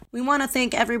We want to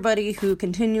thank everybody who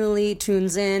continually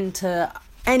tunes in to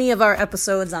any of our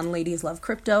episodes on Ladies Love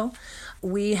Crypto.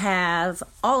 We have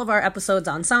all of our episodes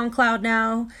on SoundCloud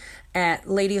now at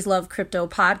Ladies Love Crypto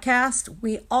Podcast.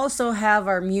 We also have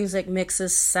our music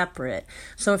mixes separate.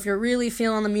 So if you're really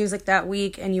feeling the music that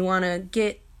week and you want to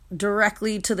get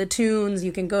directly to the tunes,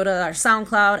 you can go to our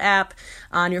SoundCloud app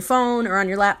on your phone or on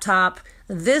your laptop.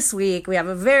 This week, we have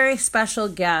a very special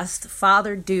guest,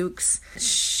 Father Dukes.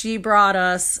 She brought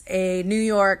us a New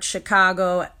York,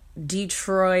 Chicago,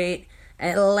 Detroit,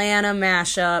 Atlanta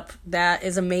mashup that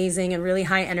is amazing and really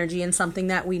high energy and something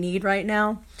that we need right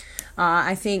now.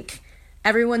 I think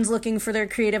everyone's looking for their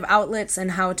creative outlets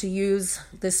and how to use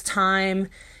this time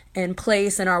and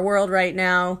place in our world right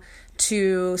now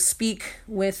to speak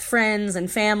with friends and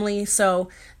family. So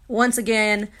once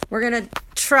again, we're going to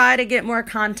try to get more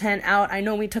content out. I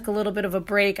know we took a little bit of a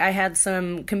break. I had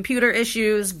some computer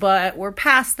issues, but we're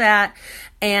past that.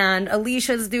 And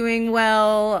Alicia's doing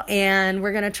well. And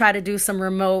we're going to try to do some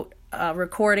remote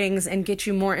recordings and get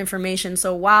you more information.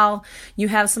 So while you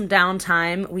have some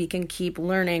downtime, we can keep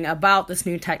learning about this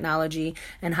new technology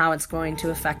and how it's going to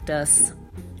affect us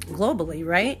globally,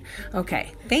 right?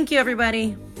 Okay. Thank you,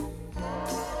 everybody.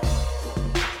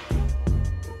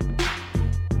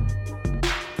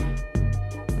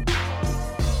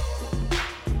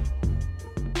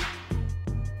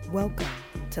 Welcome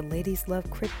to Ladies Love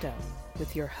Crypto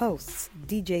with your hosts,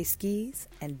 DJ Skis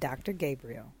and Dr.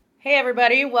 Gabriel. Hey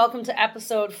everybody, welcome to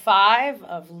episode 5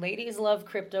 of Ladies Love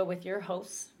Crypto with your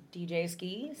hosts, DJ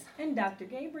Skis and Dr.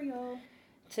 Gabriel.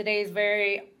 Today's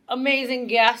very amazing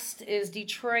guest is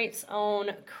Detroit's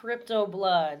own Crypto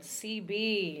Blood,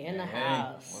 CB, in the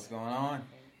house. What's going on?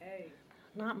 Hey.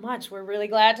 Not much. We're really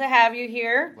glad to have you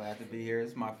here. Glad to be here.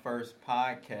 It's my first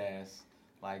podcast,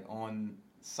 like on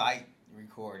site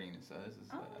recording. So this is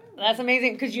That's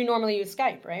amazing because you normally use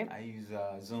Skype, right? I use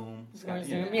Zoom. Zoom,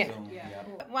 Zoom.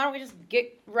 Why don't we just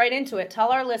get right into it? Tell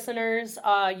our listeners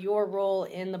your role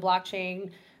in the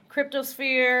blockchain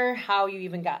cryptosphere, how you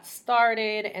even got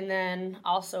started, and then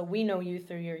also we know you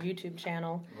through your YouTube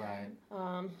channel, right?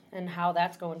 And how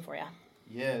that's going for you.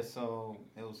 Yeah, so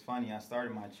it was funny. I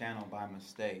started my channel by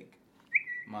mistake.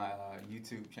 My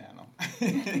YouTube channel.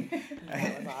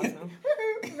 That was awesome.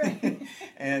 Right.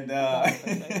 And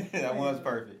that was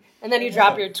perfect. And then you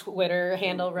drop your Twitter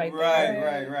handle right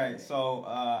there. Right. So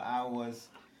I was,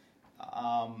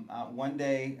 one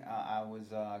day I was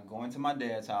going to my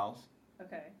dad's house.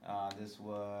 Okay. This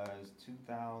was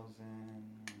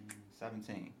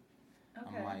 2017.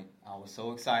 Okay. I was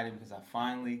so excited because I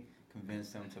finally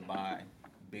convinced him to buy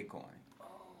Bitcoin.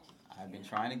 I've been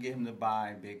trying to get him to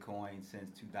buy Bitcoin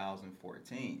since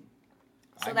 2014.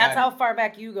 So that's how far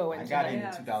back you go into I got it. it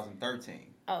in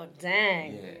 2013. Oh,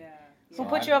 dang. Yeah. Who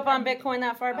put you up on Bitcoin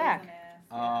that far back?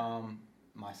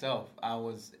 Myself. I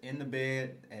was in the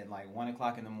bed at like 1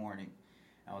 o'clock in the morning.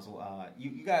 I was.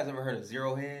 You guys ever heard of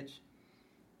Zero Hedge?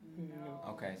 No.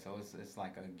 Okay, so it's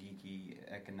like a geeky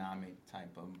economic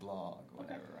type of blog,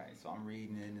 whatever, right? So I'm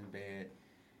reading it in the bed.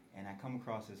 And I come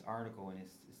across this article, and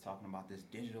it's talking about this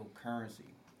digital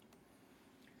currency.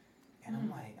 And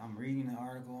I'm reading the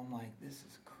article. I'm like, this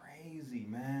is crazy,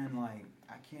 man. Like,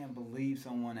 I can't believe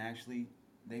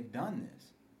they've done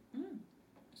this.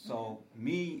 So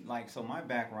so my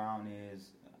background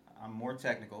is, I'm more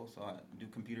technical. So I do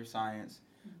computer science,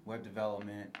 web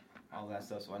development, all that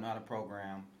stuff. So I know how to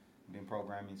program. I've been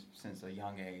programming since a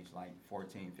young age, like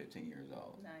 14, 15 years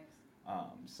old. Nice.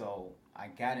 So I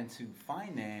got into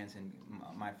finance and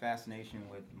my fascination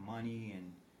with money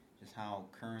and just how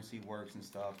currency works and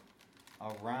stuff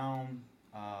around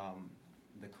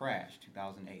the crash,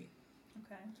 2008.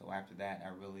 Okay. So after that,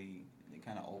 it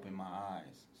kind of opened my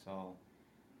eyes. So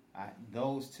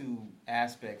those two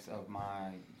aspects of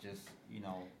my just,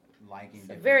 liking It's a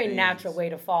different very things. natural way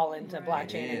to fall into Right.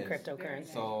 blockchain It and is.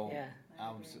 cryptocurrency. So yeah.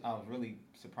 I was really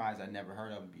surprised I'd never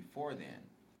heard of it before then.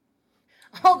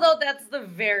 Although that's the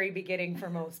very beginning for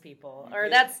most people, or Yeah.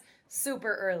 that's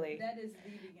super early. That is the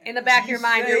beginning. In the back of You your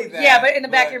mind, say that, but in the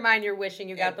back of but your mind, you're wishing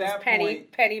you got at those that penny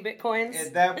point- bitcoins.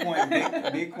 At that point,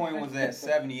 Bitcoin was at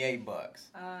 $78.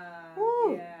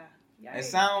 Woo. Yeah. It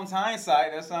sounds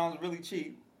hindsight. That sounds really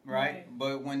cheap, right? Right.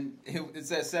 But when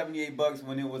it's at $78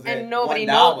 when it was And at nobody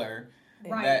 $1,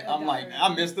 Right. that I'm like,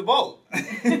 I missed the boat.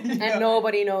 And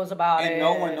nobody knows about it. And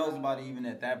no one knows about it even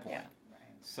at that point. Yeah.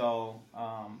 So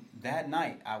that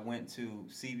night, I went to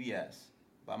CVS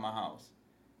by my house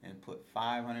and put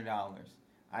 $500.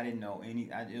 I didn't know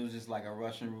it was just like a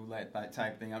Russian roulette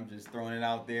type thing. I'm just throwing it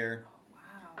out there.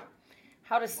 Wow.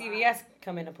 How does CVS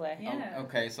come into play? Yeah.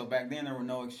 Okay, so back then there were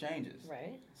no exchanges.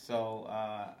 Right. So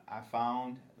I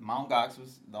found Mt. Gox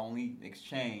was the only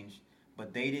exchange,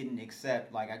 but they didn't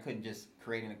accept, like I couldn't just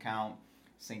create an account,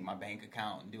 sync my bank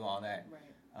account, and do all that. Right.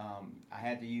 I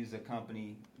had to use a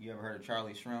company. You ever heard of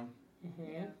Charlie Shrimp?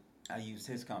 Mm-hmm. Yeah. I used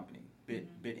his company, Bit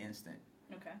Instant.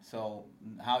 Okay. So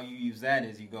how you use that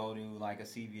is you go to like a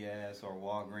CVS or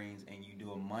Walgreens and you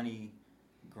do a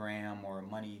MoneyGram or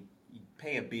you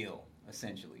pay a bill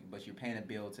essentially, but you're paying a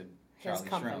bill to His Charlie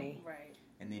company. Shrimp, Right.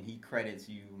 and then he credits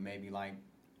you maybe like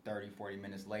 30, 40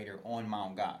 minutes later on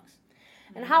Mt. Gox.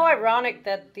 And how ironic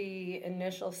that the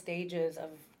initial stages of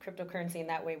cryptocurrency in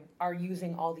that way are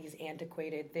using all these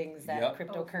antiquated things that Yep.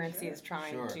 cryptocurrency sure. is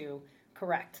trying Sure. to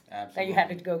correct. Absolutely. That you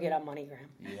had to go get on MoneyGram.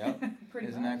 Yep. Pretty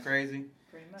Isn't much. that crazy?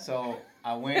 Pretty much. So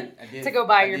I went. I did To go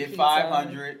buy I your did pizza.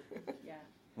 500. Yeah.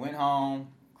 Went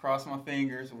home, crossed my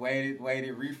fingers, waited,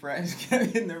 refreshed,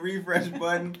 hitting the refresh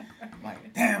button.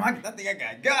 Like, damn, I think I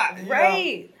got you know?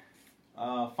 Right.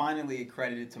 Finally, it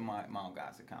credited to my Mt.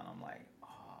 Gox account. I'm like,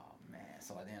 oh man.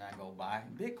 So then I go buy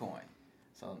Bitcoin.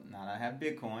 So now that I have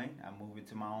Bitcoin, I move it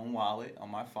to my own wallet on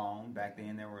my phone. Back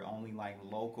then, there were only like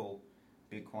local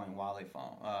Bitcoin wallets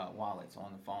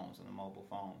on the phones, on the mobile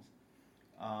phones.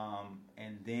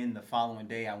 And then the following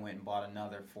day, I went and bought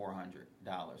another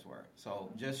 $400 worth.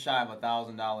 So just shy of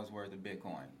 $1,000 worth of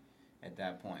Bitcoin at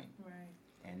that point. Right.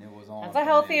 And it was on. That's a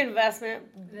healthy investment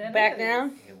That back is.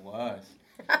 then. It was.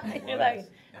 You're like,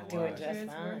 It I'm doing was. just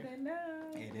It's fine. worth it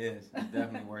now. It is. It's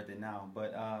definitely worth it now.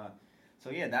 But so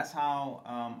yeah, that's how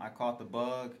I caught the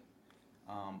bug.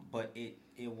 But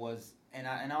it was, and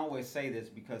I always say this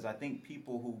because I think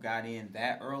people who got in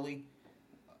that early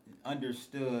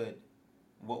understood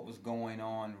what was going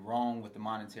on wrong with the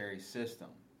monetary system.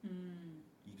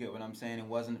 You get what I'm saying? It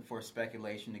wasn't for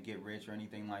speculation to get rich or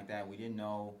anything like that. We didn't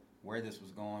know where this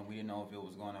was going. We didn't know if it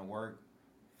was going to work,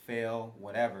 fail,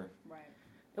 whatever. Right.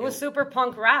 It was super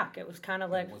punk rock. It was kind of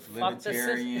like It was fuck the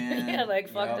system. libertarian. Yeah, like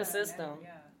fuck Yep. the system.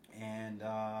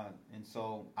 Yeah. And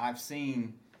so I've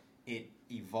seen it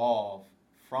evolve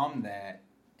from that,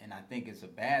 and I think it's a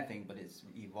bad thing, but it's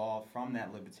evolved from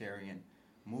that libertarian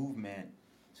movement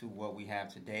to what we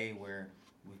have today, where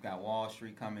we've got Wall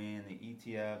Street coming in, the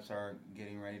ETFs are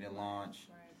getting ready to launch,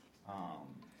 Right.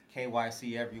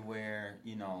 KYC everywhere,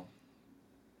 you know.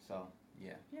 So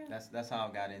yeah, that's how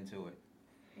I got into it.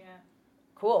 Yeah.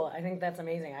 Cool. I think that's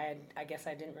amazing. I guess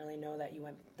I didn't really know that you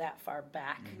went that far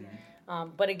back. Mm-hmm.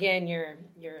 But again, your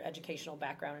educational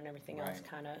background and everything else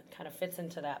Right. kind of fits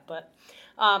into that. But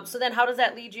so then, how does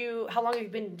that lead you? How long have you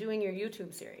been doing your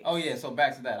YouTube series? Oh yeah, so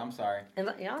back to that. I'm sorry.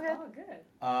 And, yeah, okay.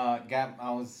 Oh, good.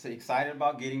 I was excited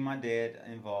about getting my dad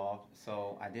involved,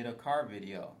 so I did a car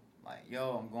video. Like,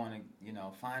 yo, I'm going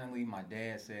to, finally my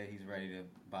dad said he's ready to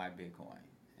buy Bitcoin,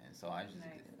 and so I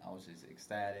was just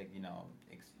ecstatic,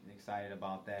 excited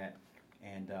about that,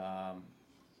 and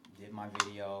did my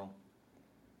video.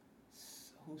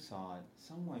 Who saw it?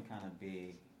 Someone kind of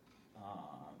big,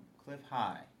 Cliff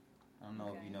High. I don't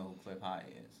know if you know who Cliff High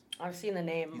is. I've seen the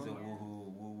name. He's a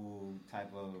woo-woo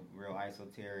type of real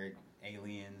esoteric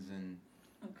aliens and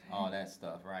all that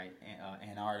stuff, right?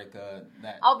 Antarctica.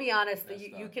 I'll be honest, that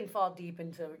you stuff. can fall deep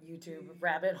into YouTube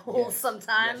rabbit holes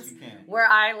sometimes. Yes, you can. Where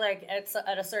I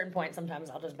at a certain point,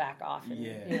 sometimes I'll just back off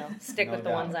and stick No with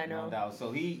the doubt, ones I know. No doubt.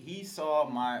 So he saw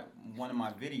one of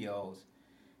my videos,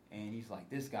 and he's like,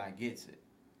 "This guy gets it,"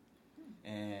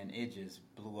 and it just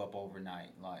blew up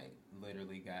overnight. Like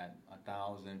literally got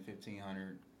 1,000,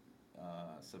 1,500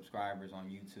 subscribers on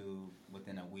YouTube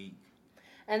within a week.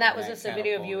 And that was just a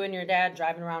video of you and your dad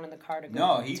driving around in the car to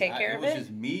go take care of it? It was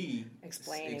just me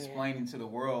explaining to the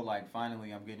world, like,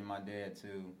 finally I'm getting my dad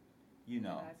to,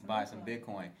 buy some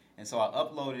Bitcoin. And so I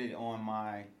uploaded it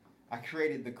I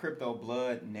created the Crypto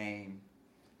Blood name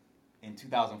in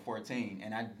 2014,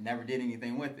 and I never did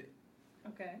anything with it.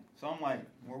 Okay. So I'm like,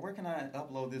 well, where can I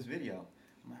upload this video?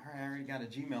 I'm like, all right, I already got a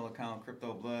Gmail account,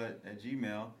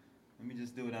 CryptoBlood@Gmail. Let me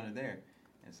just do it under there.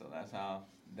 And so that's how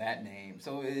that name.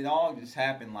 So it all just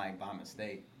happened like by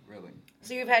mistake, really.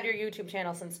 So you've had your YouTube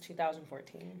channel since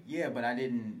 2014. Yeah, but I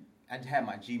had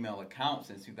my Gmail account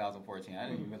since 2014. I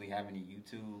didn't really have any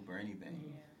YouTube or anything.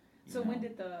 Yeah. So when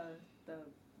did the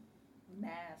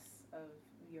mass of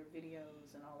your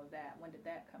videos and all of that, when did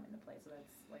that come into play? So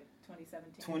that's like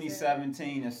 2017?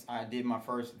 2017, I did my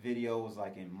first video, was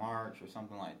like in March or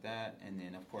something like that. And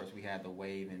then, of course, we had the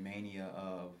wave and mania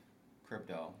of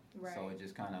crypto. Right. So it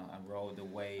just kind of, I rode the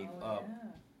wave up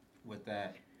with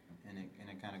that, and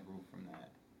it kind of grew from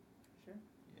that. Sure.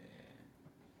 Yeah.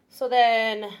 So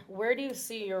then, where do you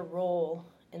see your role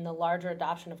in the larger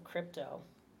adoption of crypto?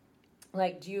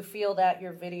 Like, do you feel that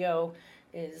your video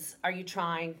are you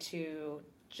trying to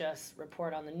just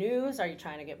report on the news? Are you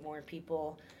trying to get more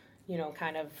people,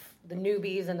 kind of the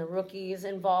newbies and the rookies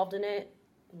involved in it?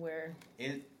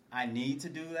 I need to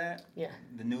do that. Yeah.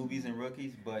 The newbies and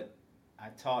rookies, but I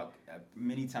talk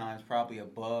many times probably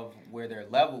above where their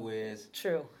level is.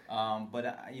 True. But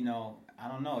I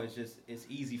don't know. It's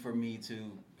easy for me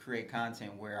to create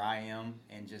content where I am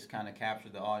and just kind of capture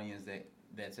the audience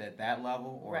that's at that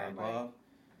level or above.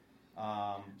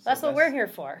 That's what we're here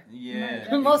for.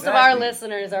 Yeah. Most of our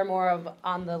listeners are more of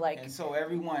on the And so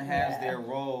everyone has their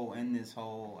role in this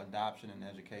whole adoption and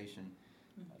education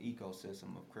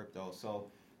ecosystem of crypto.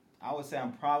 So I would say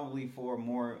I'm probably for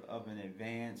more of an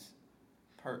advanced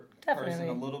person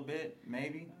a little bit,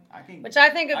 maybe. Which I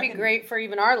think would be great for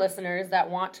even our listeners that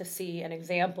want to see an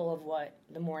example of what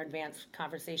the more advanced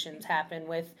conversations happen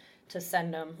with, to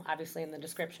send them, obviously in the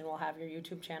description we'll have your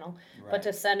YouTube channel, but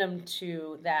to send them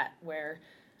to that where...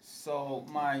 So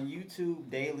my YouTube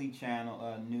daily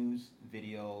channel, news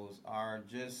videos are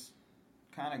just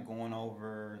kind of going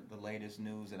over the latest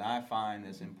news that I find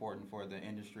that's important for the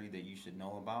industry that you should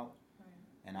know about.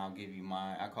 And I'll give you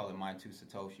I call it my 2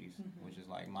 Satoshis, which is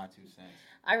like my 2 cents.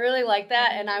 I really like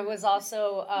that. And I was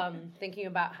also thinking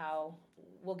about how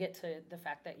we'll get to the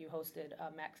fact that you hosted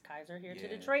Max Kaiser here to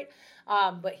Detroit.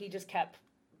 But he just kept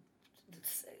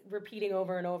repeating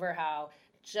over and over how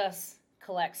just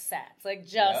collect sats. Like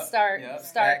just start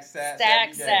stack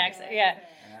sats. Yeah.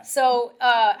 So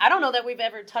I don't know that we've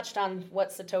ever touched on what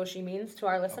Satoshi means to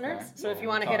our listeners. Okay. So if you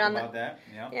want to hit on that,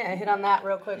 hit on that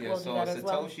real quick. We'll do that as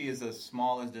well. Satoshi is the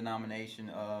smallest denomination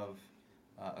of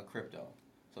a crypto.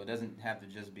 So it doesn't have to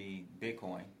just be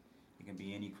Bitcoin. It can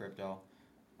be any crypto.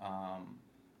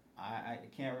 I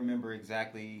can't remember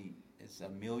exactly. It's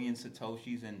 1 million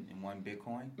Satoshis in one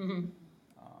Bitcoin. Mm-hmm.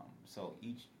 So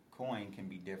each coin can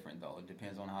be different, though. It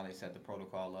depends on how they set the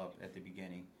protocol up at the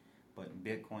beginning. But in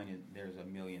Bitcoin, there's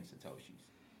 1 million Satoshis.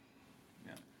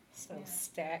 Yeah. So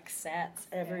stack sats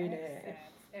every day.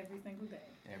 Sats every single day.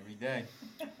 Every day.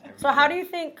 How do you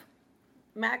think,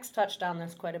 Max touched on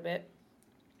this quite a bit,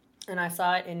 and I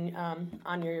saw it in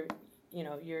on your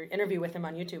interview with him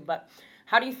on YouTube, but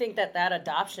how do you think that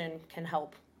adoption can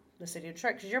help the city of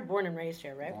Detroit? Because you're born and raised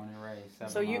here, right? Born and raised.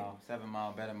 7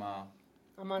 Mile, Better Mile.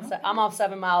 I'm off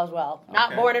 7 Mile as well.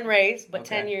 Not born and raised, but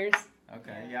 10 years.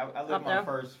 Okay, yeah, I lived my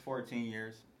first 14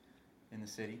 years in the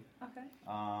city. Okay.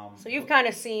 So you've kind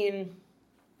of seen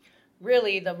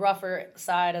really the rougher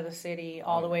side of the city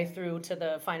all the way through to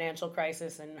the financial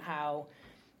crisis and how,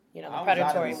 the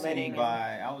predatory lending.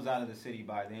 I was out of the city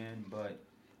by then, but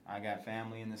I got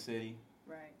family in the city.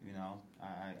 Right.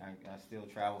 I still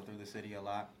travel through the city a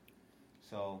lot.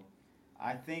 So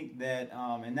I think that,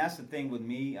 and that's the thing with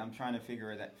me. I'm trying to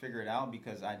figure it out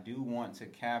because I do want to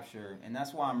capture, and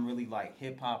that's why I'm really like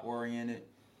hip hop oriented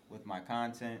with my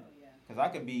content. Because I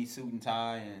could be suit and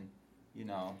tie and,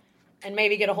 and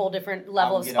maybe get a whole different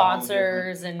level of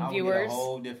sponsors and viewers. Get a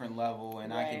whole different level,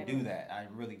 and I can do that. I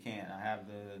really can. I have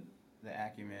the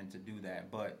acumen to do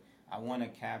that. But I want to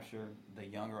capture the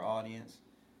younger audience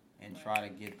and try to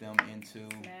get them into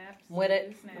with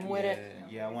it.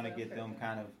 Yeah, I want to get them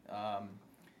kind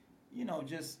of,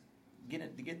 just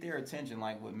get their attention,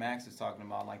 like what Max is talking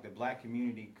about. Like the black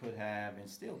community could have and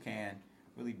still can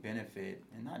really benefit,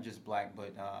 and not just black,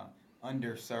 but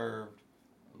underserved,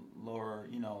 lower,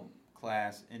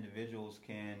 class individuals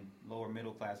lower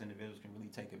middle class individuals can really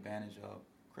take advantage of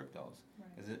cryptos.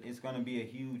 Because it's going to be a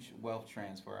huge wealth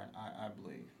transfer, I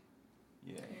believe.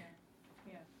 Yeah,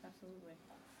 absolutely.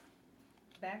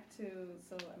 Back to,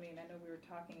 I know we were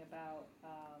talking about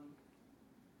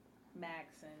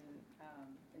Max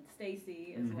and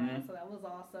Stacy as well, so that was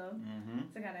awesome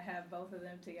to kind of have both of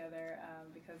them together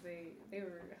because they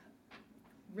were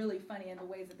really funny in the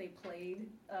ways that they played,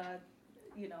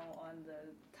 on the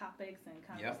topics and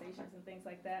conversations and things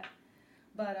like that.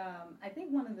 But I think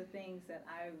one of the things that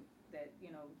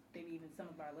maybe even some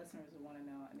of our listeners would want to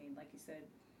know, like you said,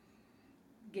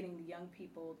 getting the young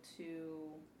people to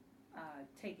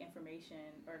take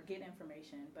information or get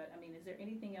information, but is there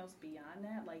anything else beyond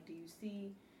that? Like,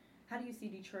 how do you see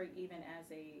Detroit even as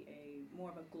a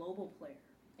more of a global player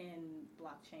in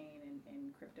blockchain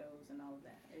and cryptos and all of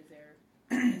that? Is there?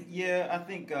 Yeah, I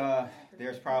think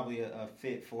there's probably a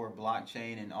fit for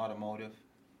blockchain and automotive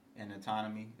and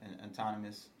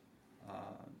autonomous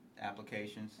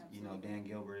applications. Absolutely. Dan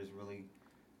Gilbert is really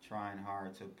trying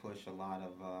hard to push a lot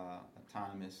of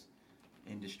autonomous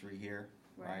industry here.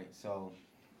 Right. So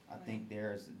I think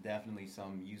there's definitely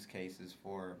some use cases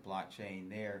for blockchain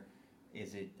there.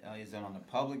 Is it on the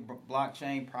public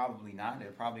blockchain? Probably not.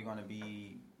 They're probably going to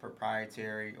be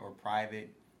proprietary or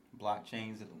private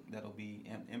blockchains that'll be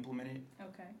implemented.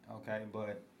 Okay.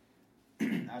 But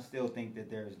I still think that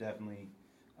there's definitely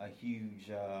a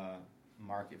huge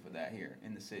market for that here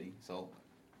in the city. So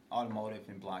automotive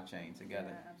and blockchain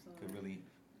together could really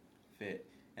fit.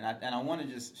 And I want to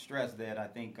just stress that I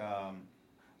think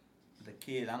the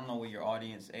kids, I don't know what your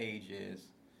audience age is.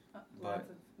 Lots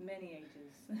of many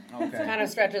ages. Okay. Kind of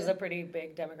stretches a pretty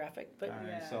big demographic. But all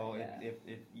right. So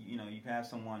if you have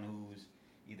someone who's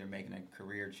either making a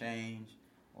career change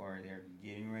or they're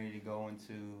getting ready to go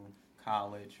into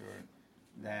college or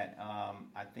that,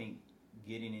 I think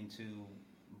getting into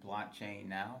blockchain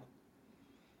now,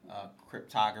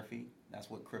 cryptography, that's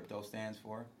what crypto stands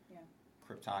for. Yeah.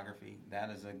 Cryptography, that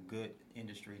is a good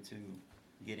industry to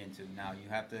get into. Now you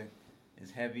have to,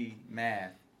 it's heavy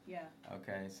math. Yeah.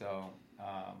 Okay, so,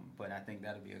 but I think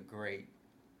that'll be a great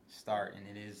start, and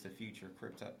it is the future,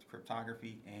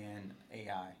 cryptography and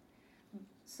AI.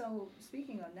 So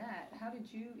speaking on that, how did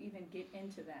you even get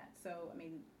into that? So, I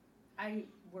mean, I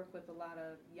work with a lot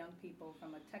of young people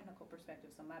from a technical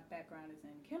perspective, so my background is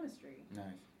in chemistry. Nice.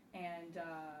 And,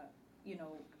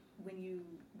 when you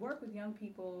work with young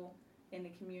people in the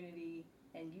community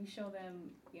and you show them,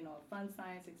 a fun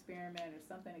science experiment or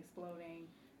something exploding,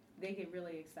 they get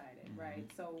really excited, mm-hmm.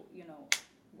 right? So,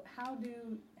 how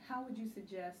would you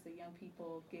suggest that young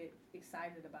people get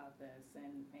excited about this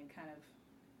and kind of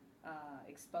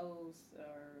expose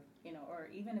or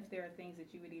even if there are things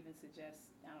that you would even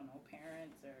suggest, I don't know,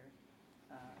 parents or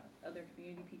other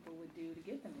community people would do to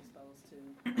get them exposed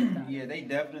to? Yeah, they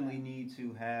definitely need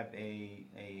to have a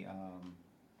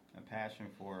passion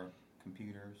for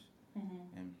computers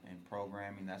mm-hmm. and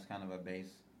programming. That's kind of a base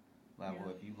level.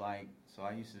 Yeah. If you like, so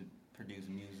I used to produce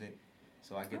music,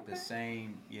 so I get the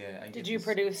same. Yeah. Did you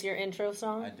produce your intro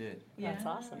song? I did. Yeah. That's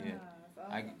awesome. Yeah. That's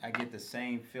awesome. I get the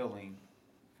same feeling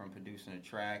from producing a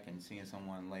track and seeing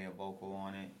someone lay a vocal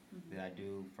on it mm-hmm. that I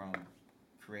do from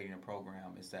creating a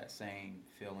program. It's that same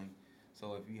feeling.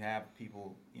 So if you have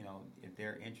people, if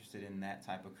they're interested in that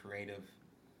type of creativeness,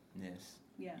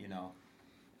 yeah.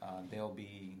 They'll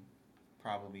be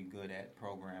probably good at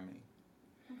programming.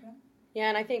 Okay. Yeah,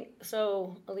 and I think,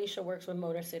 so Alicia works with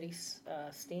Motor City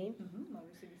STEAM. Mm-hmm. Motor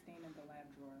City STEAM and the Lab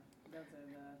Drawer. Those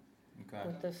are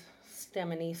with the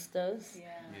STEMistas.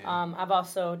 Yeah. I've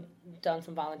also done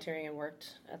some volunteering and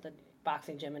worked at the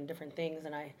boxing gym and different things,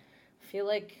 and I feel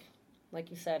like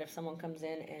you said, if someone comes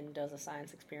in and does a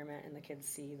science experiment and the kids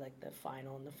see like the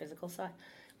final and the physical side,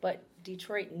 but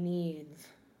Detroit needs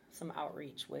some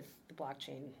outreach with the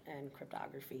blockchain and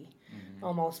cryptography, mm-hmm.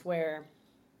 almost where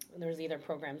there's either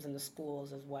programs in the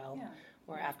schools as well, Yeah.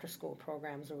 or after school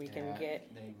programs where we can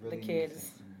get really the kids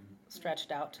mm-hmm.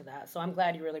 stretched out to that. So I'm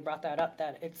glad you really brought that up,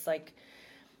 that it's like,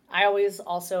 I always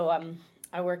also,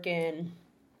 I work in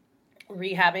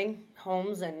rehabbing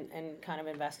homes and kind of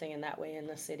investing in that way in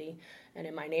the city and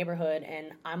in my neighborhood,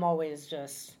 and I'm always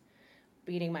just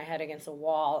beating my head against a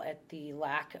wall at the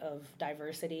lack of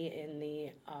diversity in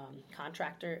the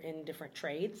contractor in different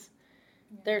trades.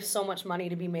 Yeah. There's so much money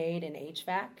to be made in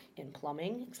HVAC, in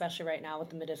plumbing, especially right now with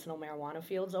the medicinal marijuana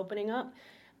fields opening up.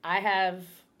 I have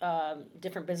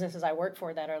different businesses I work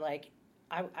for that are like,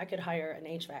 I could hire an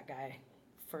HVAC guy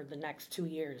for the next 2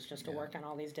 years just to work on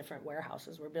all these different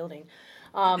warehouses we're building.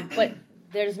 But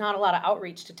there's not a lot of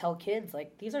outreach to tell kids,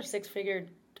 like, these are 6-figure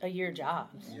a year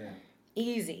jobs. Yeah.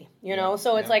 Easy, know?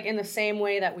 So it's like in the same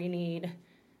way that we need,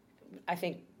 I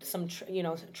think, some,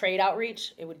 trade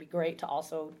outreach, it would be great to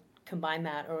also combine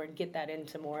that or get that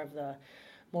into more of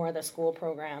the school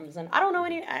programs. And I don't know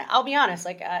I'll be honest,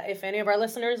 like, if any of our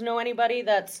listeners know anybody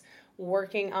that's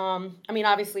working,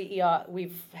 obviously,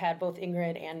 we've had both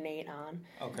Ingrid and Nate on.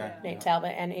 Okay. Nate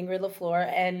Talbot and Ingrid LaFleur,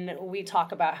 and we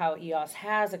talk about how EOS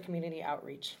has a community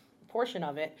outreach portion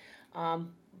of it,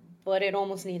 but it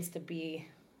almost needs to be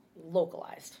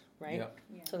localized, right? Yep.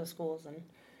 Yeah. To the schools and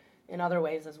in other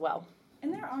ways as well.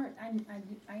 And there are,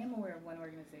 I am aware of one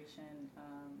organization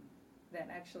that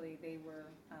actually we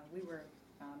were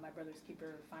My Brother's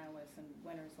Keeper finalists and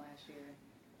winners last year.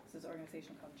 This is an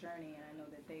organization called Journey, and I know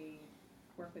that they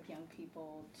work with young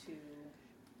people to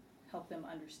help them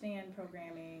understand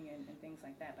programming and things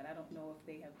like that, but I don't know if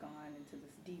they have gone into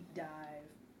this deep dive,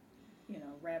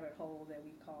 rabbit hole that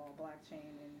we call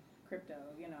blockchain and crypto.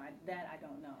 I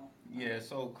don't know. Yeah,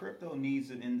 so crypto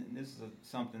needs it, and this is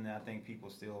something that I think people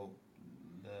still,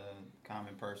 the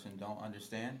common person, don't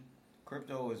understand.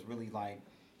 Crypto is really like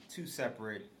two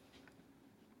separate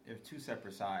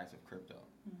sides of crypto.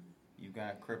 Mm-hmm. You've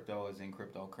got crypto as in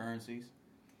cryptocurrencies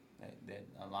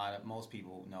that most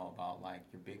people know about, like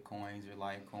your Bitcoins, your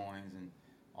Litecoins, and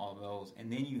all of those. And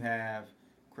then you have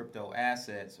crypto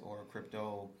assets or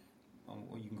crypto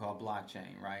what you can call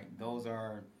blockchain, right? Those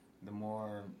are the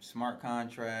more smart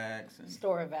contracts and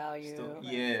store of value.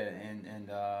 And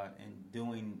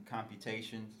doing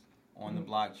computations on the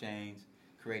blockchains,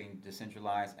 creating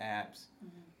decentralized apps.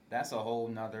 That's a whole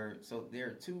nother. So there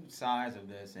are two sides of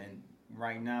this, and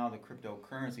right now the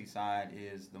cryptocurrency side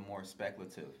is the more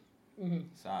speculative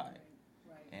side,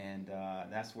 and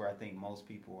that's where I think most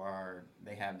people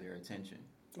they have their attention.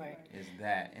 Right. Is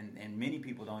that, and many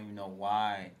people don't even know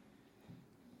why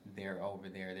they're over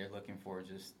there. They're looking for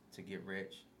just to get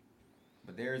rich.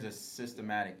 But there is a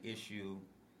systematic issue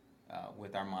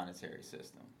with our monetary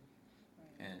system.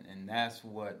 And that's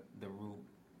what the root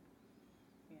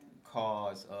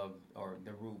cause of, or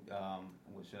the root,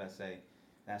 what should I say?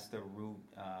 That's the root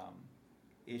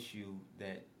issue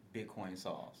that Bitcoin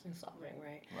solves. Right.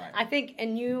 Right. I think,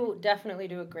 and you definitely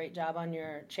do a great job on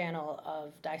your channel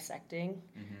of dissecting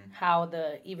how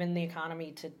even the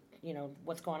economy to,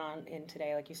 what's going on in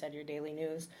today, like you said, your daily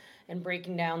news, and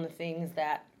breaking down the things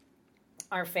that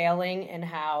are failing and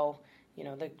how,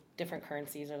 the different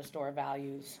currencies or the store of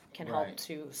values can help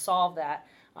to solve that.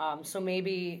 So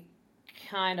maybe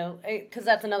kind of, because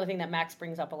that's another thing that Max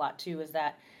brings up a lot too, is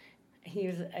that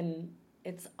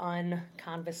it's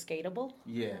unconfiscatable.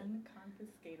 Yeah.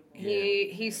 Unconfiscatable.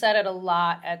 He said it a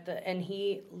lot and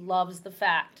he loves the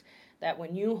fact that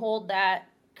when you hold that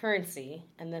currency,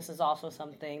 and this is also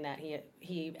something that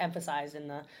he emphasized in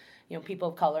the people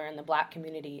of color and the Black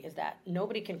community, is that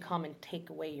nobody can come and take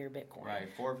away your Bitcoin. Right.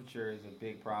 Forfeiture is a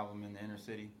big problem in the inner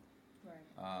city.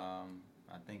 Right.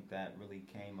 I think that really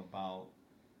came about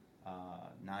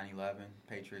 9/11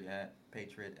 Patriot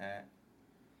Act.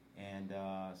 And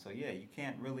so you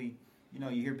can't really, you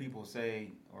hear people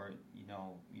say, or you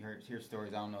hear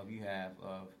stories, I don't know if you have,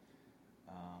 of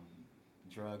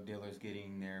drug dealers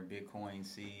getting their Bitcoin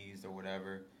seized or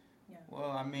whatever. Yeah.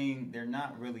 Well, I mean, they're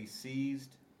not really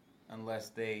seized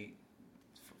unless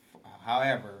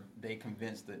however, they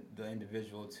convince the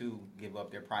individual to give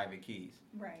up their private keys.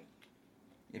 Right.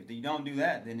 If you don't do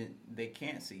that, then they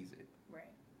can't seize it. Right.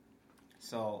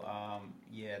 So,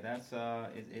 that's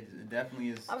it definitely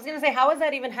is. I was going to say, how is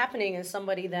that even happening? Is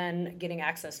somebody then getting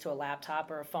access to a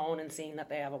laptop or a phone and seeing that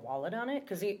they have a wallet on it?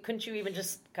 Because couldn't you even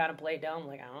just kind of play dumb,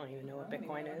 like, I don't even know what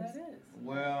Bitcoin is?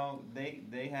 Well,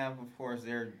 they have, of course,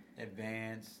 their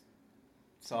advanced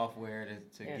software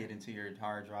to get into your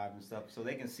hard drive and stuff, so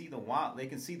they can see the wallet. They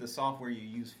can see the software you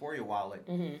use for your wallet.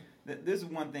 This is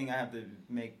one thing I have to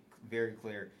make very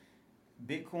clear.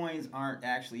 Bitcoins aren't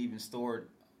actually even stored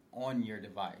on your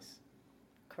device.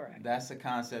 Correct. That's a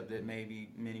concept that maybe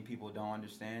many people don't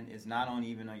understand. It's not on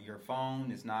your phone.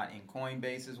 It's not in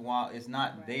Coinbase's wallet. It's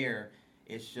not there.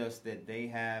 It's just that they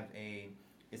have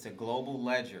it's a global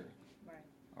ledger. Right.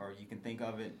 Or you can think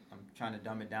of it, I'm trying to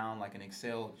dumb it down, like an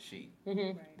Excel sheet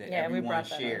that everyone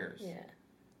shares. Yeah.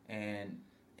 And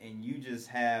you just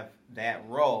have that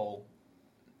row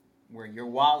where your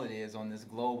wallet is on this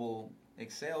global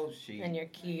Excel sheet, and your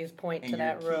keys point to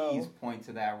that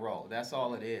row. That's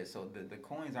all it is. So the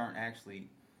coins aren't actually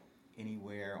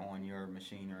anywhere on your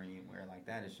machine or anywhere like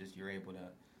that. It's just you're able to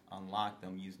unlock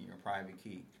them using your private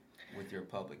key with your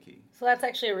public key. So that's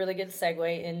actually a really good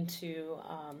segue into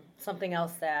something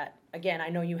else that, again, I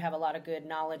know you have a lot of good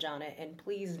knowledge on it, and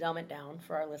please dumb it down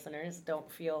for our listeners. Don't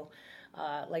feel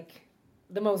like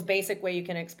the most basic way you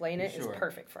can explain it is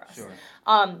perfect for us.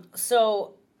 Sure.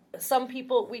 So some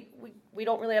people, we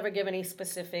don't really ever give any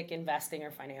specific investing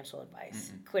or financial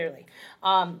advice, clearly.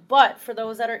 But for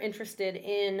those that are interested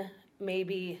in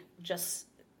maybe just,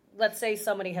 let's say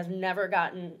somebody has never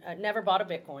bought a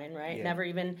Bitcoin, right? Yeah. Never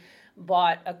even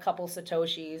bought a couple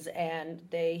Satoshis, and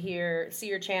they see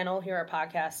your channel, hear our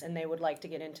podcast, and they would like to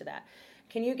get into that.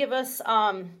 Can you give us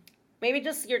maybe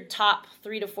just your top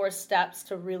 3 to 4 steps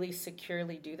to really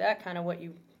securely do that, kind of what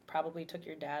you probably took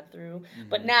your dad through?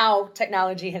 But now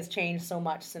technology has changed so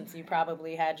much since you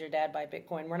probably had your dad buy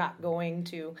Bitcoin. We're not going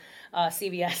to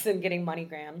CVS and getting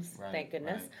MoneyGrams, thank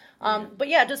goodness. Right. But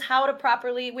just how to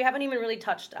properly, we haven't even really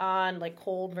touched on like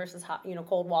cold versus hot,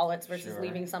 cold wallets versus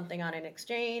leaving something on an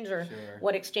exchange, or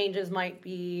what exchanges might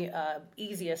be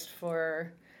easiest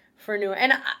for new.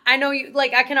 And I know you,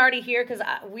 like, I can already hear, because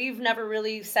we've never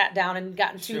really sat down and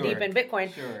gotten too deep in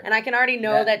Bitcoin. And I can already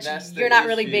know that you're not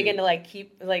really big into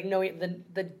know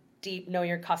the deep, know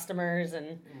your customers,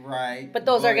 and but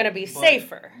those are going to be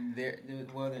safer. It's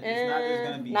not that it's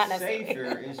going to be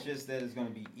safer. It's just that it's going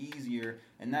to be easier,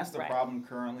 and that's the problem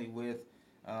currently with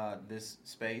this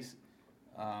space,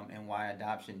 and why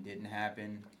adoption didn't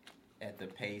happen at the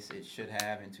pace it should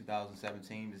have in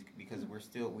 2017, is because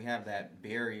we have that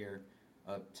barrier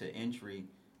up to entry,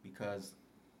 because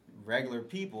regular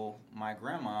people, my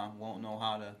grandma won't know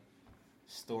how to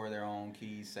store their own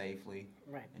keys safely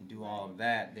Right. and do all of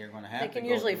that. They're going to have They to can go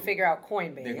usually through, figure out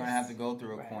Coinbase. They're going to have to go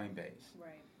through a Right. Coinbase.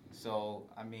 Right. So,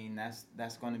 I mean,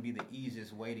 that's going to be the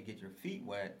easiest way to get your feet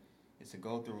wet is to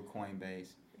go through a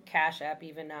Coinbase. Cash App,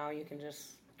 even now, you can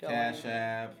just go. Cash in.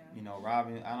 App, Yeah. you know,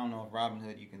 Robin. I don't know if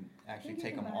Robinhood you can I actually think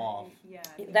take you them can off. Yeah. I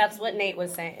think That's you what can Nate do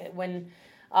was that. saying when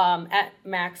at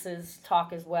Max's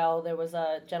talk as well. There was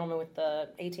a gentleman with the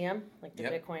ATM, like the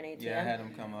Yep. Bitcoin ATM. Yeah, I had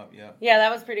them come up. Yep. Yeah,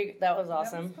 that was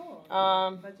awesome. That was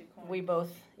cool. Budget coin. We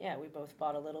both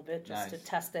bought a little bit just to Nice.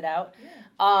 test it out.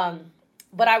 Yeah.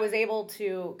 But I was able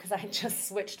to, because I had just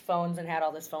switched phones and had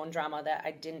all this phone drama that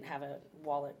I didn't have a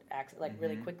wallet access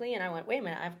really quickly. And I went, wait a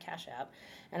minute, I have Cash App.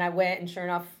 And I went, and sure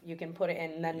enough, you can put it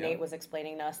in. And then Yep. Nate was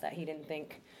explaining to us that he didn't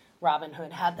think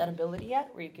Robinhood had that ability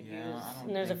yet, where you could Yeah, use. I don't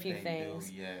And there's a think few they things.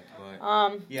 do yet,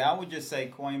 but yeah, I would just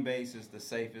say Coinbase is the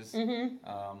safest,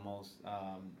 Mm-hmm. most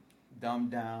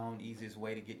dumbed down, easiest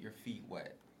way to get your feet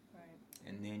wet. Right.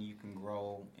 And then you can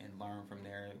grow and learn from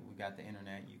there. We got the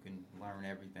internet. You can learn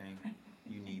everything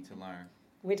you need to learn.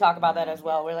 We talk about that as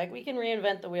well. We're like, we can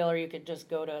reinvent the wheel, or you could just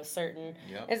go to a certain.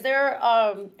 Yep. Is there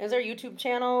a YouTube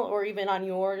channel, or even on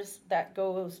yours, that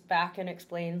goes back and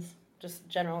explains just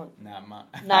general? Not my.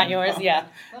 Not yours, yeah.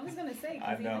 Well, I was gonna say,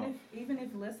 I because know. even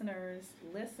if listeners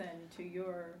listen to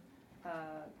your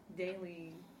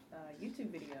daily YouTube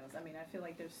videos, I mean, I feel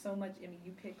like there's so much. I mean,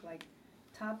 you pick like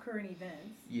top current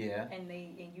events, Yeah. and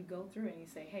you go through it and you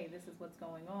say, hey, this is what's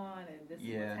going on, and this is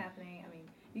Yeah. what's happening. I mean,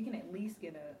 you can at least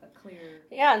get a clear.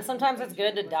 Yeah, and sometimes it's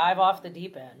good to dive off the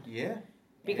deep end. Yeah.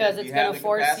 Because Yeah, it's you going have to the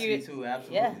force capacity you. to,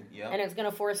 absolutely. Yeah. Yep. And it's going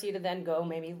to force you to then go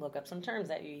maybe look up some terms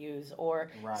that you use, or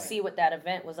Right. see what that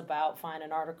event was about, find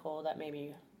an article that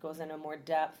maybe goes into more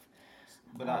depth.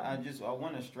 But I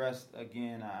want to stress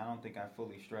again, I don't think I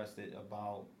fully stressed it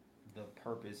about the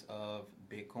purpose of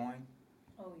Bitcoin,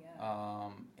 Oh yeah.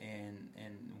 and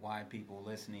why people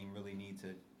listening really need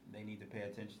to pay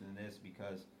attention to this,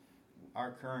 because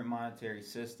our current monetary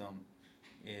system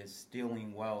is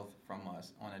stealing wealth from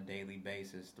us on a daily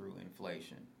basis through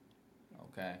inflation.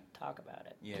 Okay? Talk about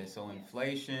it. Yeah, so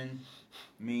inflation,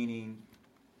 meaning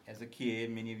as a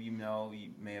kid, many of you know, you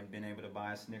may have been able to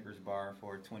buy a Snickers bar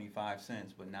for 25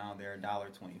 cents, but now they're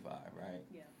 $1.25, right?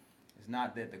 Yeah. It's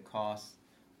not that the cost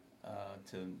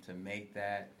to make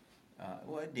that,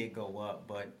 well, it did go up,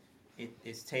 but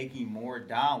it's taking more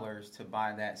dollars to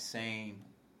buy that same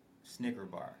Snicker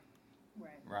bar,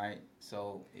 Right. right?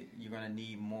 So you're going to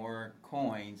need more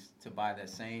coins to buy that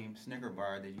same Snicker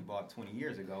bar that you bought 20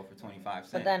 years ago for 25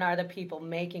 cents. But then are the people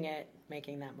making that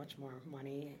much more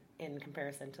money in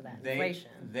comparison to that inflation?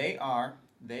 They are,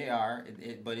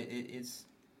 but it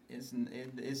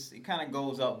kind of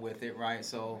goes up with it, right?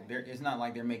 So it's not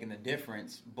like they're making a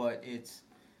difference, but it's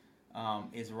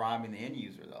robbing the end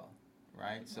user though,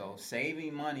 right? So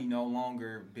saving money no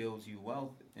longer builds you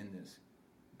wealth in this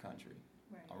country,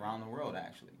 Right. around the world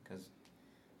actually, because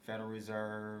Federal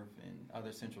Reserve and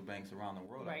other central banks around the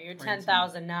world. Right, are your printing.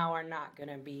 10,000 now are not going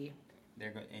to be.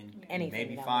 They're going, and Anything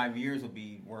maybe down 5 years will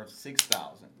be worth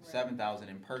 6,000, Right. 7,000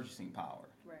 in purchasing power.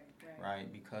 Right.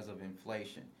 Right, because of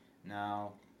inflation.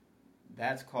 Now,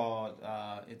 that's called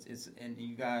it's and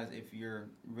you guys, if you're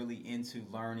really into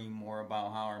learning more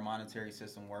about how our monetary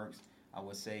system works, I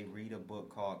would say read a book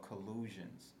called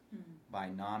Collusions by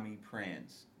Nomi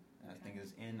Prinz. I think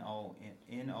it's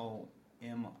Nomi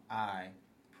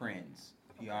Prinz, Prinns,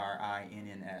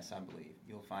 I believe.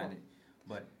 You'll find it,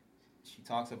 but she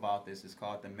talks about this. It's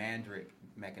called the Mandrake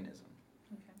mechanism,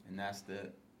 Okay. and that's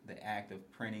the act of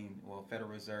printing. Well, Federal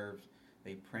Reserves,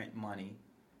 they print money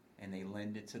and they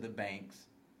lend it to the banks,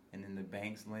 and then the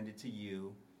banks lend it to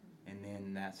you, and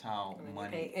then that's how And then you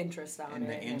money, pay interest on and it.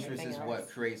 the interest everything is else. what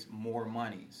creates more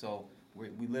money. So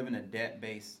we live in a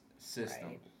debt-based system.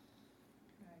 Right.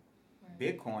 Right.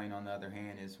 Bitcoin, on the other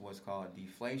hand, is what's called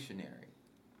deflationary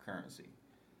currency.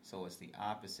 So it's the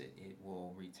opposite. It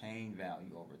will retain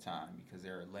value over time because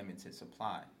there are a limited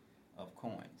supply of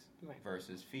coins. Right.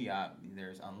 Versus fiat,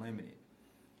 there's unlimited.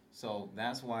 So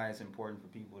that's why it's important for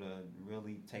people to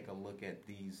really take a look at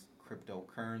these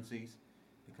cryptocurrencies,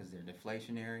 because they're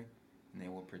deflationary and they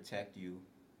will protect you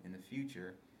in the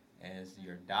future as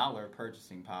your dollar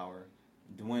purchasing power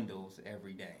dwindles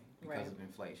every day because Right. of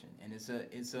inflation. And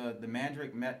the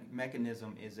Mandrake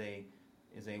mechanism is a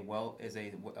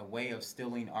way of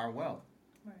stealing our wealth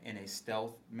Right. in a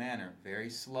stealth manner, very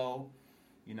slow.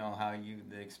 You know how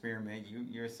the experiment.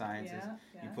 You're a scientist.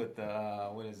 Yeah. You put the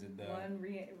what is it? The one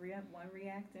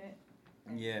reactant.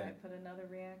 And Yeah. I put another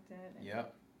reactant. And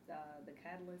Yep. The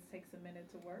catalyst takes a minute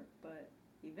to work, but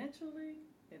eventually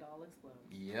it all explodes.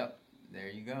 Yep. There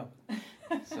you go.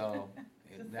 So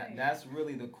that's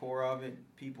really the core of it.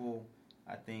 People,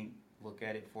 I think, look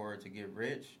at it to get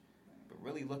rich, but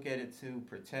really look at it to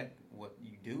protect what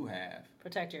you do have.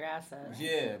 Protect your assets.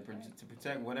 Yeah, to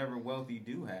protect whatever wealth you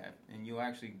do have, and you'll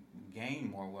actually gain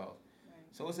more wealth. Right.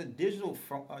 So it's a digital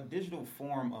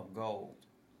form of gold,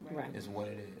 right. is what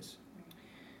it is.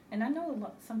 And I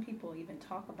know some people even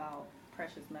talk about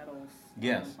precious metals.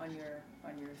 Yes. On your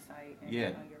site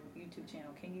and on your YouTube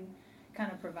channel. Can you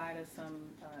kind of provide us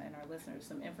and our listeners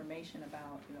some information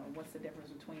about, what's the difference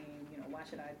between, why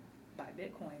should I buy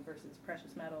Bitcoin versus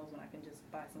precious metals when I can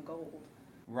just buy some gold?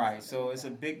 Right. So it's a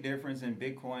big difference, and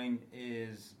Bitcoin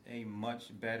is a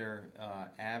much better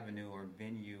avenue or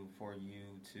venue for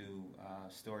you to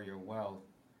store your wealth,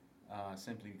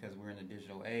 simply because we're in a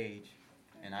digital age,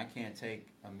 and I can't take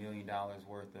 $1 million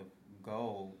worth of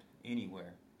gold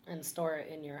anywhere and store it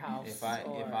in your house. If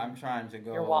I'm trying to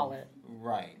go your wallet.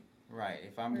 Right.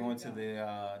 If I'm going to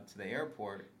the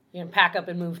airport, you can pack up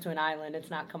and move to an island. It's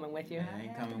not coming with you. It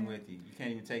ain't coming with you. You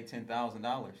can't even take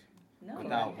 $10,000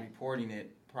 without reporting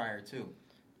it prior to,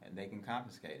 and they can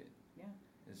confiscate it. Yeah.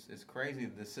 It's crazy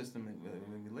the system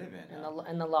we live in.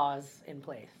 And the laws in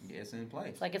place. Yeah, it's in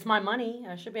place. It's like, it's my money.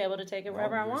 I should be able to take it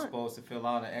wherever I want. You're supposed to fill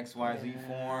out an XYZ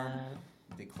form,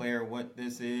 declare what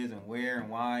this is and where and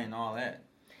why and all that.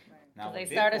 Now they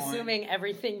start assuming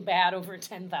everything bad over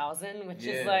 10,000, which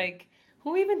is like,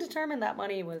 who even determined that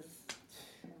money was?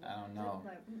 I don't know.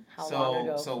 How long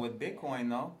ago? So with Bitcoin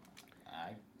though,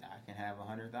 I can have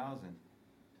 100,000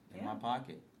 in my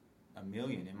pocket, 1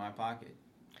 million in my pocket.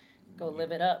 Go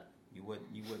live it up. You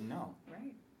wouldn't know.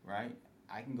 Right.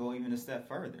 I can go even a step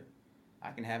further.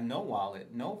 I can have no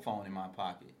wallet, no phone in my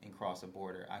pocket and cross a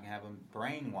border. I can have a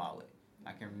brain wallet.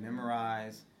 I can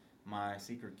memorize my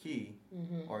secret key,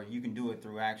 or you can do it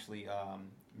through actually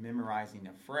memorizing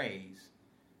a phrase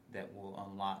that will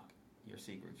unlock your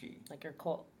secret key. Like your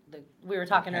code. We were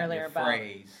talking earlier about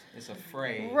phrase. It's a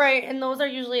phrase, right? And those are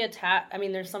usually attached. I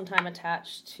mean, there's sometime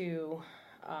attached to.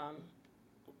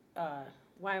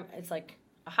 Why it's like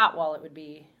a hot wallet would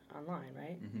be online,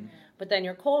 right? Mm-hmm. But then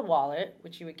your cold wallet,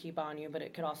 which you would keep on you, but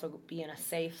it could also be in a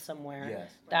safe somewhere.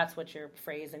 Yes. That's what your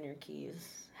phrase and your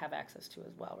keys have access to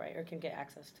as well, right? Or can get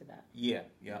access to that. Yeah,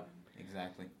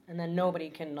 exactly. And then nobody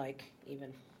can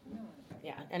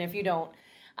and if you don't,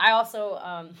 I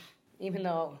also, even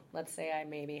though, let's say I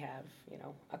maybe have,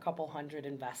 a couple hundred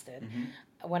invested,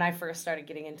 when I first started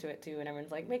getting into it too, and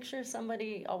everyone's like, make sure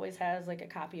somebody always has like a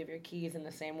copy of your keys in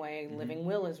the same way. Living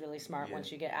Will is really smart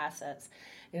once you get assets.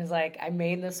 It was like, I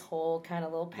made this whole kind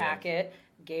of little packet,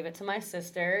 gave it to my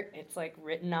sister. It's like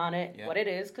written on it what it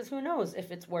is, because who knows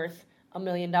if it's worth $1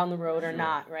 million down the road or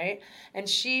not, right? And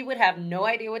she would have no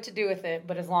idea what to do with it,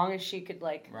 but as long as she could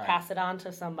pass it on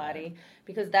to somebody,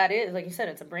 because that is, like you said,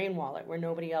 it's a brain wallet where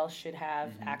nobody else should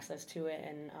have access to it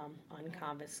and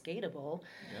unconfiscatable.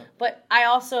 But I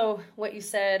also, what you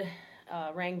said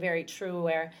rang very true,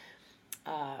 where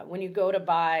when you go to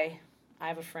buy, I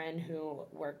have a friend who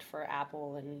worked for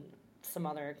Apple and some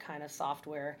other kind of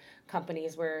software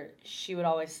companies, where she would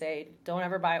always say, don't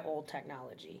ever buy old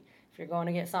technology. If you're going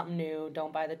to get something new,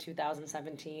 don't buy the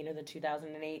 2017 or the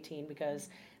 2018, because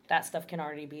that stuff can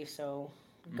already be so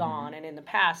gone. And in the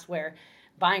past, where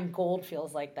buying gold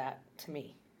feels like that to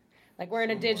me. Like, we're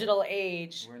in a digital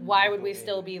age. Why would we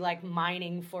still be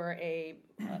mining for a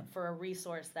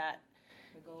resource that...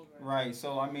 Right.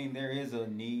 So, I mean, there is a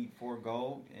need for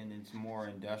gold, and it's more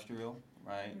industrial,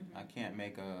 right? I can't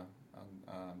make a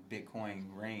Bitcoin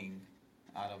ring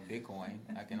out of Bitcoin.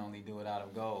 I can only do it out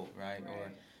of gold, right?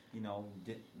 Or,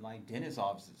 like dentist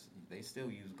offices, they still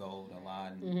use gold a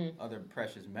lot, and other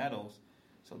precious metals.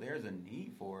 So there's a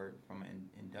need for it from an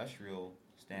industrial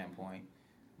standpoint.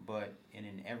 But in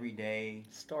an everyday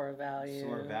store of value,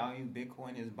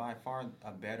 Bitcoin is by far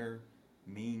a better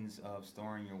means of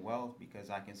storing your wealth, because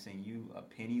I can send you a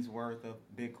penny's worth of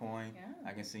Bitcoin.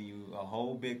 I can send you a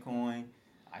whole Bitcoin.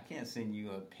 I can't send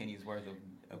you a penny's worth of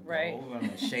gold. I'm going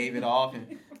to shave it off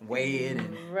and weigh it.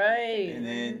 And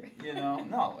then,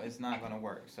 no, it's not going to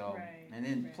work. So, and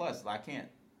then plus, I can't,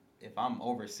 if I'm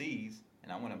overseas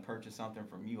and I want to purchase something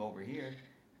from you over here.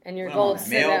 And your gold's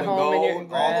sitting at home and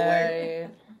you're all the way.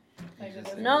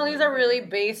 No, these are really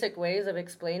basic ways of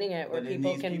explaining it, where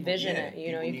people can vision it.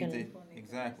 You can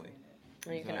exactly.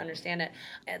 Or you can understand it.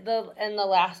 In the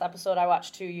last episode I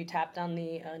watched too, you tapped on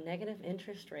the negative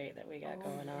interest rate that we got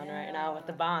going on right now with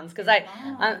the bonds, because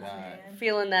I'm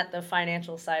feeling that the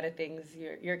financial side of things,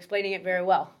 you're explaining it very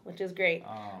well, which is great.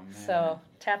 Oh, man. So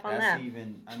tap on that.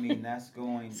 That's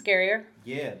going scarier.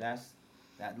 Yeah,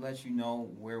 that lets you know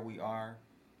where we are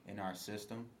in our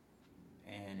system,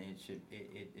 and it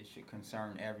should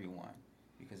concern everyone,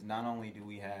 because not only do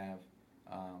we have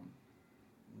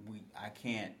I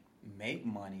can't make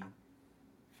money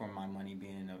from my money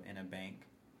being in a bank,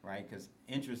 right? Because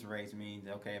interest rates means,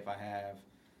 okay, if I have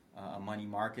a money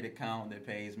market account that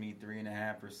pays me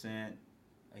 3.5%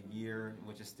 a year,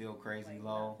 which is still crazy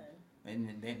low,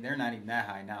 and they're not even that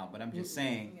high now. But I'm just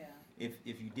saying, if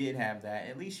you did have that,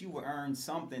 at least you would earn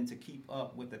something to keep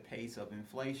up with the pace of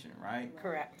inflation, right?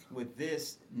 Correct. With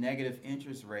this negative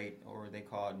interest rate, or they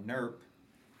call it NERP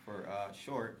for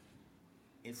short,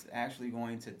 it's actually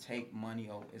going to take money.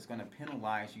 It's going to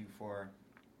penalize you for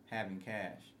having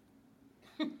cash.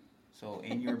 So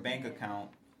in your bank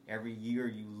account, every year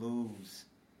you lose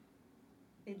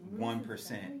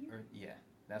 1%.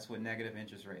 That's what negative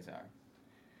interest rates are.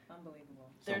 Unbelievable.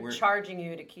 So they're charging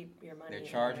you to keep your money. They're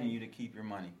charging you to keep your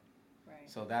money. Right.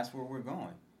 So that's where we're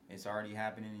going. It's already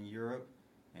happening in Europe,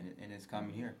 and it's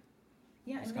coming here.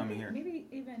 Yeah, it's and coming here. Maybe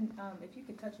even if you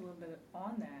could touch a little bit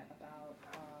on that about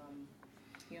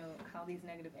how these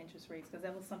negative interest rates, because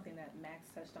that was something that Max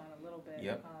touched on a little bit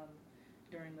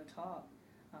during the talk.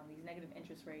 These negative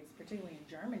interest rates, particularly in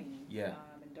Germany,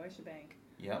 in Deutsche Bank.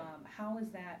 Yep. How is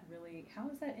that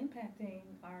impacting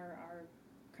our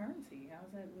currency? How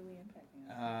is that really impacting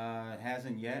us? It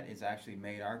hasn't yet. It's actually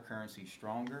made our currency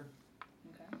stronger.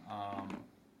 Okay.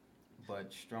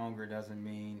 But stronger doesn't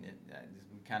mean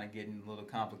it's kind of getting a little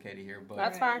complicated here. But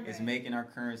that's fine. It's making our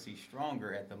currency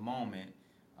stronger at the moment,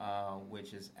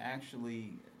 which is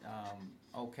actually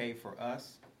okay for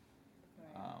us,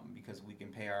 because we can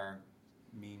pay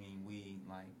meaning we,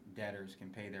 like debtors, can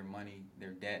pay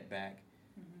their debt back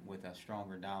with a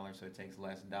stronger dollar, so it takes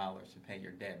less dollars to pay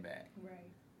your debt back. Right.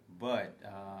 But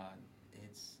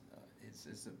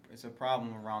it's a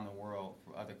problem around the world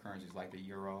for other currencies like the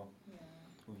euro. Yeah.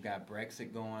 We've got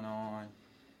Brexit going on.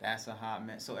 That's a hot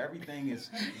mess. So everything is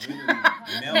literally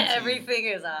melting. Everything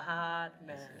is a hot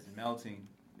mess. It's melting.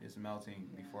 It's melting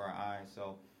before our eyes.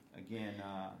 So again.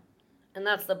 And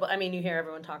that's you hear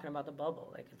everyone talking about the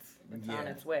bubble, like it's on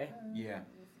its way. Yeah.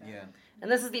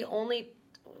 And this is the only.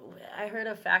 I heard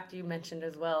a fact you mentioned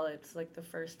as well. It's like the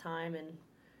first time in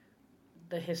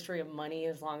the history of money,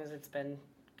 as long as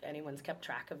anyone's kept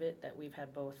track of it, that we've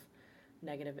had both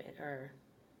negative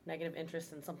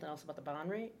interest and something else about the bond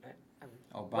rate.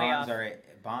 Bonds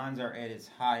are at its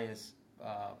highest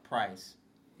price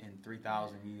in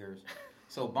 3,000 years.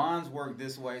 So bonds work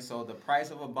this way. So the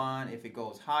price of a bond, if it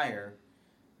goes higher,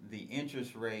 the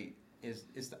interest rate is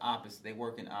the opposite. They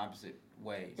work in opposite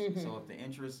ways. Mm-hmm. So if the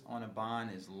interest on a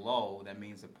bond is low, that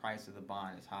means the price of the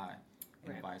bond is high,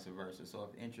 and vice versa. So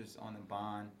if interest on the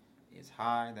bond is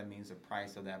high, that means the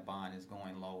price of that bond is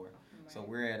going lower. Right. So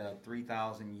we're at a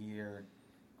 3,000-year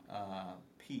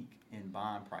peak in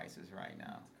bond prices right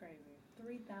now. That's crazy.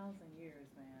 3,000 years,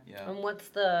 man. Yeah. And what's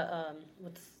the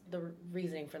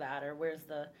reasoning for that, or where's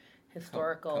the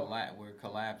historical? We're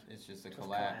collapse. It's just a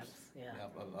collapse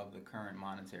of the current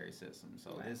monetary system.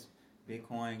 So this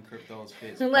Bitcoin, cryptos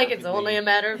fits like it's only a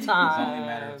matter of time. It's only a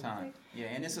matter of time. Yeah,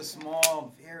 and it's a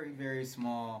small, very, very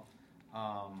small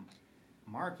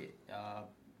market.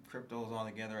 Cryptos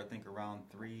altogether, I think around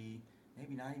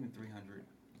maybe not even 300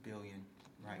 billion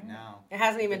right now. It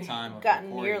hasn't even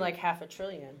gotten near like $500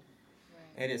 billion.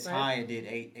 At its high, it did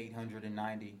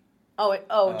 890.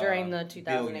 During the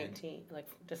 2018, billion. Like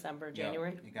December,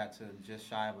 January. It got to just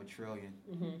shy of $1 trillion.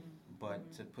 Mm-hmm.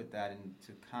 But to put that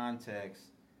into context,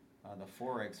 the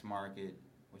Forex market,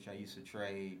 which I used to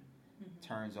trade,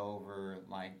 turns over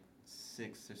like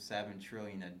 6 to 7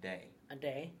 trillion a day. A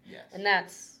day? Yes. And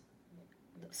that's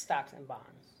stocks and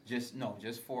bonds. Just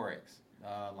Forex.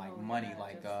 Money,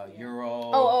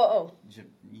 euro,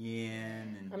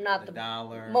 yen, and I'm not the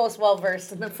dollar. Most well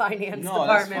versed in the finance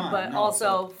department, but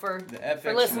also for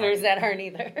listeners that aren't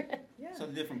either. So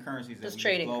the different currencies that we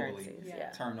trading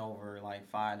globally turn over like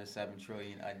 5 to 7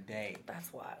 trillion a day.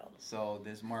 That's wild. So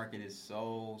this market is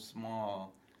so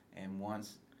small, and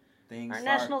once things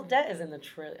national debt is in the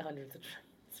hundreds of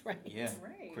trillions, right? Yeah,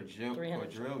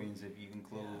 quadrillions if you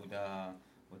include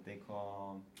what they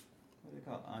call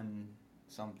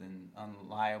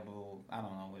unliable. I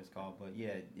don't know what it's called, but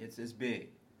it's big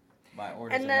by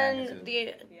orders of magnitude. And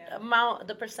then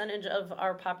the percentage of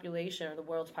our population or the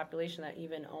world's population that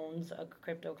even owns a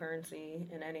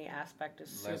cryptocurrency in any aspect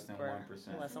is less than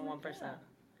 1%. Less than 1%.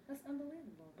 That's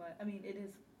unbelievable, but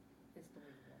it's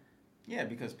believable. Yeah,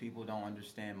 because people don't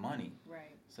understand money.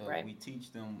 Right. So we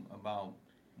teach them about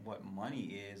what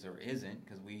money is or isn't,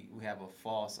 because we have a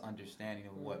false understanding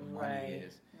of what money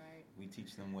is. We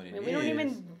teach them what it is. We don't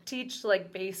even teach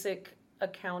like basic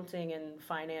accounting and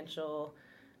financial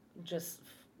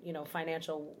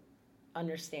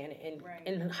understand it Right.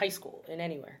 in high school, in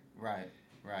anywhere. Right.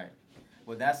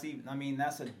 Well, that's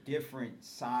a different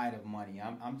side of money.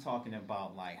 I'm talking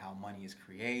about like how money is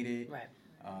created, Right.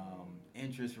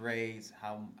 Interest rates,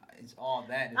 how it's all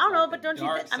that. I don't know, like but the don't you?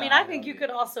 dark I mean, side I think of you it. could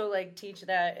also like teach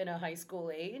that in a high school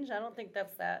age. I don't think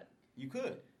that's that. You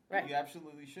could. Right. You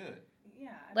absolutely should.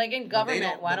 Yeah. Like in But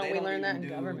government, why but don't they we learn that even in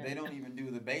do- government? They don't even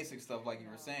do the basic stuff like you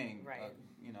were saying. Right. balancing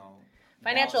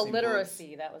Financial books.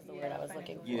 literacy, that was the word I was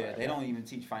looking for. financial Yeah, they don't even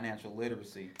teach financial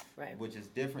literacy, Right. which is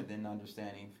different than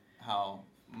understanding how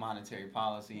monetary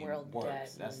policy World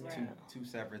works. debt That's and- two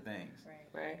separate things.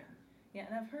 Right. Yeah,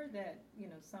 and I've heard that,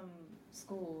 some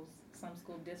school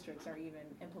districts are even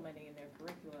implementing in their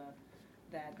curricula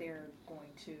that they're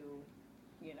going to,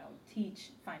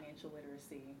 teach financial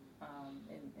literacy.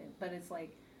 But it's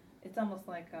like, it's almost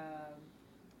like,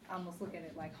 I almost look at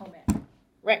it like home ec.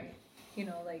 Right.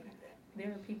 Like there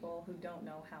are people who don't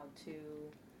know how to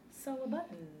sew a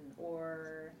button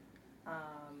or,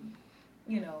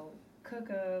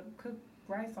 cook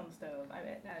rice on the stove. I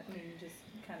mean, just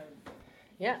kind of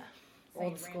Yeah. say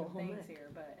Old school random home things ec. here,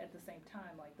 but at the same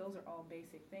time, like those are all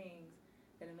basic things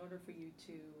that in order for you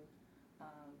to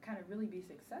kind of really be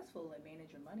successful and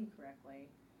manage your money correctly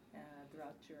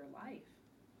throughout your life,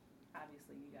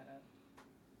 obviously you gotta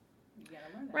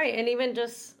learn that. Right, and even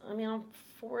just, I'm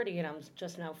 40 and I'm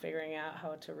just now figuring out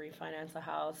how to refinance a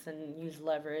house and use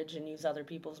leverage and use other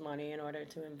people's money in order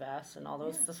to invest and all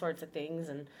those the sorts of things.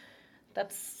 And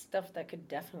that's stuff that could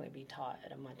definitely be taught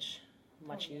at a much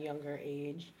younger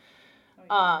age.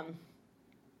 Oh, yeah.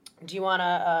 Do you want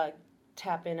to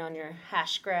tap in on your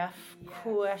hash graph Yes.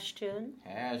 question?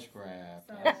 Hash graph.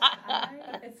 So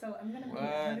I'm going to be What?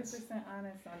 100%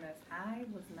 honest on this. I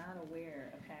was not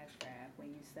aware of Hashgraph when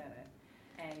you said it.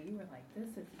 And you were like,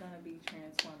 this is going to be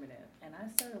transformative. And I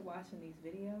started watching these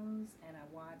videos, and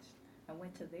I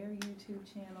went to their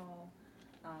YouTube channel.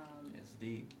 It's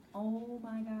deep. Oh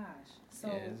my gosh. So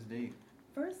Yeah, it's deep.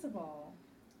 first of all,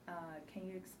 can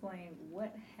you explain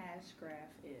what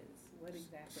Hashgraph is? What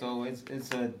exactly So is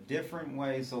it's a different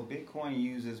way. So Bitcoin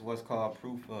uses what's called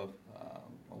proof of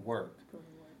work, Proof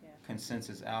of work, yeah.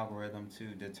 consensus algorithm to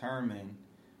determine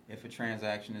if a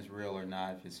transaction is real or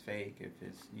not, if it's fake, if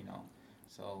it's,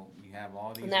 So you have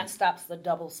all these. And that stops the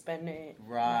double spending.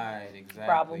 Right, exactly.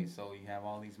 Problem. So you have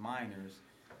all these miners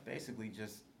basically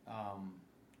just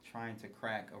trying to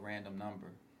crack a random number.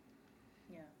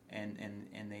 Yeah.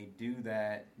 And they do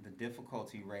that. The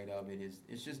difficulty rate of it is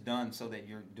it's just done so that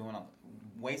you're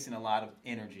wasting a lot of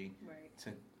energy Right.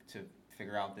 to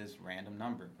figure out this random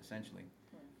number essentially.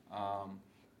 Right.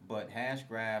 But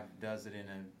Hashgraph does it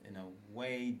in a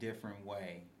way different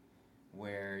way,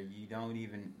 where you don't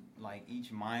even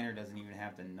each miner doesn't even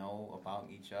have to know about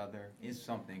each other. It's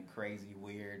something crazy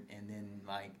weird, and then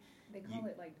They call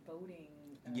it like voting.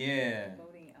 Yeah.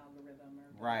 Voting algorithm.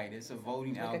 Right, it's a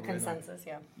voting Like a algorithm. consensus,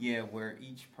 yeah. Yeah, where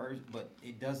each person, but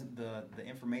it doesn't. The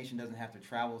information doesn't have to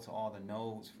travel to all the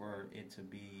nodes for it to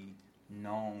be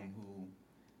known who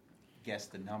gets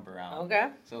the number out. Okay.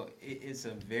 So it's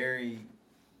a very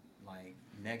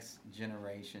next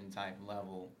generation type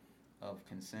level of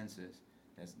consensus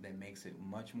that makes it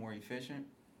much more efficient.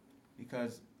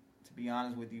 Because to be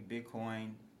honest with you,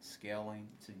 Bitcoin scaling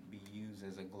to be used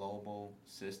as a global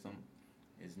system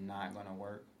is not going to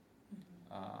work.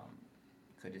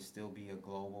 Could it still be a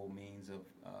global means of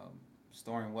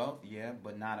storing wealth? Yeah,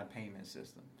 but not a payment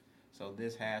system. So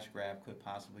this Hashgraph could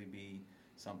possibly be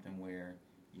something where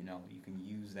you can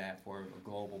use that for a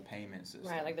global payment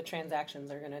system. Right, like the transactions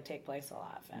are going to take place a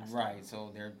lot faster. Right, so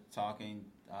they're talking,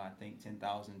 I think,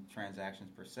 10,000 transactions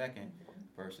per second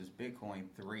versus Bitcoin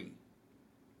 3.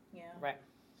 Yeah. Right.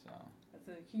 So That's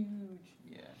a huge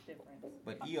difference.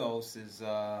 but EOS is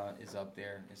up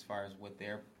there as far as with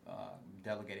their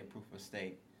delegated proof of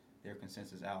stake, their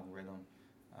consensus algorithm.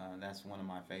 That's one of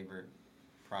my favorite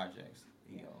projects,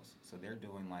 EOS. So they're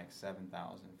doing 5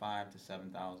 to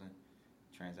 7,000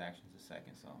 transactions a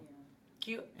second. So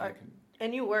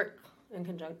And you work in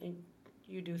conjunction.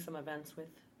 You do some events with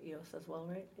EOS as well,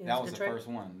 right? EOS that was Detroit? the first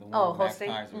one. The one with Max hosting?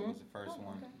 Kaiser Mhm. was the first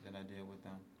one okay. that I did with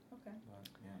them. Okay. But,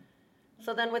 yeah.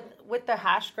 So then with the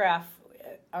Hashgraph,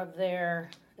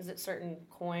 is it certain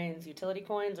coins, utility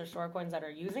coins or store coins that are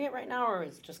using it right now, or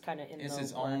is it just kind of in It's the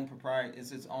its work? own proprietary.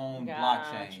 It's its own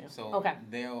Gotcha. blockchain. So Okay.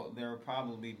 there'll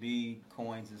probably be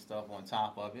coins and stuff on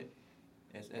top of it.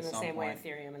 At In the some same way point.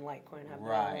 Ethereum and Litecoin have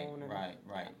Right, their own.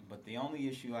 right. But the only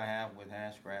issue I have with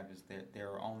Hashgraph is that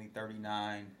there are only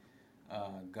 39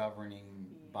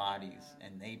 governing bodies,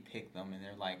 and they pick them, and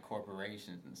they're like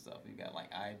corporations and stuff. You got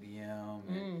IBM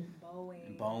and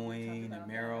Boeing. Boeing Talked and about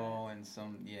Merrill and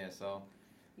some, so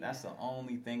That's the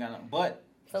only thing I don't. But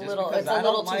it's a just little because I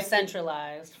don't too like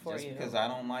centralized for just you. because I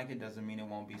don't like it doesn't mean it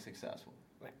won't be successful.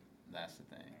 Right. That's the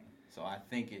thing. So I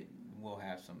think it will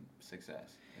have some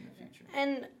success in the future.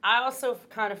 And I also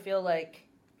kind of feel like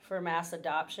for mass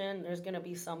adoption, there's going to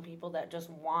be some people that just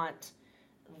want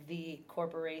the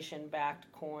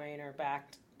corporation-backed coin or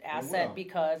backed asset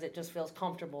because it just feels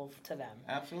comfortable to them.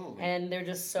 Absolutely. And they're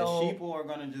just the sheeple are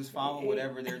going to just follow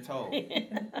whatever they're told.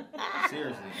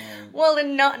 Seriously. And well,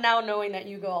 and now knowing that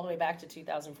you go all the way back to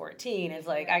 2014 is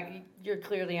like you're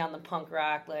clearly on the punk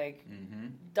rock like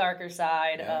darker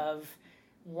side of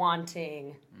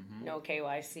wanting no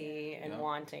KYC and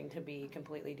wanting to be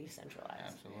completely decentralized.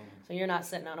 Absolutely. So you're not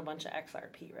sitting on a bunch of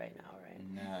XRP right now, right?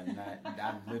 No,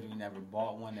 I've literally never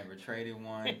bought one, never traded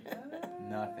one,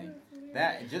 nothing.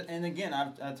 That just, and again,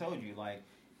 I told you, like,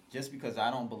 just because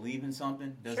I don't believe in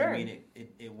something doesn't mean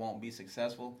it won't be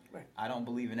successful. Right. I don't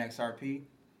believe in XRP,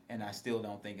 and I still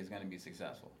don't think it's going to be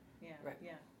successful. Yeah. Right.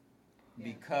 Yeah.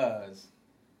 Because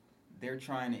they're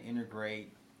trying to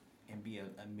integrate and be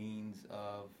a means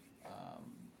of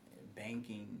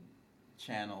banking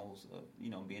channels of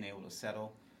being able to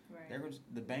settle. Right.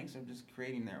 The banks are just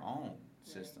creating their own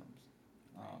systems.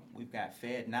 We've got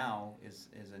Fed now is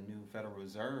a new Federal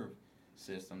Reserve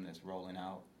system that's rolling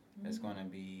out. That's going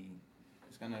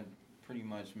to pretty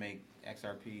much make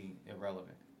XRP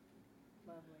irrelevant.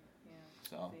 Lovely. Yeah.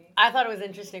 So I thought it was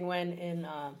interesting when in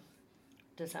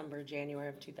January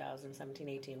of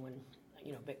 2017-18 when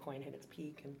Bitcoin hit its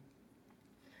peak and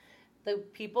the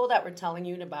people that were telling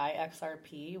you to buy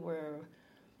XRP were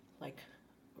like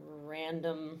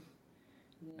random.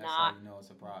 That's how you know it's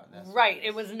a product. Right.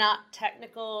 It was not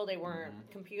technical. They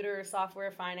weren't computer, software,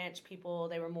 finance people.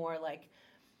 They were more like,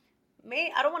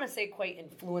 I don't want to say quite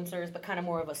influencers, but kind of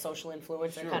more of a social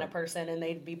influencer kind of person. And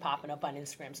they'd be popping up on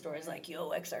Instagram stories like,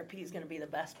 yo, XRP is going to be the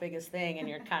best, biggest thing. And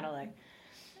you're kind of like,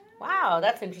 wow,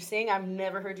 that's interesting. I've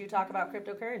never heard you talk about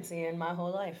cryptocurrency in my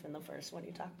whole life. And the first one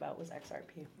you talked about was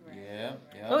XRP. Right. Yeah.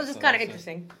 So it was just kind of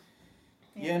interesting.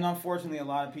 Yeah, and unfortunately, a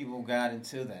lot of people got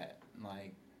into that.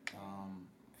 Like,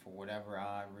 for whatever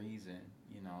odd reason,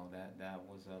 that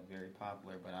was very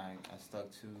popular. But I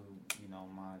stuck to,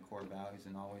 my core values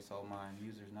and always told my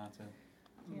users not to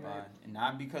buy. And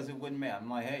not because it wouldn't make.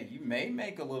 I'm like, hey, you may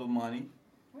make a little money,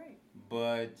 Right.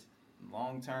 but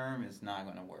long term, it's not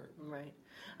going to work. Right.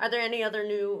 Are there any other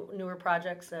newer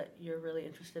projects that you're really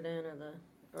interested in,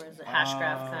 or is it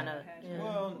Hashgraph kind of? Yeah.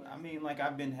 Well, I mean, like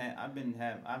I've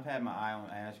had my eye on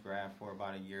Hashgraph for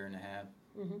about a year and a half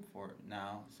for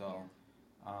now, so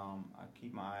I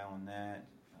keep my eye on that.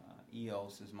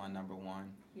 EOS is my number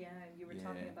one. Yeah, you were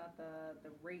talking about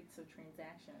the rates of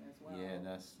transaction as well. Yeah,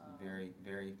 that's very,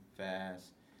 very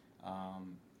fast.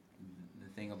 The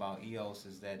thing about EOS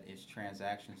is that its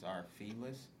transactions are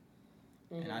feeless.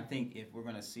 And I think if we're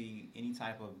going to see any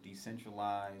type of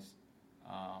decentralized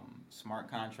smart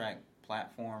contract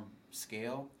platform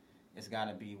scale, it's got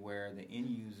to be where the end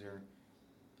user,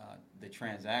 the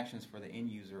transactions for the end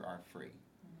user are free.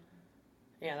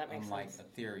 Yeah, that makes Unlike sense.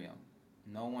 Ethereum,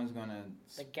 no one's going to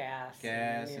the gas,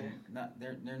 and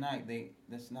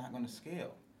that's not going to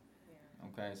scale.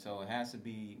 Yeah. Okay, so it has to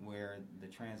be where the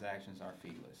transactions are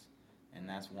feeless, and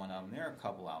that's one of them. There are a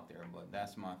couple out there, but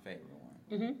that's my favorite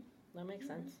one. That makes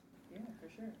sense. Yeah, for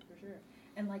sure.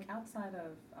 And like outside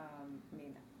of,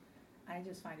 I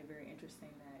just find it very interesting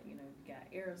that, you've got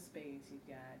aerospace, you've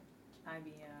got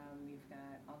IBM, you've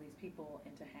got all these people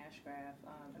into Hashgraph.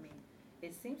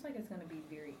 It seems like it's going to be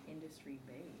very industry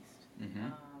based.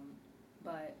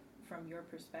 But from your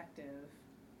perspective,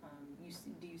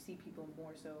 do you see people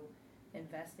more so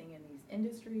investing in these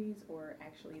industries or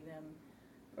actually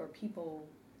people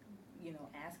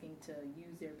asking to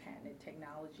use their patented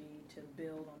technology to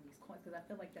build on these coins? Because I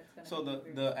feel like that's going to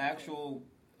be the actual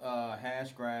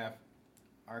Hashgraph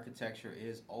architecture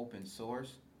is open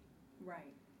source.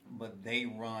 Right. But they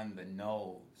run the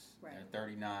nodes. Right. There are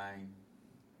 39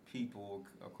 people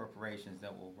or corporations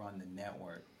that will run the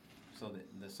network. So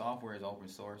the software is open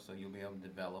source, so you'll be able to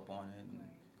develop on it and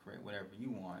create whatever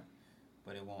you want,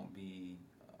 but it won't be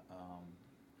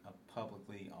a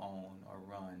publicly owned or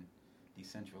run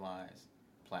decentralized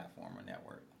platform or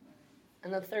network.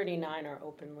 And the 39 are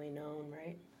openly known,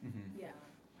 right? Yeah.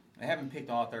 I haven't picked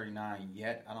all 39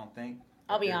 yet, I don't think.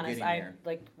 I'll be honest,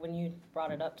 when you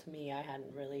brought it up to me, I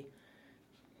hadn't really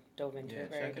dove into it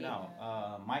very check deep. it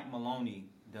out. Mike Maloney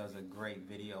does a great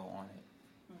video on it.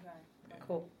 Okay. Yeah.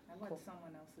 Cool. I watched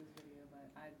someone else's video,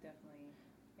 but I definitely,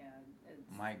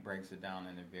 it's Mike breaks it down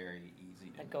in a very easy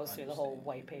to It goes through the whole understand.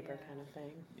 white paper kind of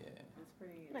thing. Yeah. It's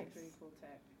pretty Nice. cool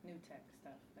new tech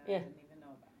stuff that Yeah. I didn't even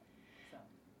know about. So,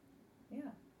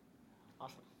 yeah.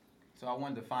 Awesome. So I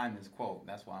wanted to find this quote.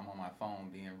 That's why I'm on my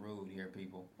phone being rude here,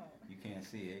 people. You can't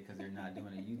see it because they're not doing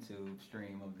a YouTube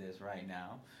stream of this right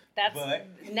now. But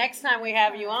next time we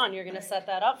have you on, you're going to set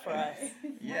that up for us.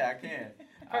 Yeah, I can.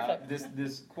 Perfect.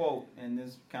 This quote, and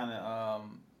this kind of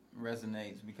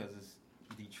resonates because it's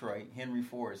Detroit. Henry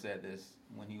Ford said this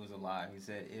when he was alive. He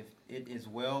said, "If it is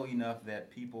well enough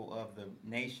that people of the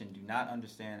nation do not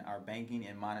understand our banking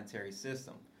and monetary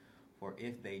system, for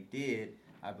if they did,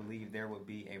 I believe there would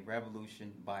be a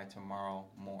revolution by tomorrow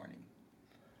morning."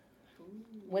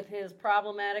 With his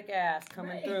problematic ass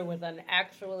coming through with an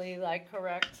actually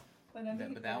correct. But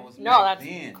that was no, back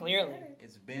that's then. clearly.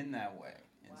 It's been that way.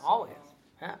 And always.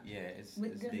 Yeah, it's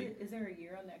deep. Is there a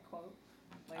year on that quote?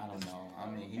 I don't know. I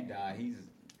mean, he died. He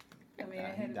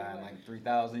it died like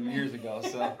 3,000 years ago,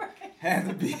 so had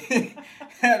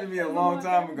to be a long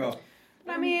time ago.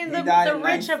 I mean, the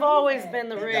rich have always been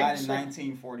the rich. He died in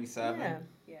 1947,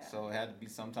 yeah. So it had to be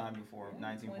sometime before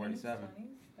 1947. 20s,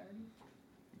 30s.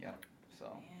 Yep. So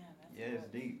Man, it's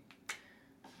deep.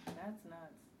 That's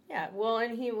nuts. Yeah. Well,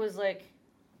 and he was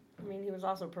he was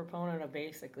also a proponent of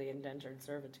basically indentured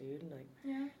servitude,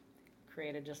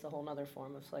 created just a whole other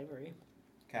form of slavery.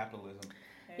 Capitalism.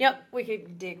 Yep, we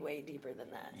could dig way deeper than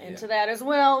that into that as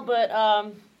well.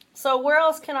 But so where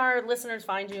else can our listeners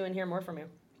find you and hear more from you?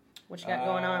 What you got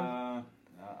going on?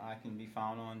 I can be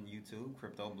found on YouTube,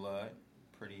 Crypto Blood.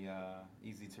 Pretty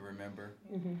easy to remember.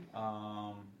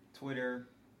 Mm-hmm. Twitter,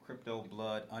 Crypto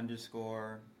Blood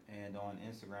 _, and on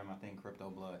Instagram, I think Crypto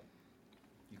Blood.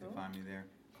 You can find me there.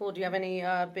 Cool. Do you have any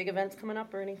big events coming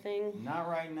up or anything? Not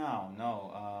right now,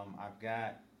 no. I've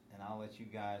got, and I'll let you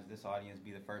guys, this audience,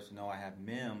 be the first to know I have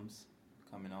Mims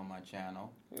coming on my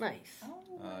channel. Nice.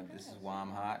 This is why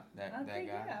I'm hot. That guy.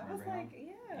 Yeah, remember him?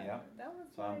 Yep. That was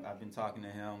so I've been talking to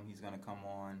him. He's gonna come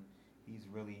on. He's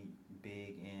really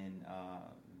big in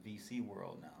VC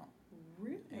world now.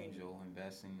 Really? Angel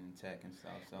investing in tech and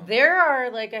stuff. So there are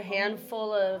a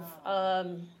handful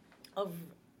of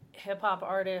hip hop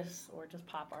artists or just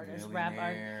pop artists, rap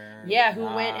artists, who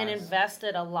went and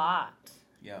invested a lot.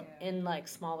 Yep. In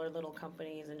smaller little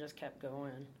companies and just kept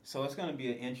going. So it's going to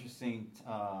be an interesting.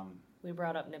 We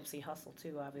brought up Nipsey Hussle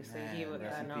too. Obviously, he would.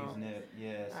 I know.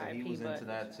 Yeah, so he was into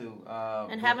that too.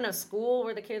 And having a school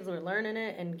where the kids were learning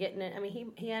it and getting it. I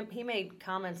mean, he made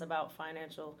comments about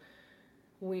financial.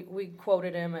 We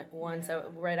quoted him at once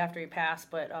right after he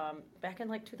passed, but back in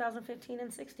 2015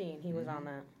 and 16, he was on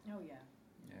that. Oh yeah.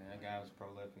 Yeah, that guy was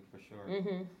prolific for sure.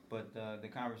 Mm-hmm. But the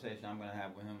conversation I'm going to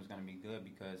have with him is going to be good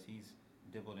because he's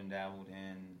dibbled and dabbled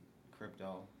in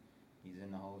crypto. He's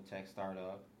in the whole tech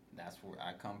startup. That's where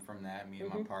I come from. That me and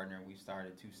my partner, we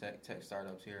started 2 tech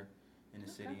startups here in the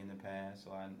city in the past.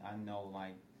 So I know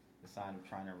the side of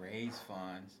trying to raise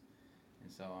funds,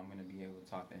 and so I'm going to be able to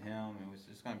talk to him. And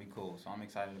it's going to be cool. So I'm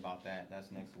excited about that.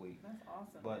 That's next week. That's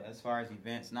awesome. But as far as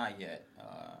events, not yet.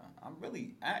 I'm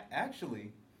really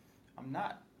actually I'm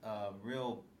not a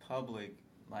real public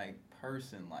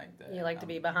person like that. You like to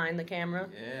be behind the camera?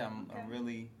 Yeah, I'm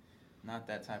really not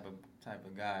that type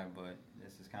of guy, but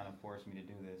this has kind of forced me to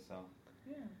do this. So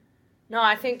yeah. No,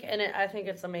 I think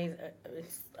it's amazing.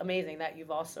 It's amazing that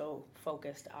you've also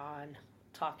focused on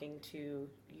talking to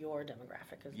your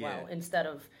demographic as well, instead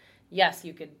of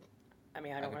you could. I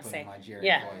mean, I don't want to say voice.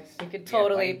 You could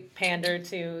totally pander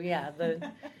to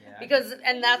because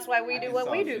and that's why we do what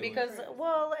we do because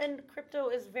and crypto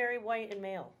is very white and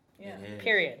male. Yeah.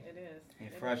 Period. It is.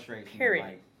 It frustrates Period.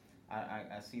 me.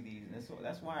 I see these.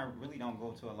 That's why I really don't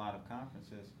go to a lot of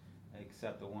conferences,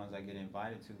 except the ones I get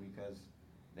invited to because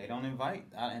they don't invite.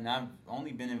 And I've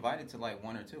only been invited to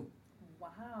 1 or 2.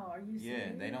 Wow, are you serious?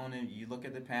 Yeah, they don't. You look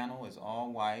at the panel; it's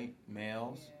all white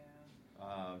males,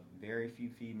 very few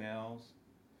females,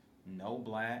 no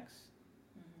blacks,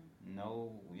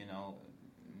 no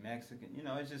Mexican.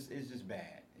 It's just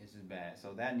bad. It's just bad.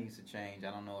 So that needs to change. I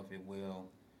don't know if it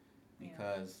will.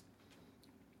 Because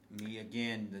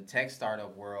the tech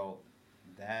startup world,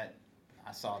 that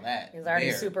I saw that. It's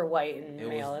already super white and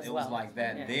male as well. It was like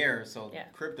that there. So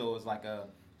crypto is like a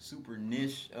super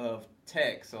niche of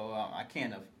tech. So I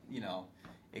can't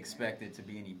expect it to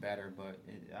be any better. But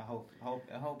I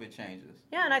hope it changes.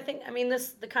 Yeah, and I think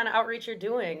the kind of outreach you're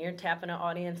doing, you're tapping an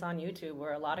audience on YouTube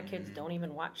where a lot of kids don't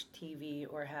even watch TV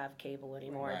or have cable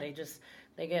anymore. Right.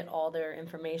 They get all their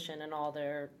information and all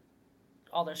their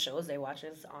shows they watch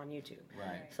is on YouTube.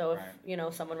 Right. So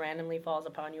if someone randomly falls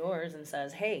upon yours and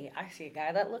says, "Hey, I see a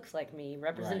guy that looks like me,"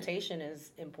 representation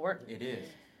is important. It is.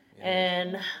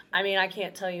 And I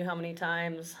can't tell you how many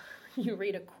times you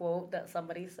read a quote that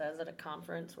somebody says at a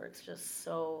conference where it's just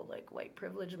so white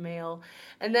privilege male,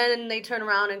 and then they turn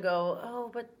around and go, "Oh,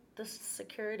 but the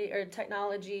security or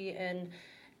technology and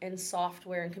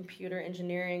software and computer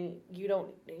engineering, you don't,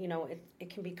 it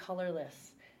can be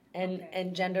colorless and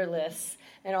genderless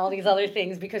and all these other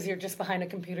things because you're just behind a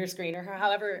computer screen or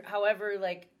however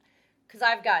like, because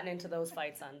I've gotten into those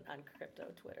fights on crypto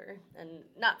Twitter, and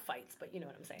not fights, but you know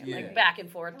what I'm saying, like back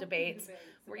and forth debates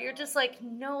where you're just like,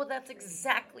 no, that's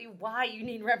exactly why you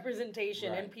need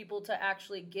representation and people to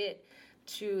actually get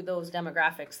to those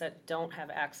demographics that don't have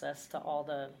access to all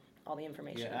the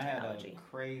information and technology.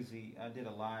 I did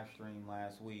a live stream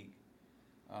last week.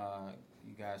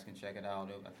 You guys can check it out.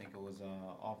 I think it was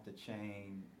Off the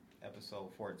Chain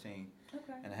episode 14.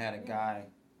 Okay. And I had a guy,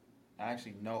 I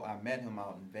met him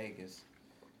out in Vegas,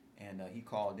 and he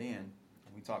called in,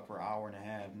 and we talked for an hour and a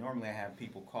half. Normally I have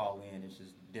people call in, it's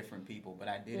just different people, but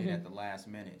I did it at the last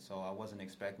minute, so I wasn't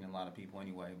expecting a lot of people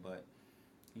anyway, but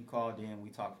he called in, we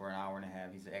talked for an hour and a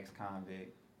half. He's an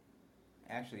ex-convict.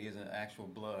 Actually, is an actual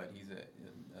blood. He's an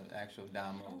actual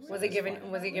Damu. Was he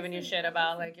giving you shit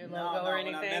about like your logo or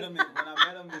anything? When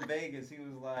I met him in Vegas, he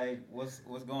was like, "What's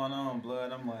going on,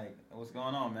 blood?" I'm like, "What's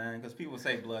going on, man?" Because people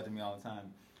say blood to me all the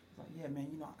time. He's like, "Yeah,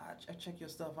 man. I check your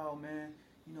stuff out, man.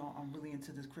 I'm really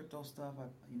into this crypto stuff.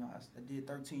 I did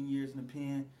 13 years in the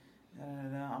pen.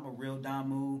 I'm a real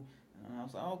Damu." And I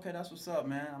was like, okay, that's what's up,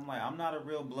 man. I'm like, I'm not a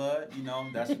real blood,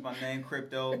 that's my name,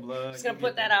 Crypto Blood. Just gonna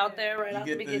put that out there right off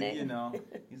the beginning.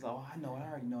 He's like, oh, I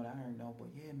already know that, but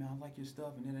yeah, man, I like your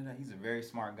stuff, and he's a very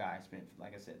smart guy. Spent,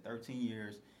 like I said, 13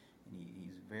 years, and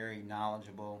he's very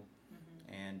knowledgeable,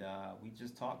 and we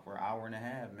just talked for an hour and a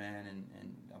half, man,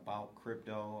 and about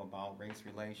crypto, about race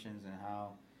relations, and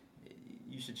how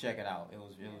you should check it out. It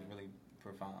was really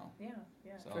profound. Yeah.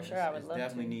 So for sure, I would love to. It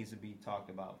definitely needs to be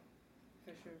talked about.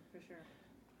 For sure.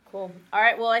 Cool. All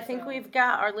right. Well, I think we've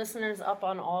got our listeners up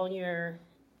on all your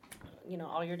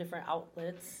different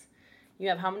outlets. You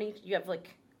have how many? You have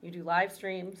you do live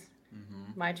streams,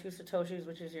 My Two Satoshis,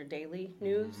 which is your daily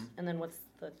news, and then what's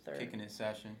the third? Kicking It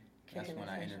Session. That's when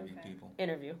I interview people.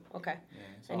 Okay.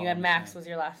 Yeah, and you had Max was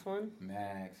your last one?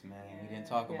 Max, man. Yeah. We didn't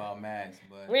talk about Max,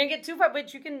 but we didn't get too far,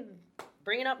 but you can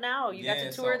bring it up now. You got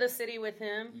to tour the city with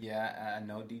him. Yeah, I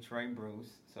know Detroit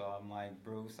Bruce. So I'm like,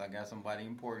 Bruce, I got somebody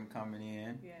important coming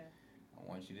in. Yeah. I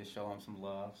want you to show him some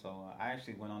love. So I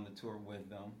actually went on the tour with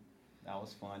them. That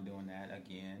was fun doing that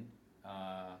again.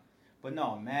 But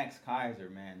no, Max Kaiser,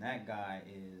 man, that guy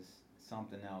is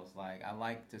something else. Like, I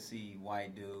like to see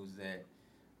white dudes that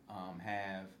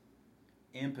have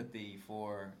empathy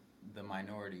for the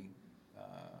minority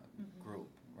group,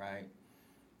 right?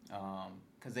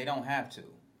 Because they don't have to.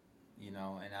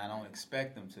 And I don't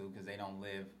expect them to because they don't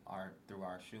live through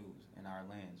our shoes and our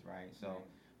lens, right? So,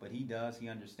 but he does. He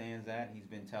understands that. He's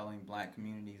been telling black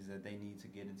communities that they need to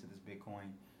get into this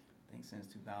Bitcoin, I think, since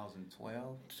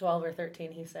 2012. 12 or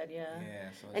 13, he said, yeah.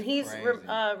 Yeah, so it's and he's, crazy.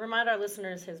 Remind our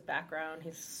listeners his background.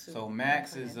 So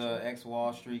Max is an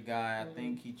ex-Wall Street guy. I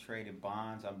think he traded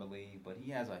bonds, I believe, but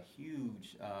he has a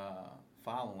huge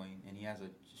following, and he has a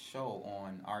show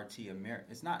on RT America.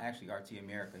 It's not actually RT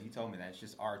America. He told me that. It's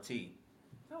just RT.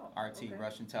 Oh, RT, okay.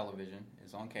 Russian television.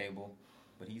 It's on cable,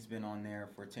 but he's been on there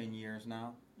for 10 years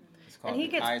now. It's called the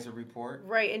Kaiser Report.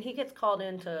 Right, and he gets called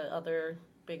into other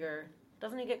bigger...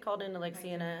 Doesn't he get called into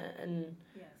CNN and...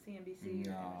 Yeah, CNBC.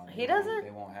 No. He doesn't? They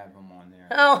won't have him on there.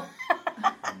 Oh.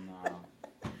 No.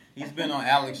 He's been on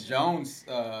Alex Jones'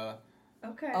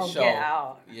 okay. Oh, show. Get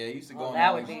out. Yeah, he used to go on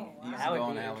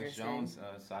Alex Jones'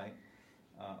 site.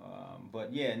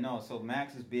 But yeah, no. So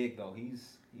Max is big though.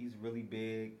 He's really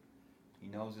big. He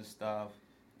knows his stuff,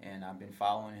 and I've been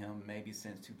following him maybe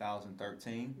since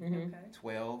 2013,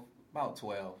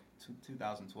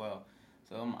 2012.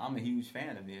 So I'm a huge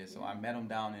fan of his. So I met him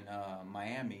down in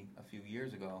Miami a few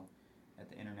years ago at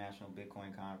the International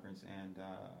Bitcoin Conference, and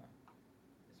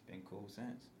it's been cool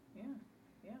since.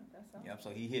 Yeah, that's awesome. Yep. So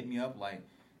he hit me up like,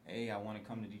 "Hey, I want to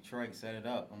come to Detroit, set it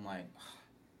up." I'm like.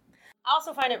 I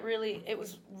also find it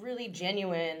was really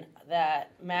genuine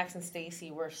that Max and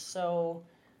Stacy were so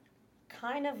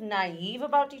kind of naive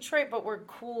about Detroit, but were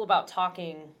cool about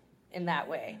talking in that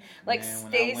way. Like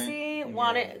Stacy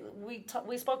wanted,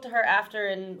 we spoke to her after,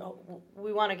 and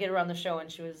we want to get her on the show,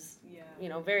 and she was,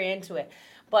 very into it.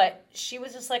 But she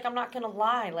was just like, I'm not gonna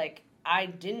lie, like I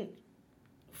didn't,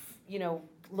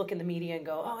 look in the media and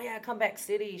go, oh yeah, Comeback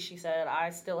City. She said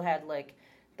I still had like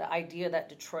the idea that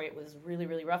Detroit was really,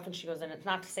 really rough, and she goes, and it's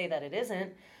not to say that it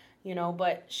isn't.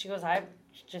 but she goes, I've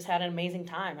just had an amazing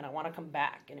time and I want to come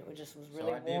back, and it was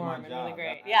really warm and really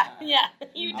great. Yeah,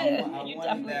 you did. You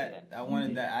definitely did. I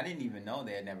wanted that. I didn't even know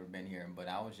they had never been here, but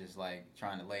I was just like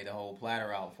trying to lay the whole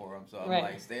platter out for them. So I'm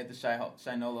like, stay at the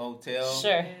Shinola Hotel.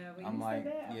 Sure.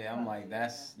 Yeah, I'm like,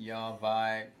 that's y'all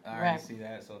vibe. I already see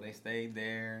that. So they stayed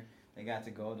there. They got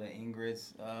to go to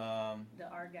Ingrid's the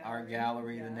art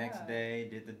gallery the next day.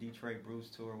 Did the Detroit Bruce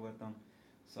tour with them.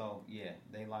 So, yeah,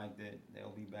 they liked it.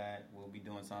 They'll be back. We'll be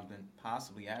doing something.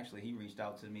 Possibly, actually, he reached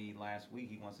out to me last week.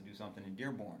 He wants to do something in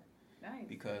Dearborn. Nice.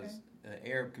 Because the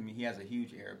Arab community, he has a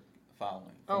huge Arab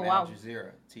following from wow. Al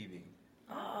Jazeera TV.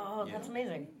 Oh, that's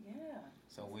amazing. Yeah.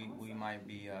 So we might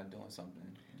be doing something.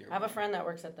 I have a friend that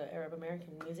works at the Arab American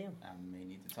Museum. I may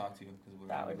need to talk to you because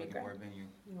That would be looking great. for a venue.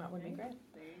 That would be great.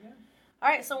 There you go. All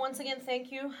right, so once again,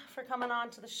 thank you for coming on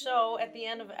to the show. At the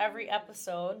end of every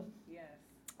episode, Yes.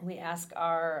 we ask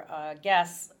our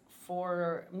guests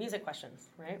for music questions,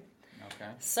 right? Okay.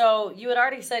 So you had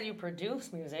already said you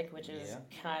produce music, which is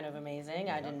Yeah. kind of amazing.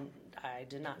 Yeah. I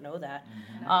did not know that.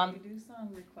 Now you do song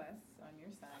requests on your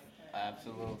site.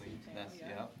 Absolutely. That's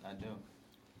I do.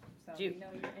 So Do you- we know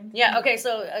you're into Yeah. it. Okay.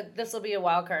 So this will be a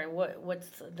wild card.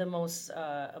 What's the most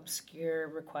obscure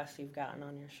request you've gotten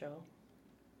on your show?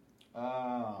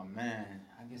 Oh man,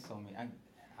 I get so many.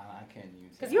 I can't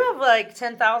use. Because you have like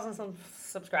 10,000 some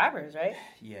subscribers, right?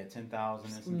 Yeah,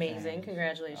 10,000. Amazing.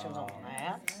 Congratulations on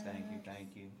that.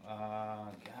 Thank you.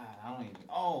 God, I don't even.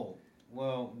 Oh,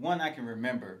 well, one I can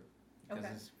remember because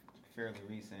it's fairly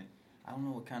recent. I don't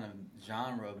know what kind of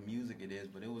genre of music it is,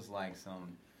 but it was like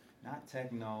some, not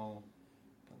techno,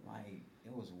 but like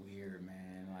it was weird,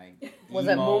 man. Like Was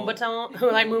it emo. Moonbaton?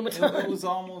 Like Moonbaton? It was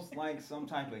almost like some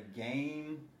type of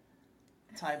game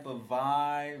type of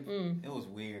vibe. It was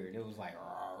weird. It was like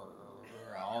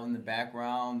all in the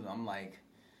background. I'm like,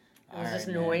 It was just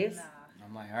man. noise.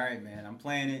 I'm like, all right, man. I'm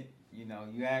playing it.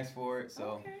 You asked for it,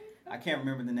 so I can't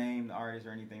remember the name, the artist,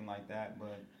 or anything like that.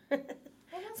 But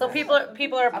So people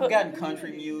are. I've gotten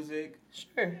country music.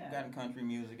 Sure. I've gotten country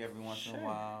music every once in a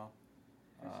while.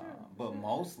 Sure. But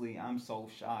mostly, I'm so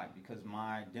shocked because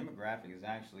my demographic is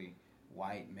actually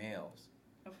white males.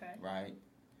 Okay. Right.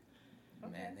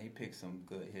 Okay. Man, they pick some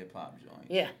good hip hop joints.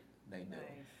 Yeah. They do. Nice.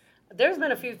 There's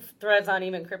been a few threads on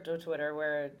even crypto Twitter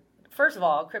where, first of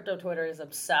all, crypto Twitter is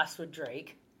obsessed with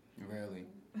Drake. Really.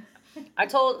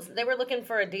 They were looking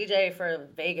for a DJ for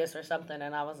Vegas or something,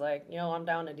 and I was like, I'm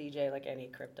down to DJ like any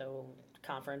crypto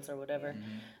conference or whatever.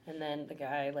 Mm-hmm. And then the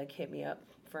guy hit me up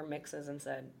for mixes and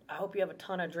said, I hope you have a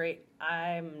ton of Drake.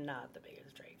 I'm not the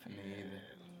biggest Drake fan. Me either.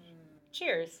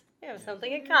 Cheers. We have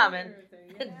something in common.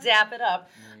 Yeah. Dap it up.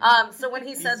 So when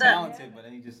he said He's that, talented, but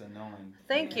he's just annoying.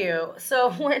 thank you. So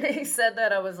when he said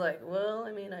that, I was like, well,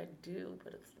 I mean, I do,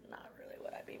 but it's not really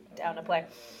what I'd be down to play.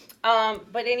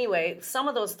 But anyway, some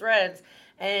of those threads,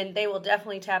 and they will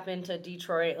definitely tap into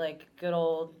Detroit, like good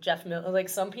old Jeff Miller. Like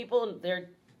some people,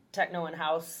 their techno and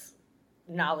house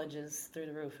knowledge is through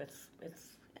the roof. It's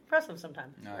impressive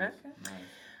sometimes. Nice. Right? Nice.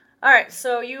 All right,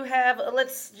 so you have,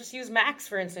 let's just use Max,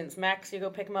 for instance. Max, you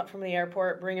go pick him up from the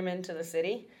airport, bring him into the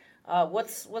city.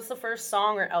 What's the first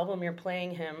song or album you're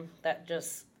playing him that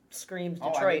just screams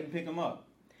Detroit? Oh, I didn't pick them up.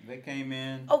 They came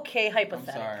in. Okay, I'm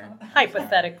hypothetically. sorry.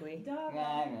 Hypothetically.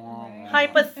 Right.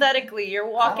 Hypothetically, you're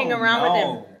walking around with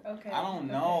him. Okay. I don't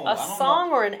know. A I don't song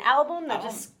know. or an album that I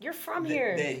don't- just, you're from that,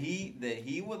 here. that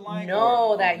he would like. No,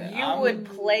 or that you I'm- would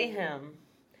play him.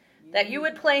 That you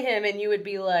would play him and you would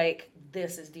be like,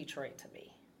 this is Detroit to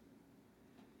me.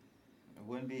 It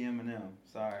wouldn't be Eminem.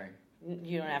 Sorry.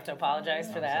 You don't have to apologize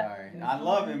for I'm that. sorry. I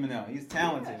love Eminem. He's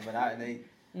talented, but it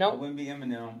Nope. wouldn't be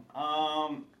Eminem.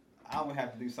 I would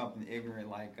have to do something ignorant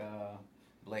like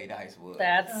Blade Ice would.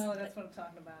 That's Oh, that's what I'm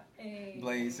talking about. Hey.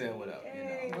 Blade said what up,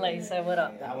 Blade said what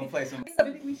up. I would play some.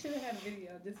 We should have had a video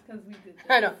just because we did this.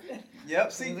 I know.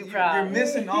 Yep. See, Be you're proud.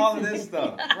 missing all of this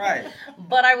stuff, right?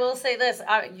 But I will say this: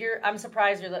 I'm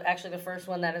surprised you're actually the first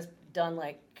one that has done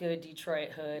like good Detroit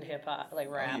hood hip hop,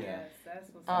 like rap. yeah. Yes, that's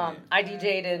what's up. I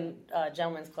DJ'd in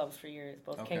gentlemen's clubs for years,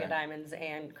 both King Okay. of Diamonds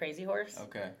and Crazy Horse.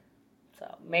 Okay.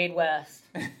 So Made West,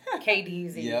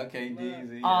 KDZ, Yeah,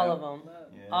 KDZ. all of them, Love.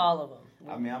 Yeah. all of them.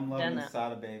 I mean, I'm loving Done the that.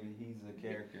 Sada Baby. He's a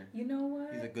character. You know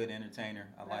what? He's a good entertainer.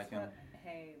 I like him.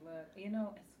 Hey, look,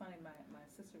 it's funny. My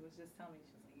sister was just telling me,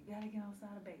 she was like, you gotta get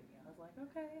outside of baby. I was like,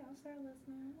 okay, I'll start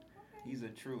listening. Okay. He's a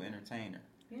true entertainer.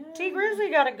 Yeah. T Grizzly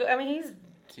got to go. I mean, he's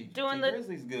doing T the-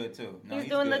 Grizzly's good too. No, he's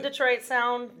doing good. the Detroit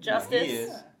sound No, justice. he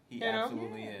is. He you know?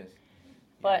 absolutely is. He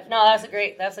But no,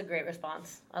 absolutely that's a great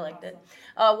response. I liked it.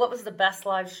 Awesome. What was the best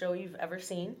live show you've ever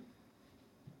seen?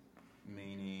 is.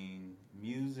 Meaning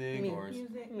music or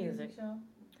Music. Music show.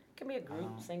 can be a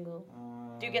group, single.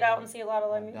 Uh, Do you get out and see a lot of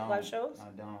live shows? I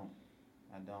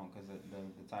don't, because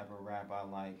the type of rap I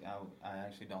like, I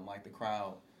actually don't like the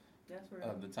crowd That's real.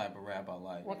 of the type of rap I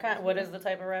like. What is the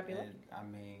type of rap you like? I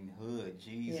mean, Hood,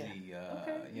 Jeezy,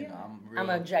 you know, I'm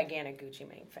a gigantic Gucci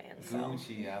Mane fan. So.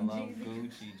 Gucci, I love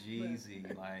Gucci,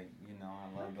 Jeezy, like, you know,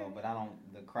 I love those, but I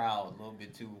don't, the crowd a little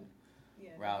bit too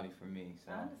rowdy for me,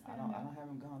 so I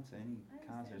haven't gone to any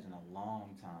concerts in a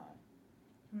long time.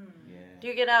 Yeah. Do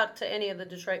you get out to any of the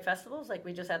Detroit festivals? Like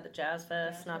we just had the Jazz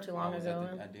Fest not too long ago.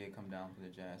 I did come down for the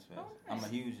Jazz Fest. I'm a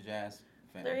huge jazz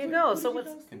fan. There you go. So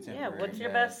what's your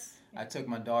best? I took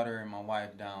my daughter and my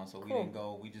wife down, so we didn't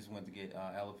go. We just went to get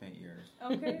elephant ears.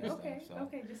 Okay,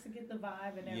 just to get the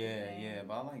vibe and everything. Yeah,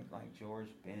 but I like George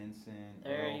Benson.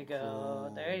 There you go.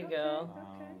 Cool. There you go.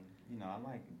 You know, I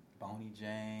like Boney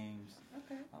James.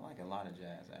 Okay. I like a lot of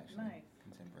jazz actually. Nice.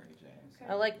 Contemporary jazz. Okay.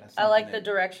 I like the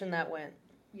direction that went.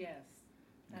 Yes.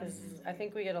 Because I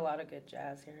think we get a lot of good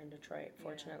jazz here in Detroit,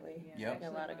 fortunately. Yeah.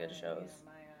 Yep. A lot of good shows.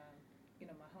 My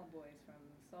homeboys from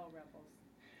Soul Rebels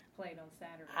played on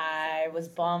Saturday. I was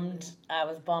bummed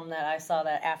that I saw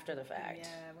that after the fact.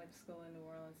 Yeah, I went to school in New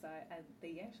Orleans.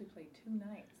 They actually played 2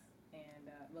 nights. And,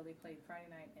 they played Friday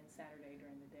night and Saturday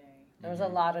during the day. There was a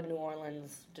lot of New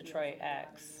Orleans, Detroit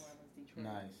acts. Detroit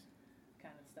nice.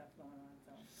 Kind of stuff going on.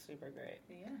 So. Super great.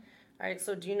 Yeah. All right,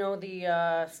 so do you know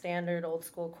the standard old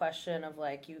school question of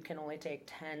like you can only take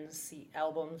 10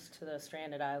 albums to the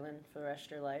stranded island for the rest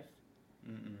of your life?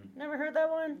 Never heard that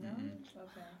one? No?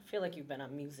 Okay. I feel like you've been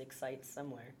on music sites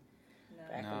somewhere.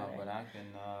 No, but I can...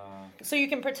 So you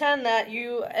can pretend that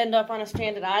you end up on a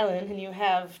stranded island and you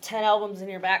have 10 albums in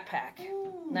your backpack.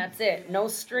 And that's it. No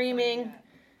streaming,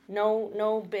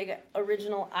 no big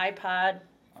original iPod,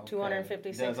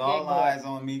 256 Does gig All board. Eyes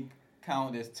on Me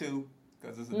count as 2?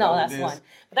 No, that's one.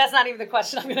 But that's not even the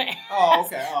question I'm going to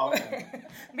ask. Oh, okay.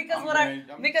 Because trying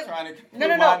to put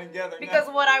together because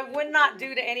now. what I would not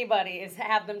do to anybody is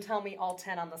have them tell me all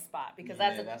 10 on the spot. Because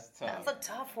that's tough. That's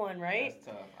a tough one, right?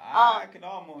 That's tough. I could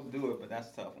almost do it, but that's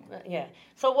a tough one. Yeah.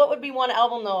 So what would be one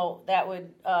album, though, that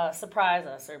would surprise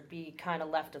us or be kind of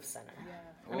left of center?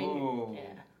 Yeah. I mean,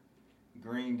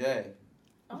 Green Day.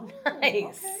 Oh,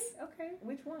 nice. Okay.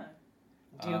 Which one?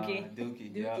 Dookie.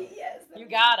 Dookie, yeah. Yes. You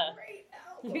gotta. Great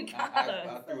album. You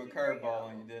gotta. I threw a curveball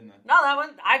on you, didn't I? No, that one,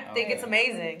 I think it's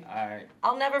amazing. All right.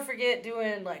 I'll never forget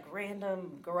doing like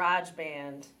random garage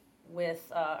band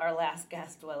with our last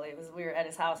guest, Dwelle. We were at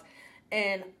his house.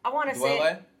 And I want to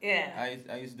say... Yeah.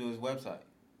 I used to do his website.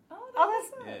 Oh,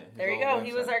 that's yeah. There you go. Website.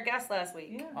 He was our guest last week.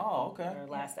 Yeah. Oh, okay. Our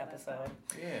last episode.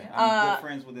 Yeah. I'm good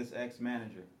friends with his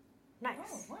ex-manager.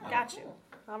 Nice. Oh, wow. Got you. Cool.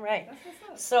 All right. That's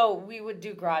what's up. So we would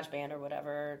do garage band or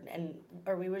whatever,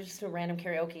 or we would just do random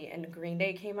karaoke, and Green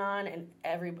Day came on, and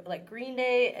Green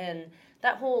Day and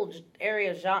that whole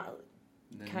area genre.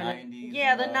 The kind 90s. Of,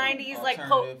 yeah, the 90s, like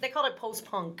alternative. they called it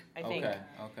post-punk, I think. Okay.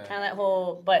 Kind of that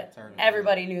whole, but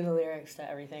everybody knew the lyrics to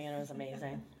everything, and it was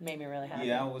amazing. Made me really happy.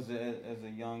 Yeah, I was as a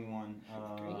young one.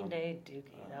 Green Day,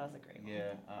 Dookie, that was a great one.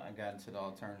 Yeah, I got into the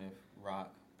alternative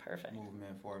rock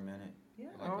movement for a minute. Yeah,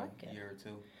 like a year or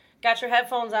two. Got your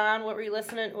headphones on. What were you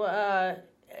listening?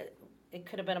 It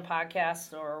could have been a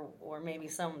podcast or maybe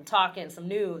some talking, some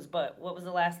news. But what was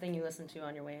the last thing you listened to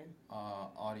on your way in?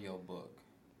 Audio book.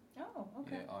 Oh,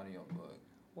 okay. Yeah, audio book.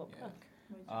 What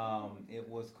book? It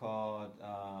was called.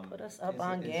 Put us up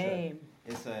on game.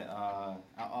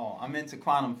 I'm into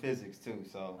quantum physics too,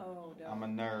 so I'm a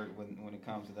nerd when it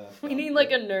comes to that. We need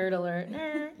like a nerd alert.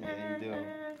 Yeah, you do.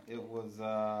 It was.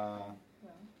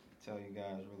 Tell you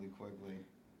guys really quickly.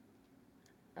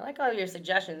 I like all your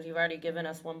suggestions. You've already given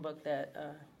us one book that...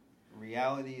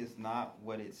 Reality is not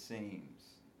what it seems.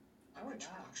 Oh, wow.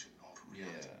 Yeah,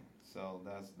 so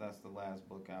that's the last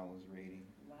book I was reading.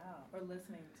 Wow, or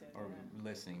listening to.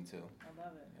 Listening to. I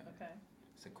love it, okay.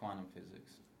 It's a quantum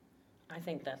physics. I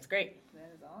think that's great. That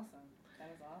is awesome.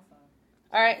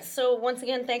 All right, so once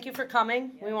again, thank you for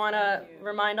coming. Yes, we want to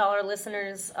remind all our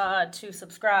listeners to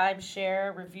subscribe,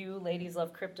 share, review Ladies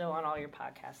Love Crypto on all your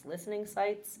podcast listening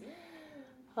sites.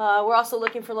 We're also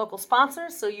looking for local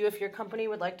sponsors, so if your company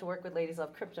would like to work with Ladies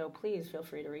Love Crypto, please feel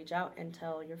free to reach out and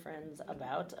tell your friends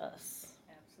about us.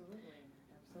 Absolutely.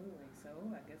 So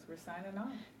I guess we're signing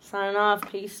off. Signing off.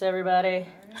 Peace, everybody.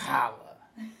 Right. Holla.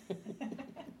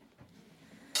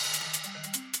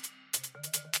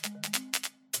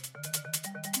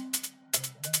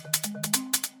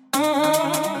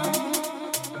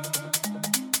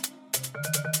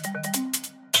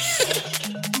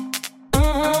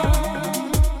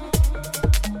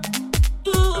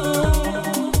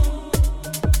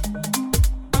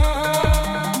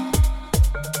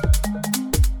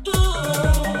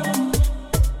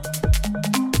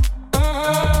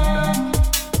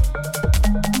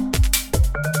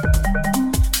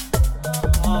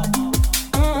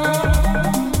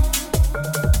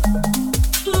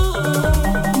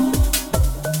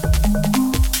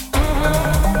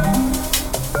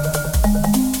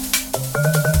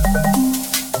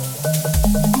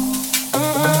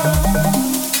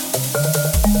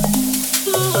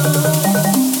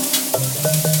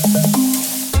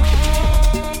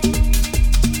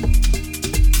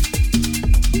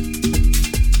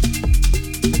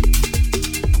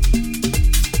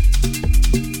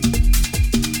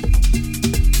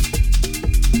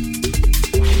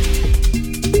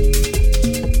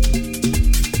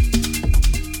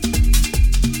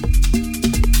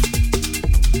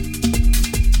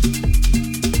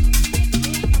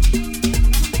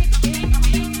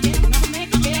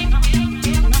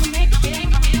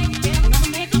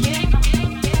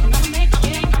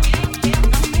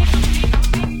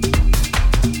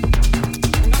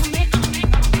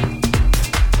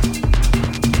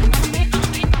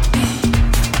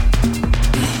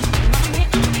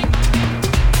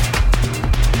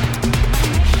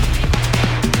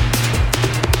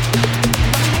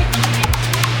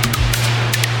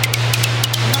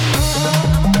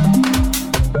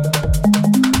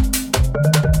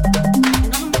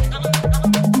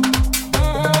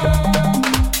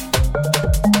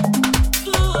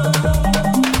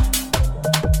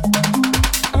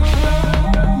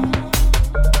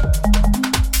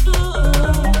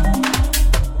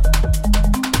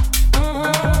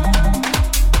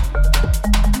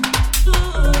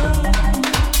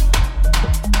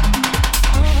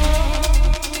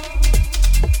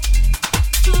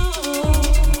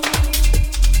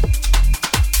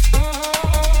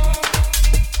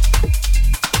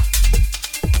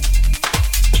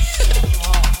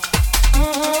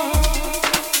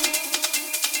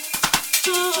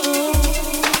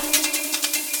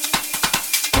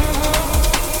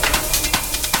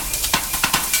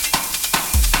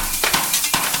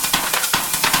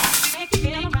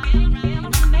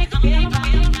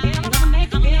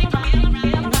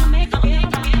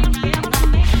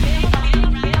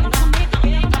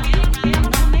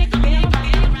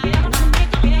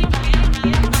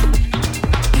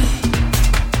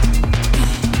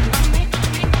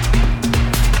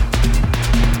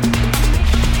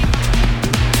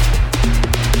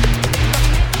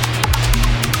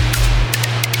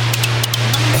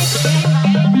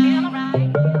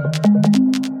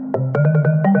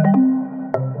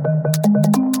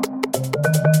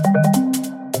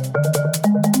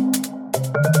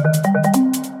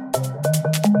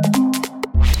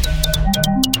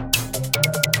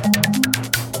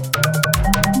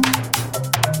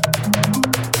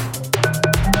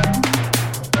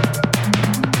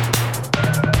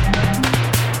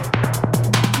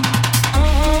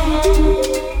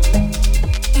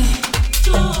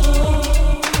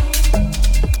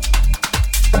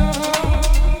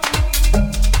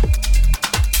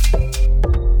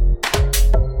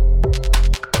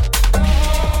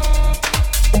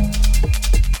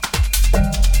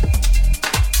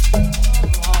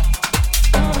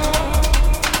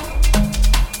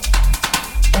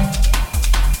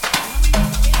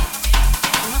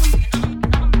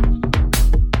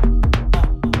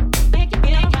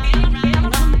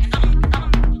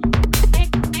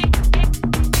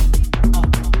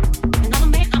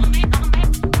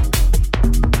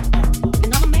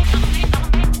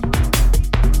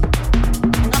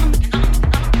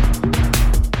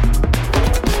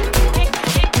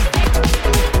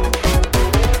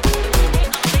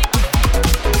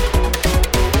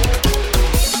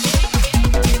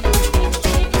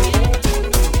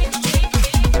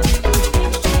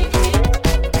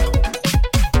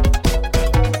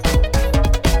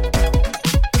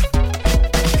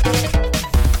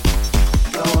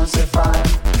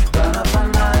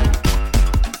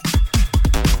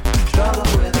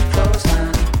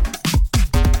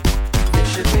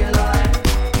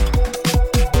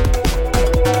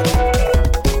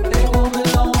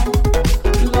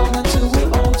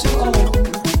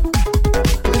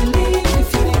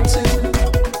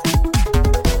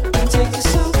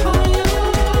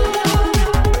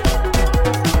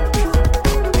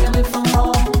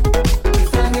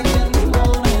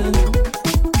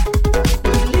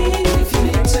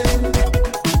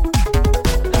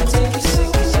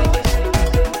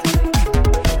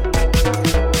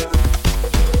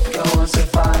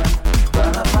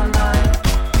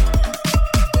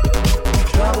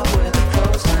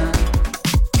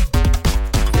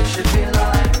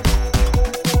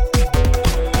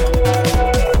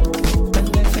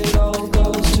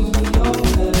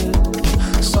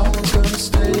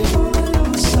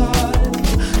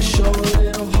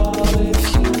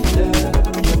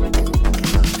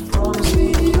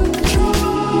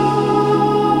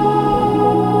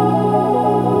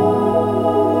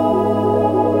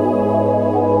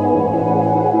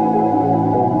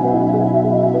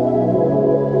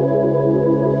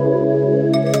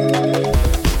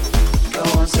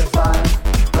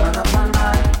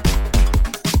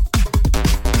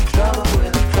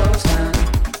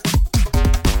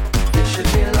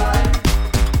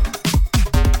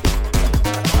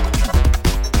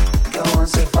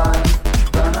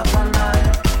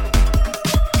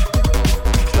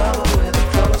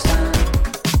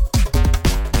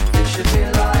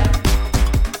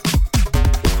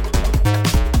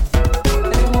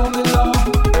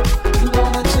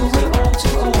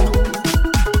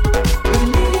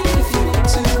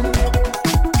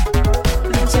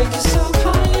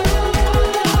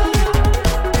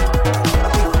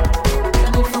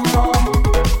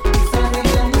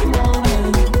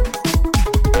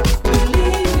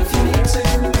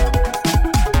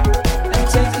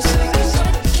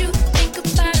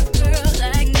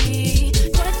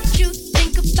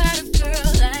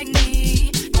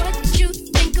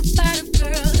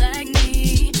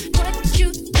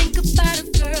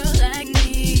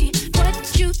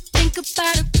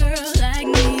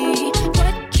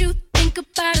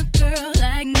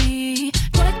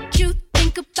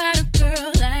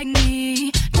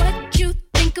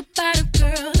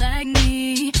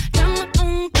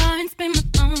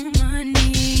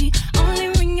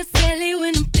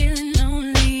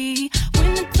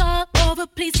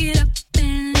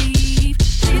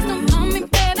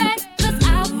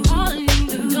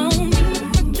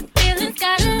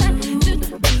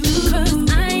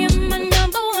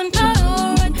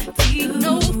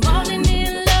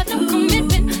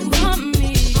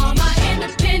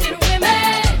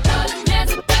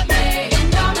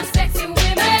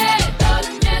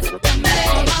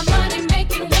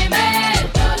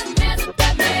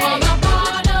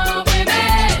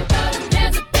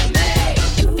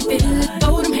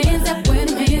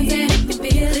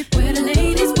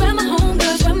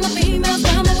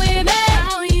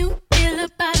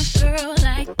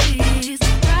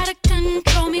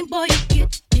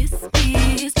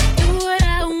 this. Do what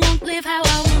I want, live how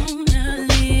I wanna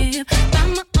live. Buy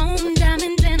my own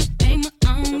diamonds and I pay my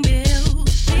own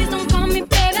bills. Please don't call me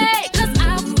baby, 'cause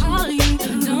I'll call you.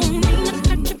 Don't mean to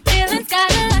hurt your feelings,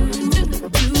 got a lot to do.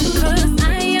 'Cause I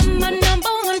am my number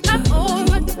one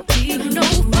priority. No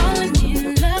falling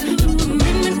in love,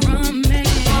 women from me.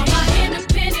 All my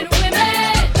independent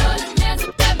women, love them as a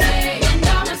family. And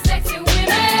all my sexy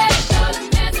women, love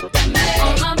them as a family.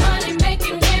 All my money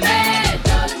making women,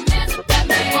 love them as a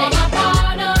family. All my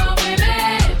partner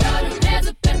women, love them as a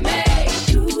family.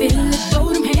 You feel it, throw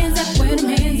them hands up, where them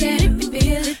hands at? If you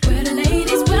feel it, where the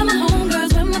ladies, where my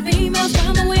homegirls, where my females,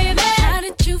 where my women. How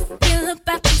did you feel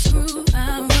about the screw I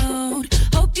rode?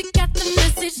 Hope you got the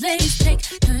message, ladies, take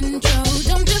control.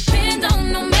 Don't depend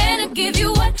on no man to give you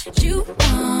what you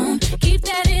want. Keep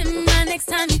that in mind next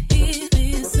time you hear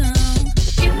this song.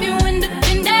 If you're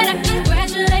independent, I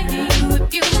congratulate you. If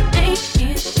you ain't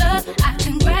in love, I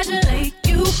congratulate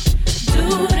you. Do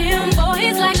them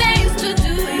boys like they used to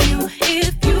do you.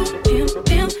 If you pimp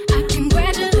them, I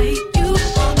congratulate you.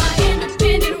 All my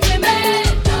independent women,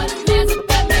 love them as a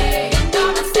family. And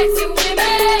all my sexy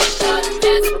women, love them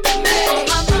as a family. All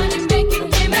my money making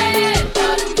women,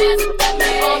 love them as a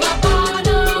family. All my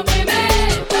partner women,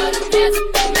 love them as a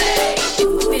family. You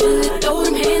feel it, throw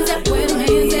them hands up, where them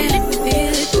hands at? If you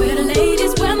feel it, where the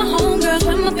ladies, where my homegirls,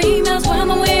 where my females, where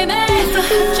my women. If I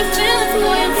hurt your feelings,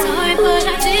 boy, I'm sorry, but I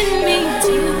didn't mean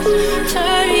to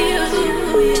hurt you.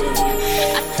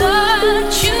 Yeah. I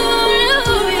thought you knew,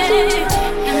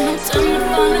 yeah. Had no time to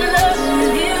fall in love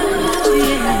with you,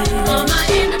 yeah. All my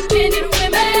independent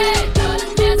women, love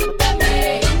them as a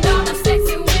family. And all my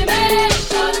sexy women,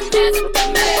 love them as a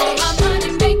family. All my money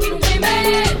making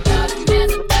women, love them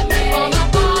as a family. All my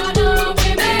partner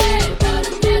women, love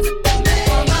them as a family.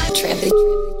 All my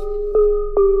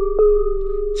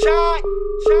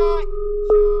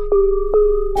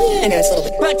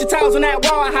Put your toes on that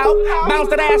wall, ho. Bounce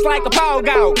that ass like a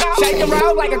pogo. Shake and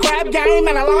roll like a crap game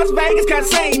in a Las Vegas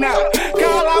casino.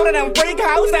 Call all of them freak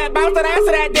hoes that bounce that ass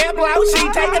to that dip low. She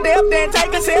take a dip, then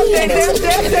take a sip, then dip.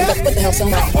 What the hell,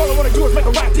 somebody? All I wanna do is make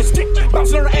her rock this stick.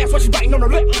 Bouncing on her ass while she biting on her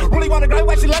lip. Really wanna glow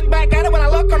when she look back at it. When I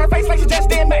look on her face like she just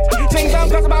did max. Jeans on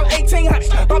cost about 1800.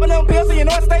 Popping them pills so you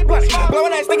know it stay blunt.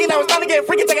 Blowing that sticky, now it's time to get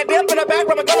freaky. Take a dip in the back,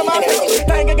 rub a gun on my face.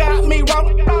 Think it got me wrong.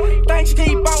 Think she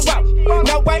keep on rolling.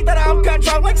 No way that I'm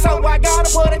controlling, so I gotta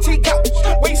put a cheat code.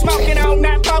 We smoking on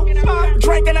that boat,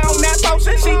 drinking on that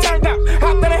potion. She turned up,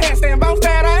 hopped in a handstand, bounced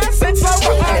that ass, and slow up.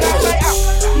 And I say,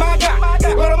 oh my God,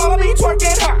 little mama be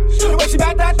twerking her. When she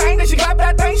back that thing, then she clap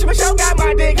that thing, she for sure got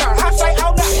my dick hard. I say,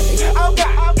 oh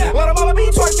God, little mama be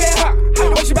twerking her.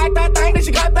 When she back that thing, then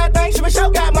she clap that thing, she for sure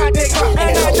got my dick hard.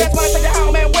 And I just wanna take you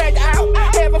home and wear you out.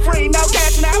 Have for free, no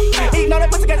cashing out. Eating on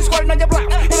that pussy, got you squirting on your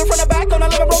block. In the front and back on the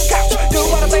living room couch. Do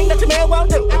all the things that your man won't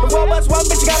do. Before bust one,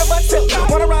 bitch, you gotta bust two.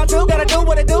 One around two, gotta do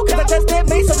what it do, 'cause I just did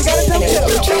me, so you gotta do too.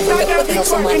 I gotta keep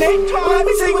working it. Let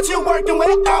me see what you working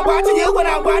with. I'm watching you when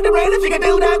I'm wondering if you can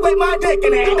do that with my dick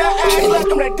in it. That ass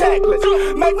looking ridiculous.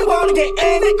 Make me wanna get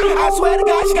in it. I swear to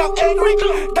God, she got angry.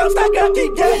 Don't stop, girl,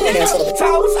 keep getting it.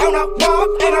 Toes on her wall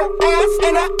and her ass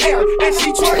in the air. And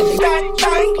she twerk that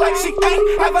thing like she ain't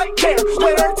have a care.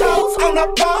 With her toes on the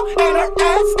wall and her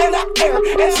ass in the air.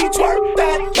 And she twerk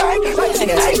that thing like she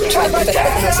ain't have a care.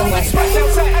 Express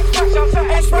yourself,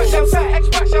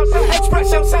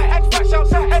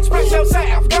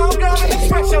 go girl,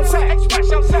 express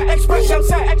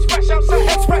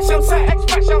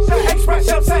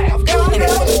yourself, go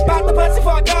girl. Bout the pussy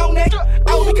for a go, nigga.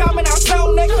 Oh, we coming out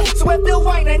so nigga. So if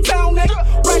you ain't in town, nigga,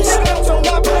 right nigga, I'm to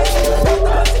my place. Bout the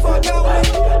pussy for a go,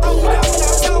 nigga. Oh, we coming out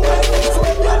so nigga. So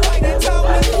if you ain't in town,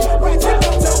 nigga, right nigga, I'm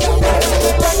to my place.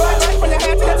 Right from the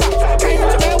head to the top. Came to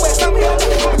Japan with some here.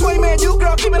 Between me and you,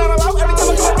 girl, keep it on the road. Every time I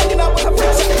go, breaking up with a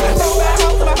freak shit. Throw that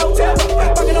house to my hotel room.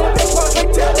 Fucking on the bitch for a big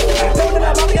tip. Throwing it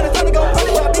up, I'm gonna turn to go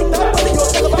funny. When I beat up, funny, you'll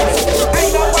take a bite.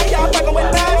 Ain't no way y'all fucking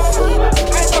with that. I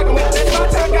ain't fucking with this. My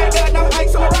tongue ain't got no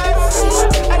ice on my rice.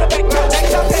 And the back road,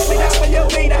 next up, take me down when you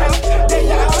need a house. Then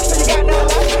your house, so you got no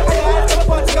love. How your ass come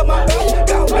up on, take up my belt.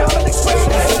 Go, girl, and express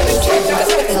yourself. Express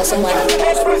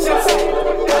yourself.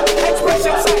 Express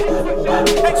yourself.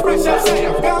 Express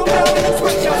yourself. Go, girl, and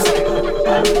express yourself.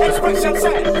 Express yourself. Express yourself. Express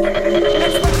yourself.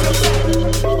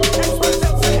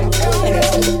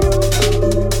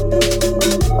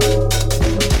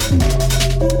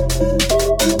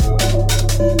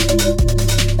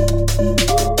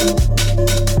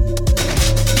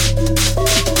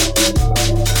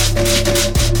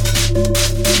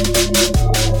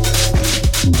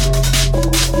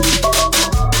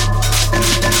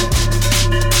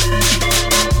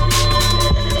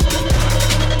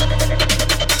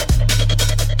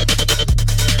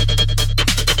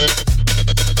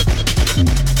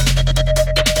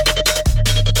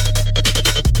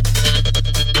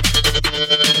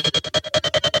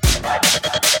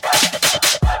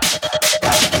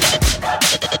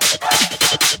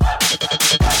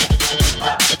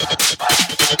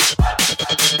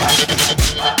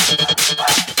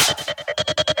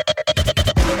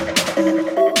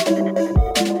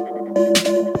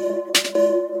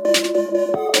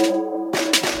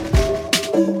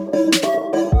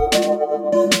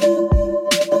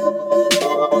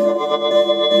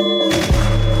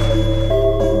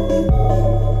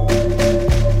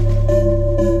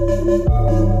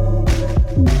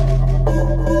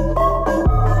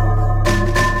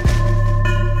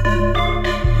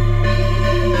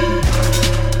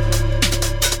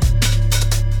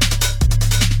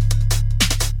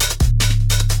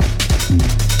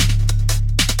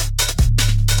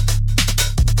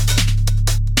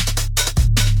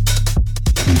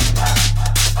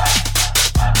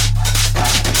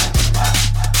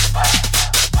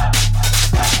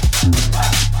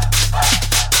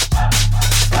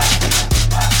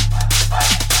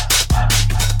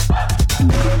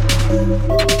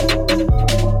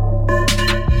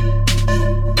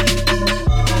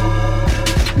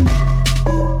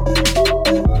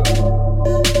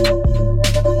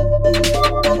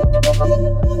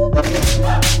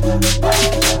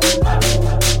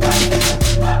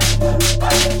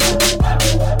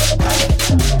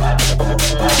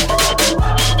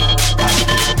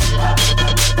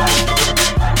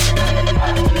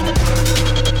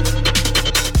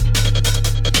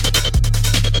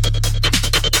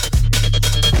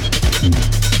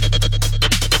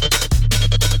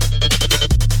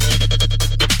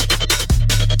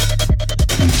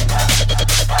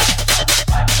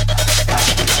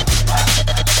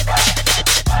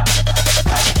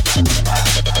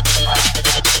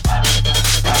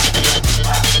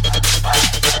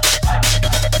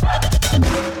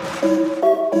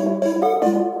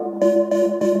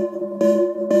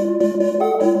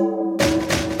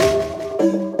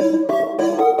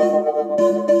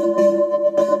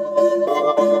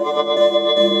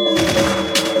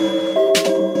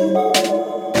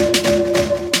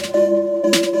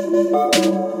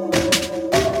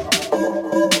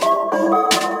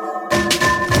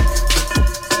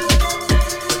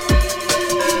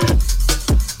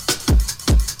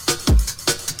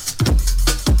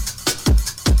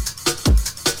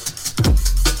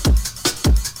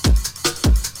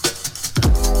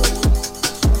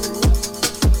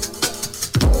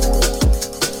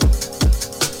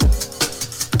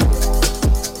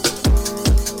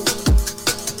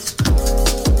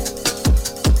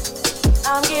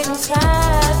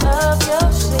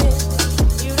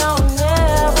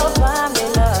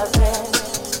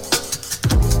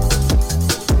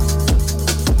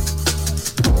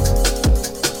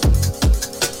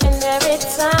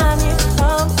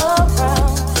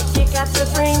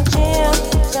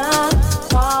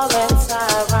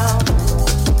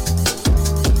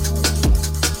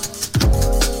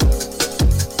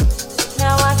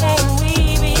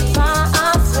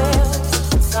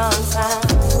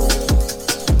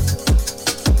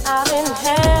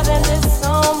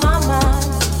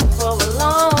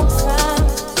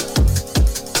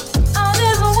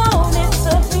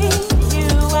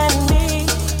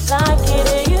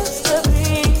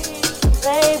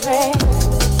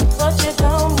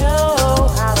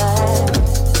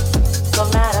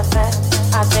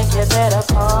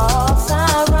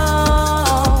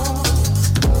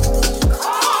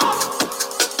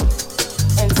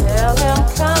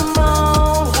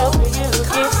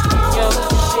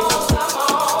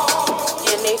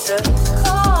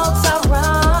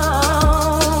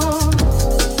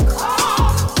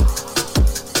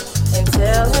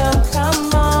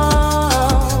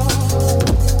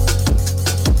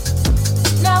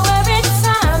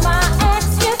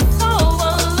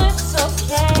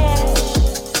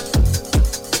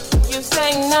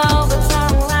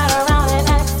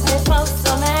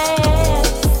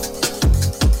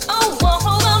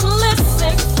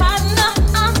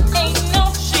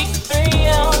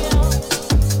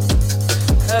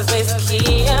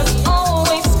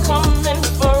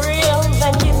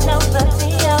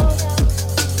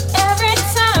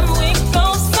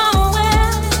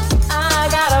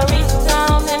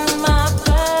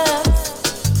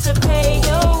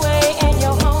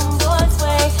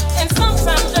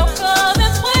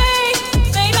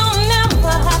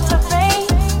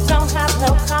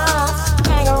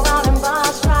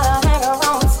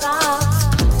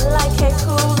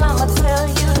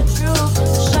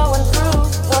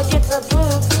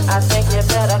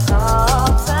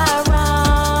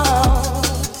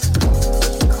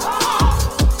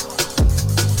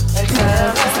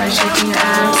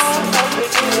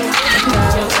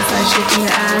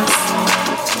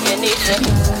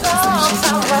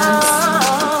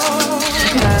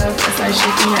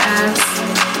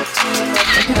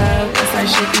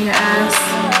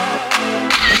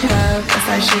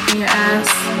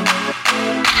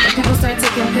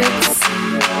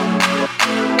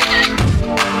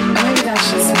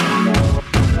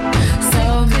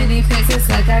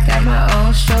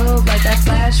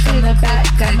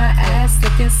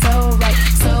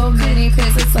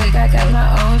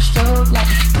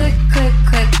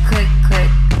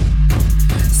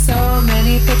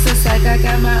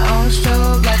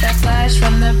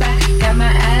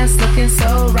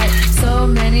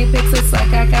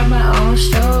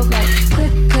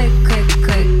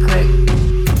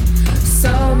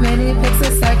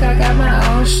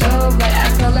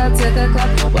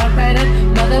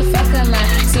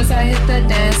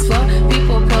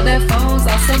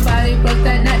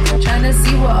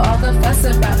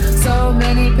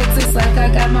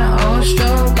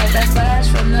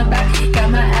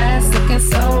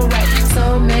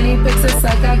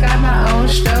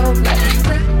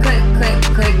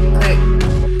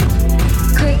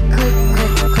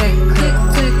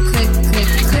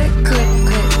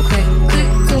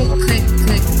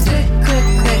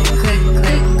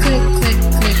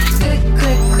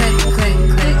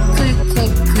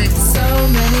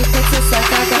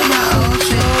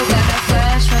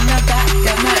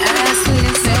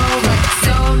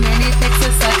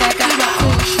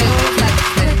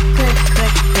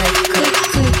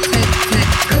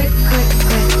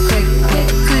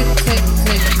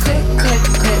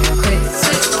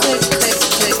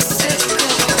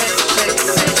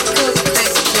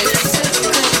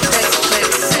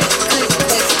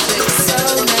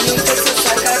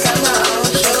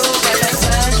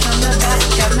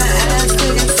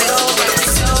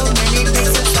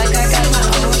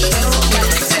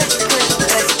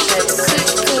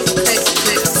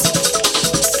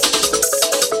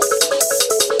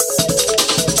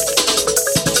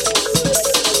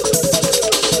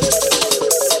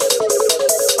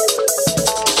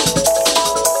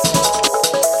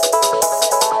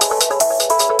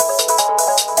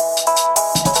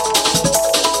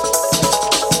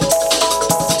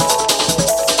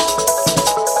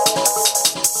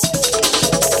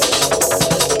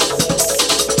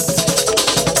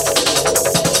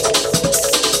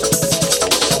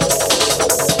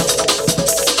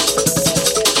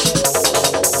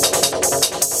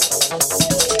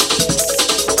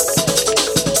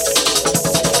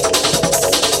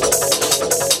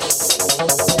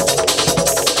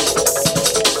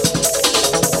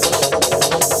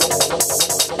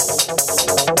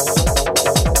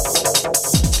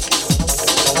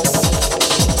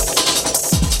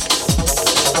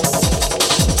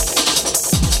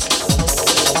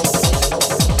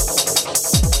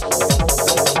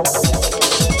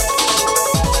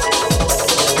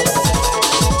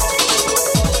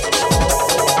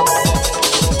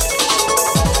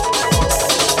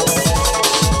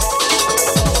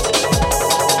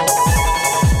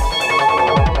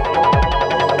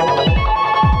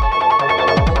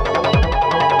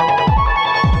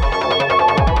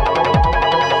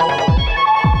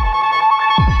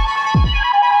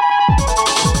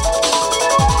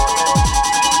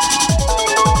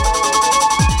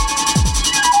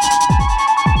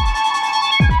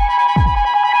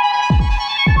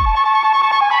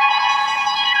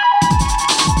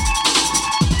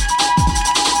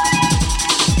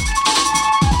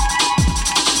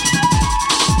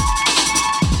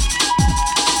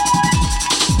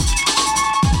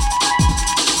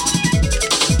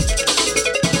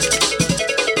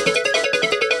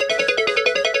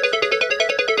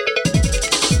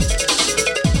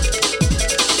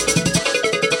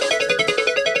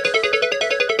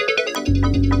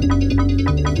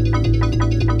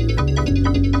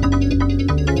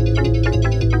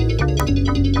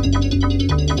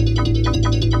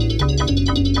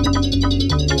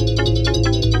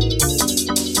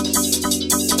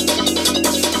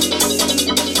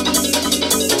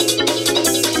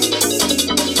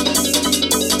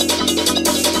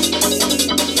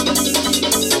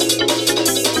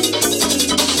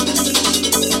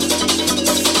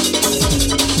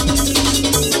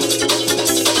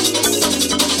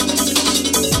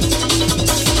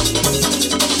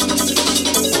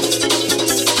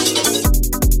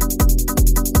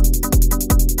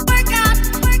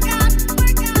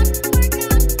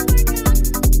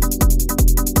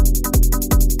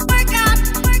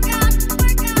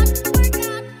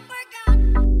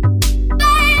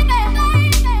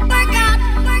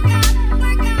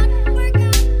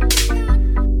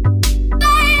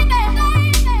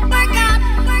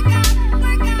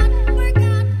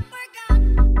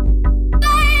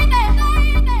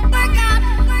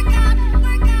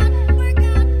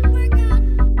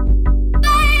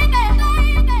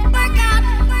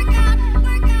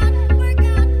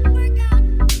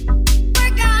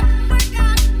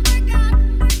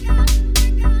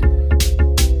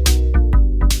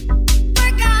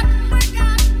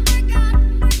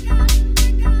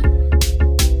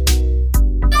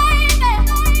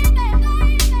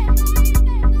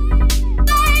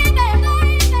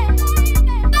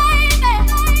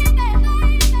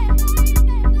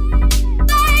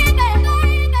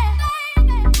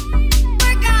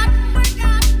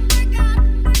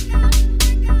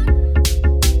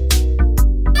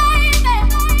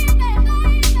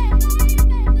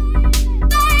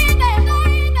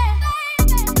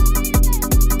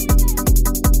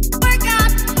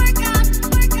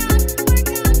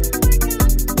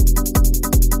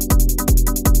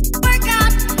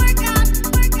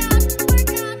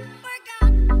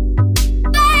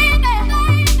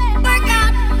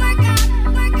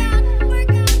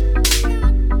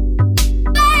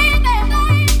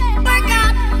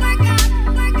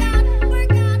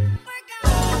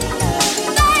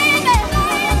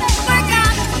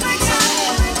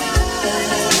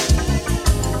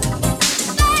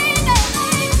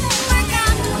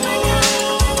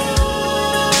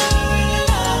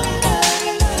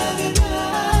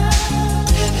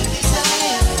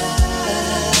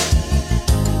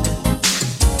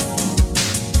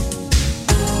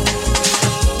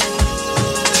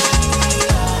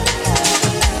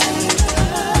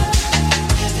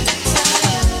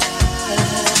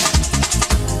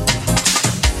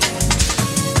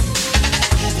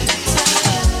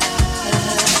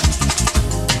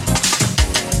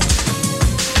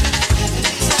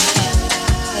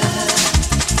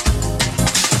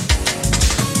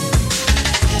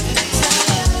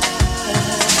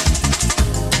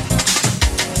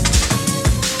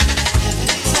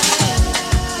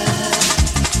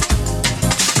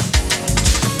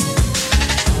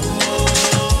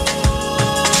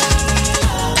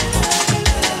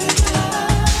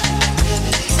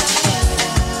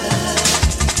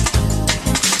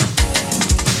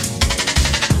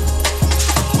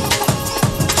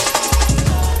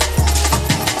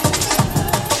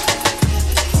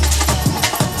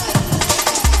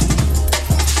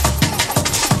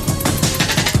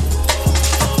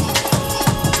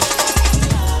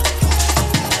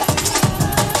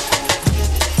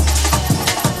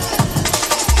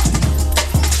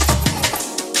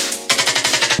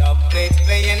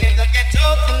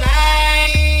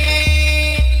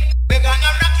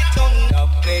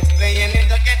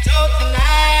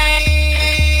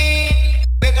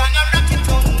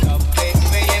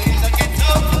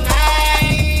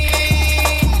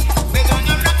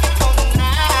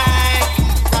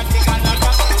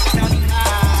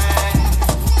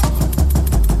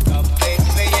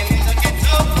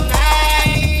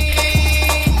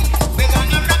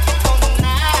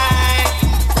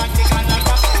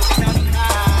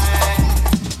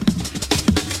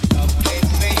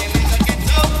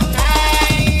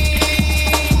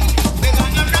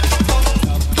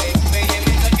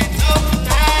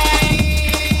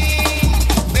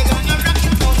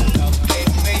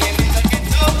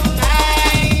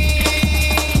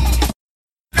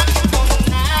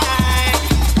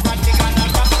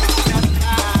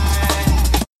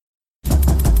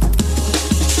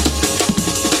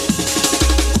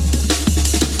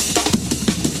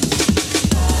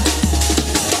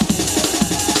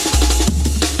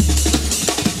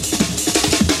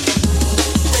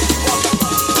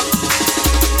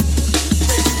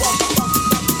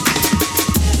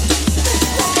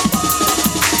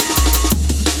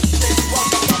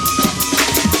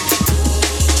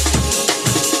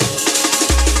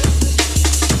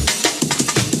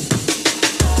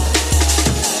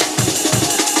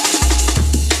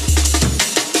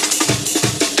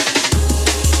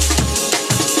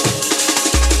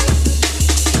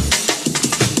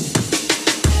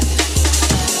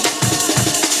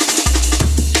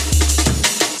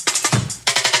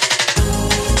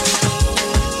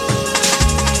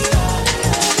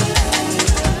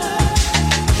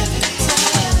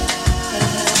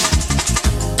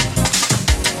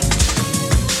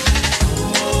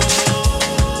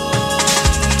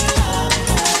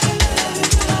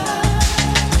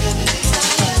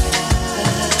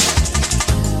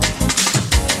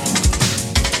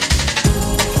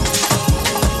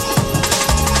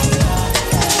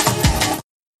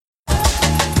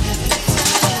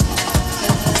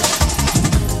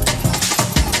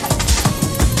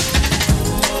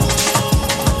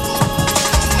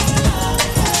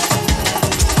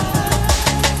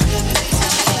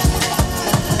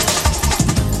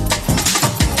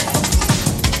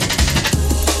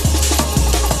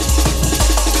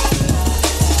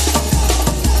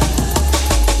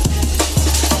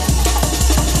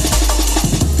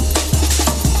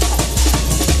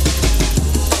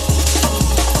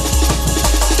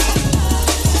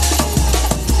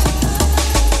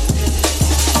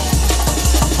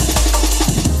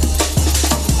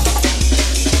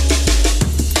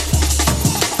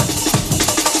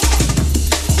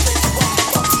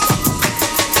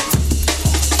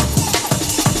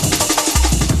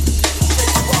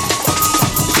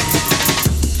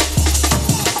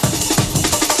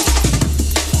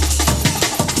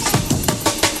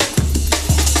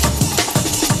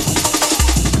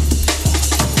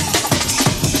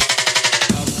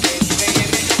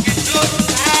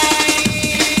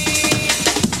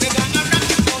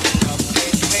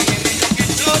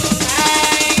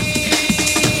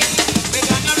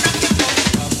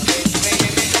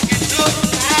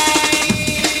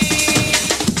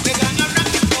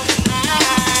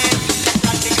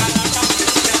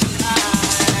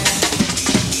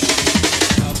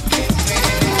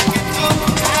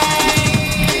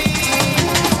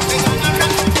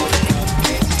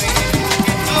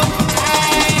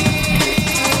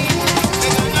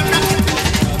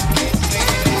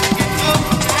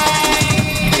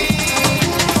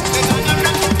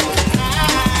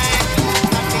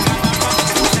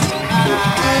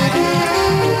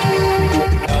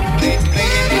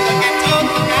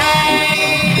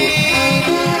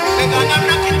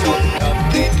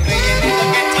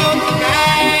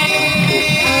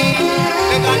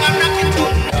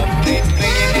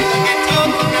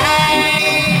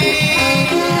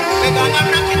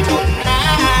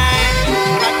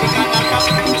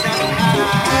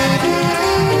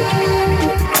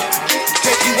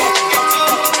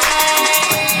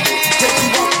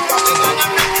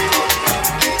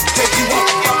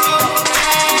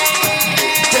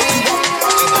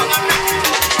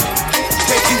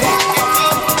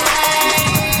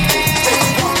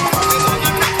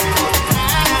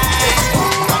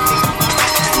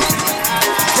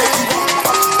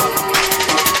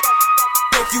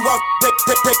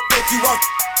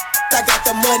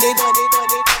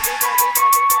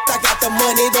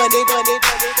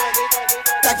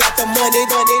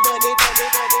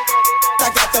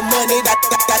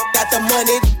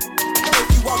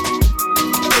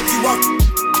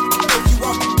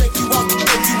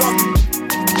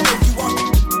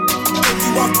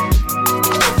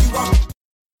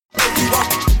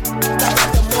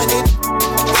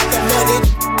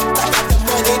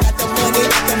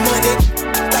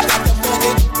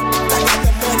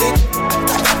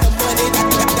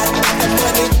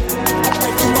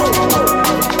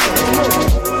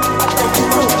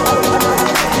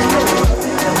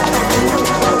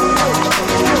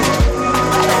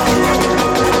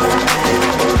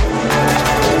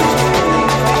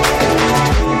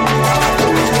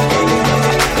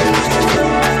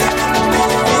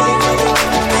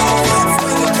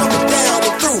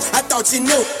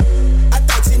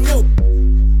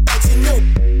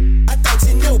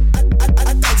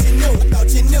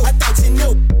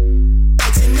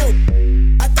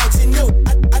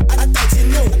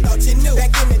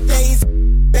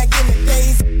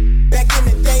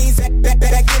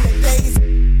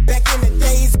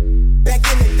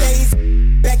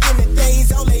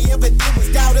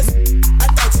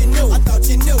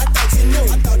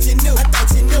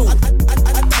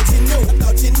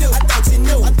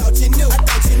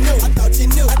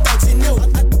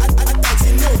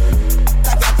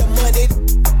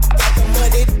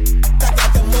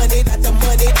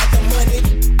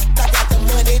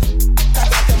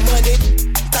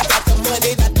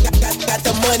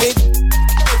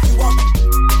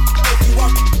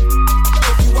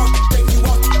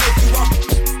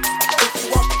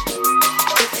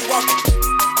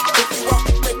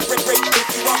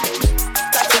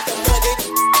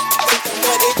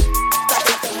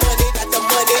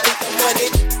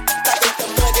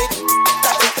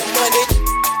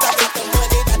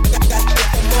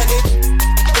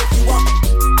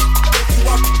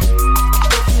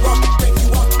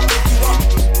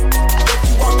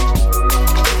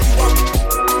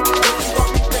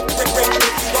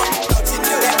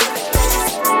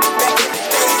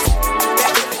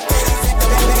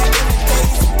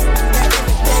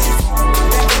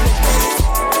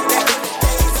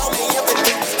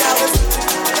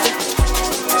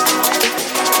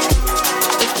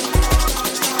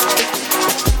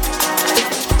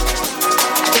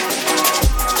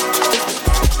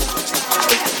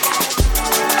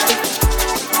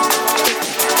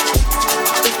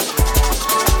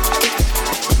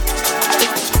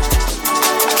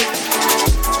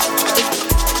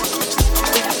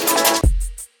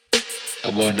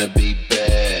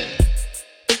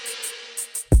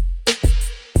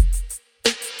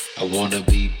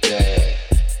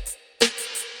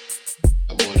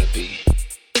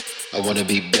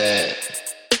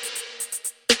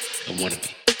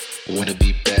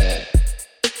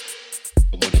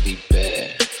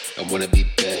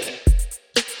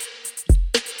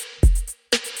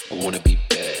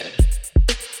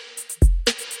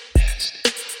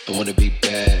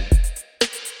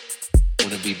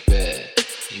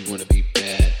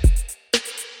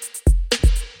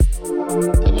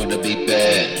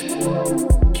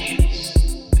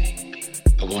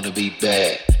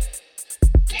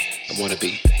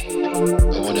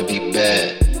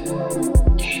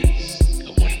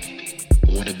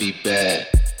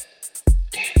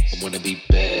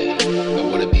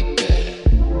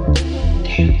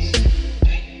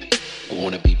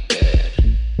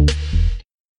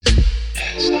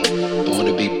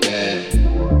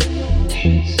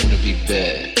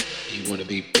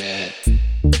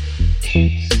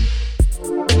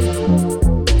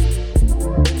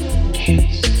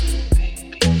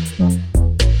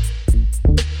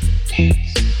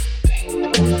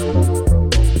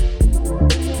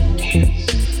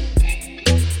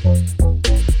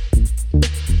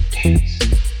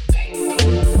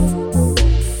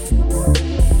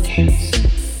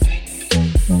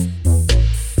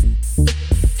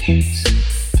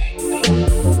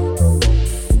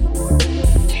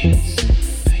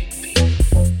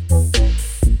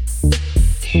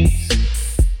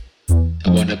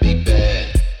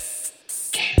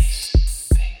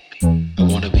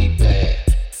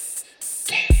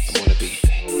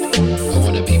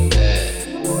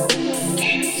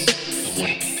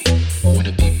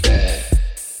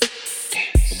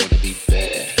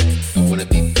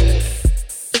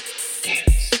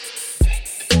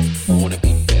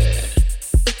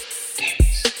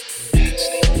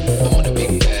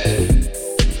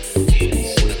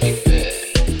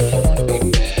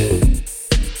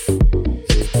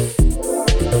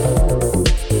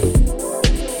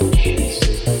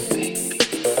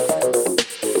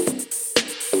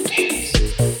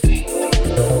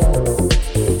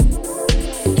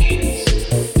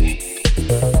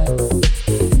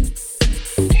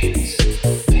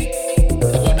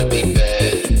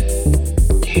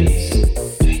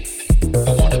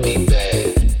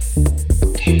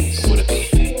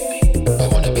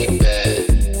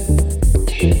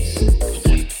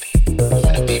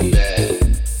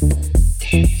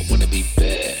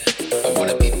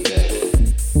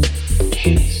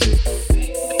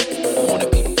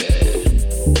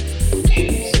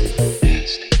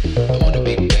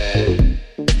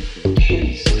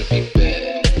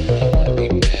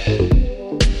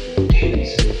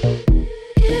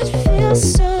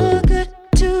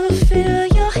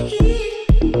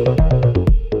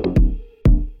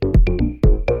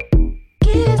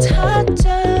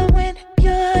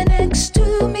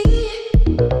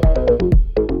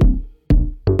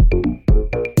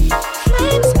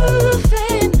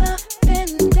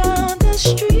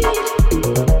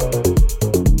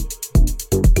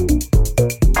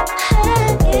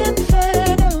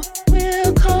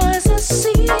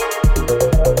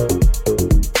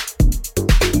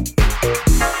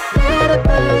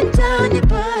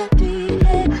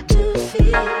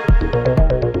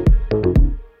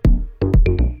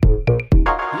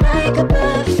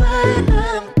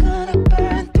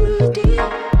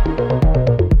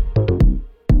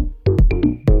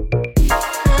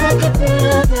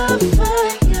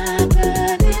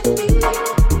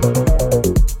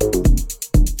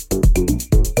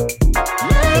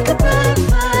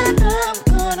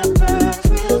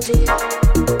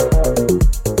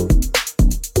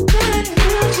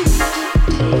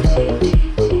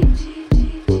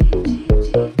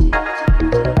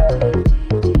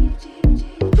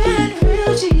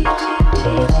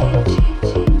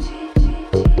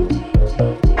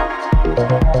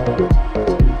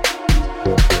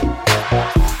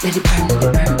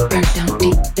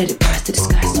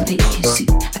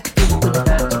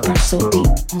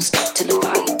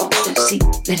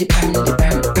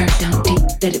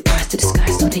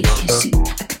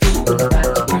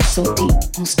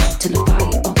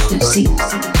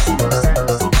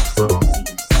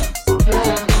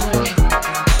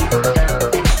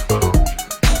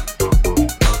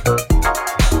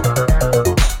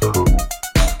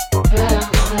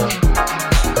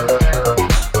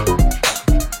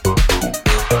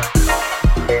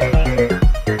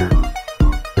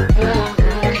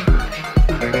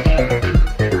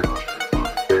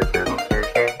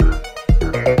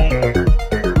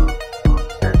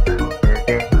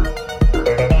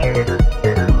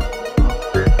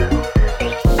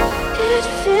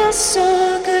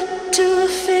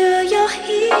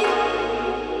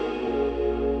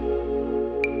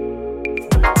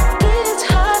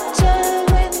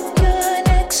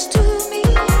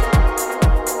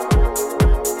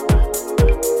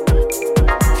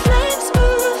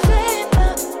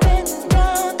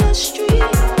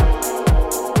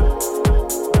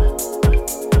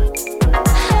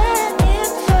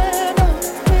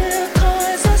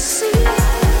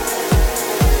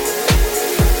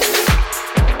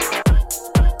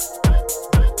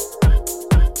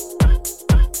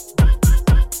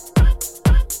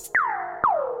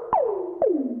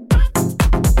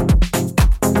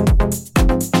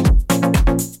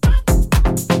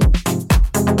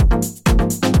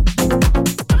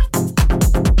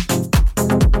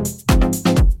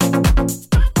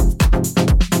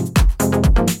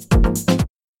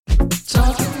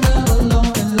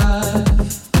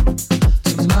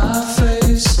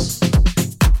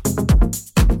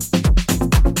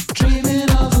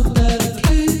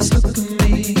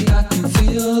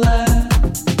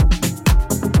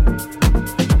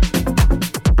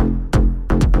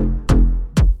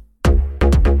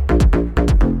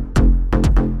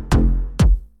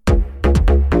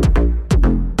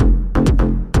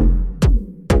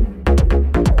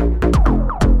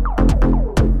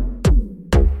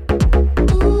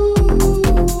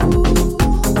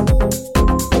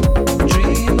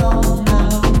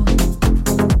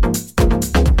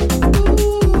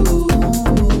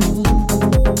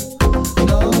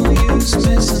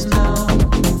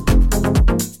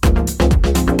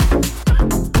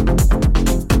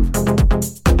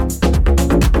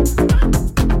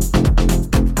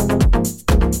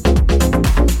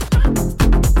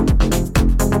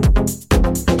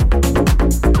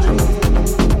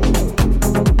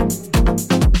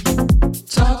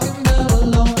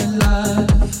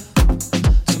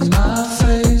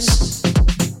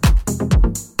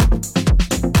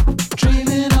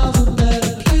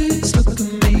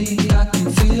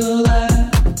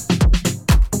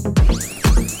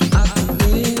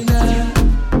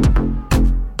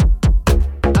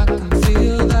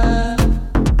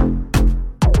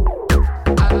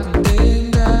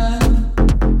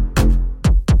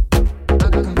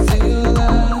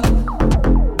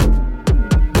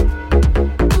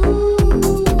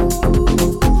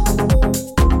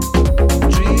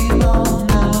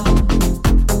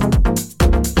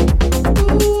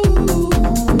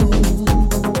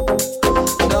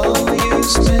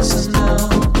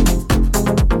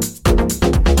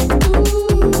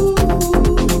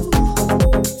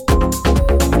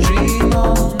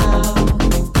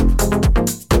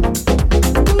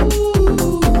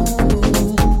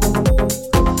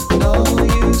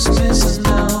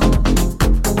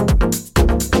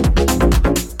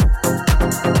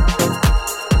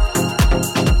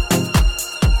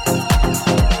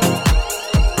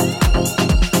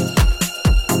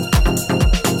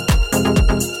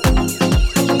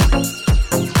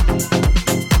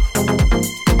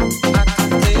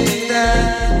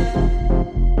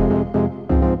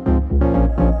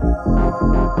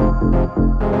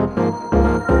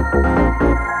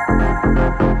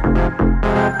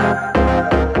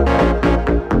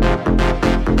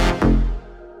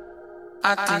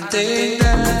 I can dig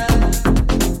that.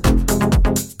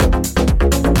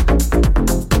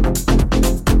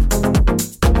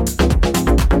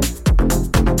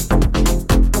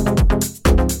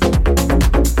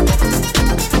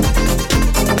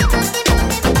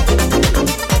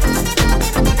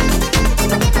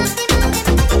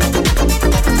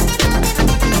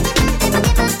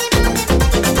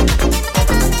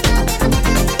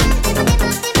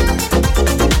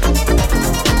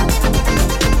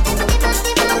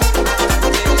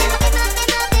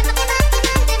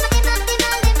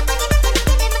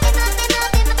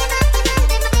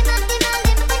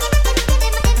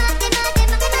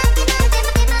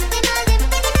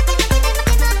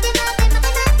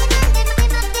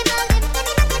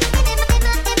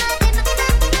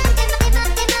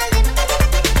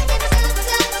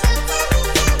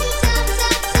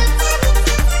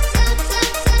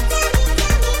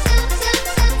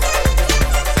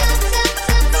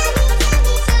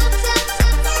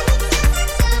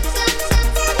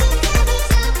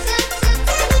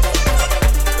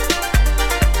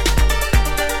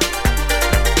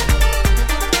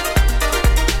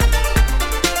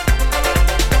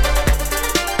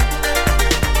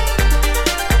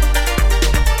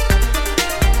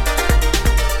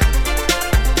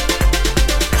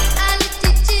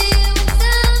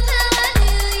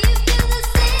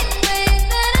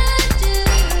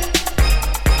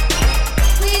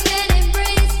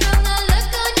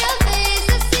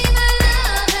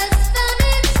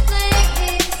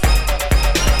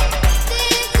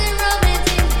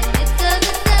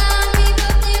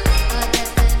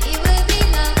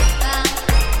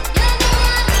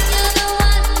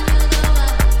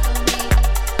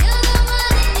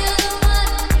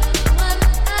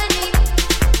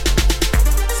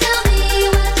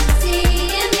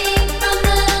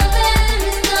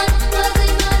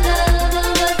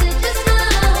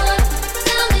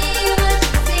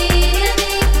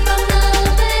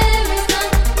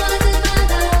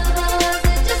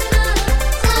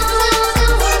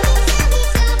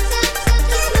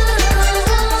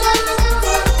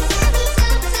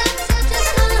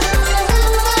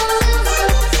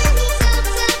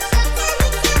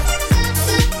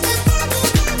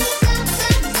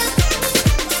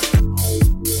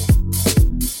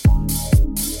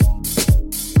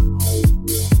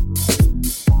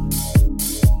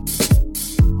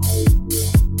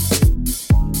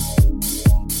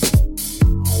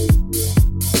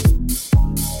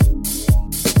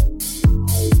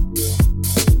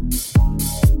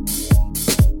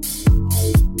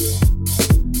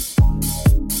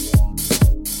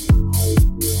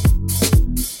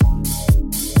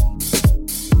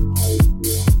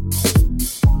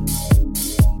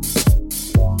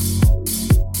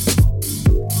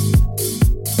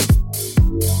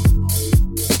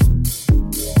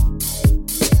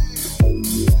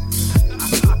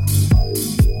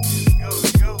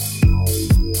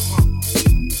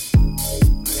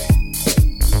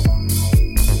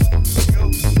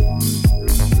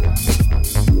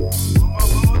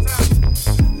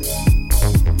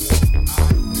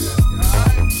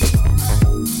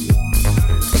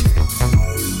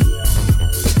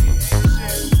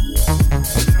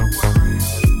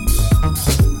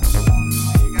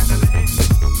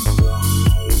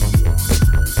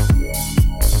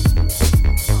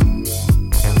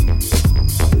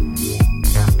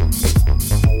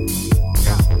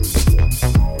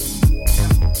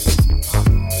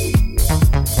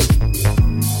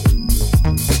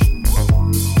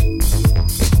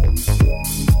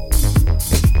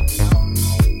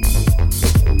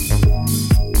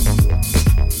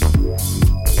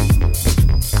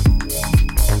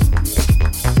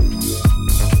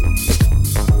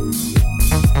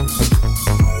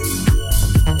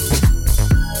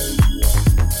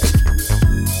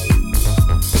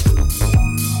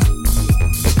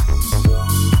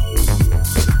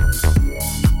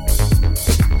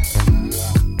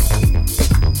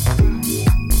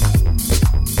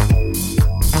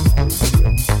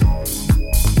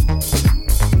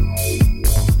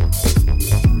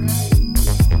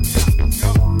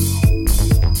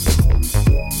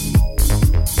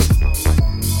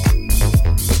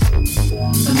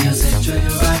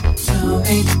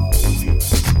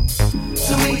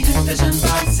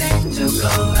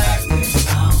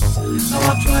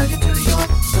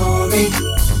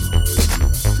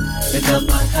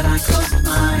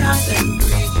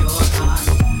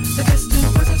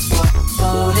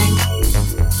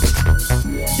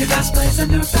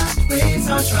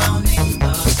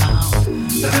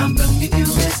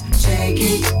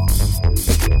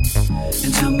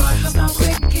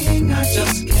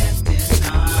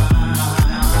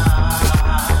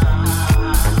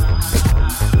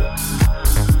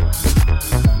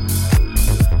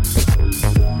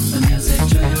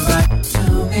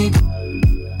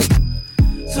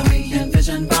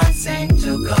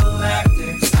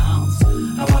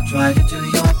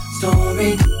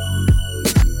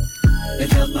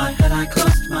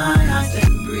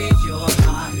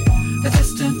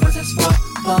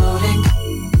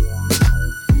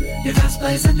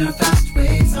 Eyes and your fast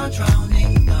ways are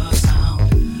drowning the sound.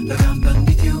 The ground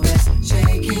beneath you is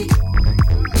shaking.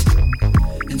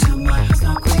 Into my house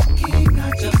now quaking.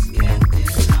 I just can't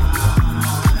deny.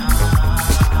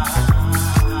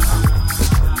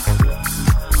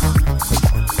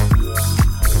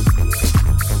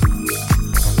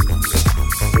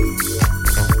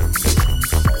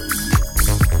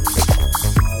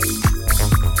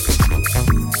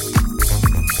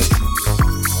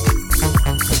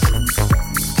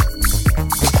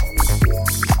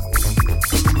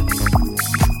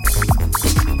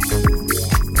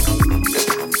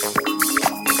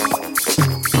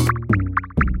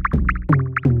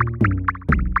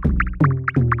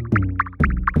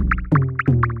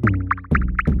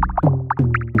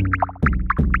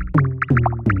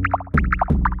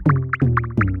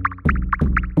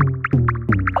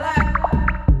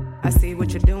 I see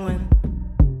what you're doing.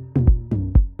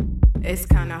 It's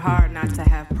kinda hard not to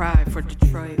have pride for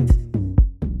Detroit.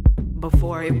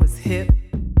 Before it was hip,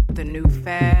 the new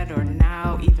fad, or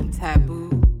now even taboo,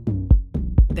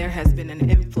 there has been an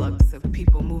influx of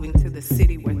people moving to the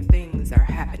city where things are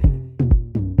happening.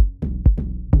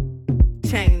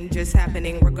 Change is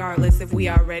happening regardless if we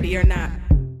are ready or not.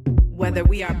 Whether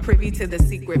we are privy to the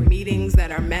secret meetings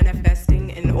that are manifesting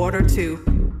in order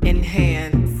to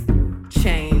enhance,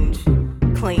 change,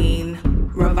 clean,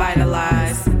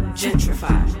 revitalize,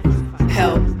 gentrify,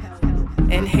 help,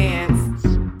 enhance,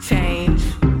 change,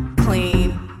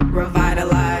 clean,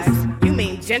 revitalize. You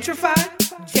mean gentrify?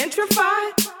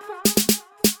 Gentrify?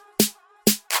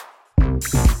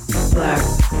 Black,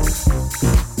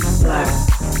 black,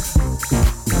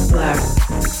 black.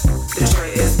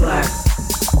 Detroit is black.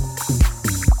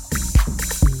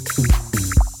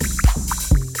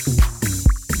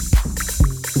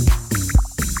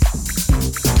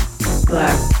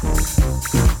 Black,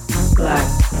 black,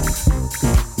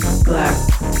 black.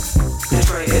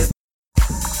 Detroit is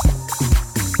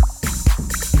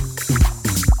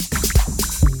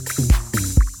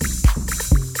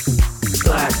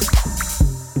black.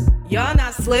 Y'all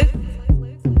not slick.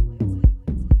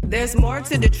 There's more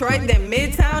to Detroit than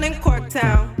Midtown and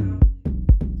Corktown.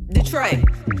 Detroit,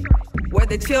 where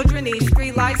the children need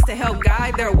street lights to help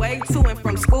guide their way to and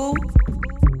from school.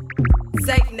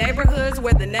 Safe neighborhoods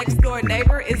where the next door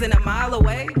neighbor isn't a mile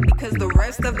away because the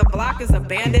rest of the block is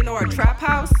abandoned or a trap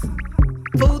house.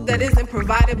 Food that isn't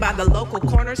provided by the local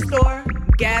corner store,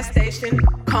 gas station,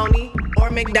 Coney, or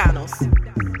McDonald's.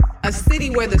 A city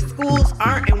where the schools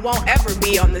aren't and won't ever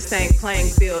be on the same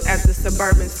playing field as the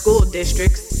suburban school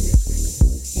districts.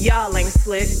 Y'all ain't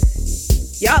slick.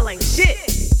 Y'all ain't shit.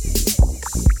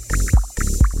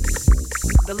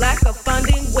 The lack of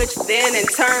funding, which then in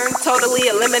turn totally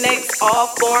eliminates all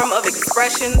form of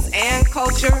expressions and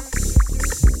culture.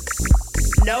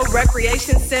 No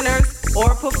recreation centers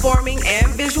or performing and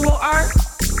visual art.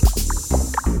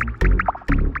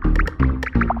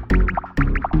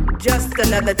 Just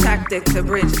another tactic to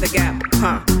bridge the gap,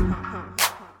 huh?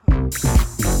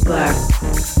 Black,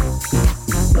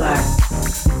 black,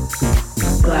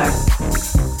 black.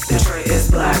 Detroit is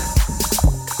black.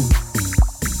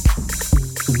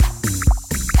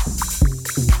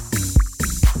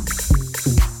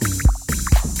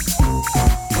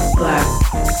 Black,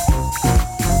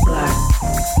 black,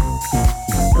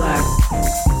 black.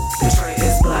 Detroit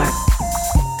is black.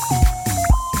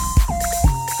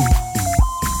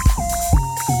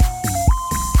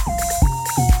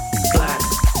 Black.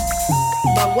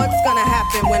 But what's gonna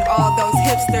happen when all those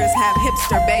hipsters have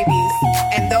hipster babies,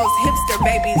 and those hipster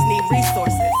babies need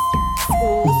resources?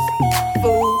 Schools,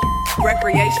 food,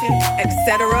 recreation,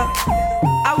 etc.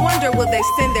 I wonder, will they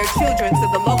send their children to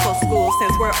the local schools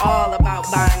since we're all about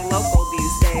buying local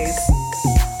these days?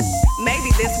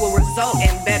 Maybe this will result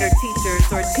in better teachers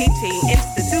or teaching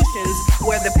institutions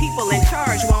where the people in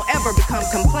charge won't ever become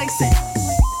complacent.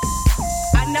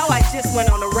 I know I just went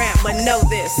on a rant, but know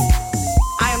this.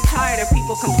 I am tired of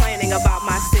people complaining about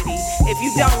my city. If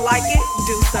you don't like it,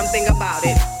 do something about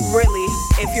it. Really,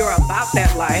 if you're about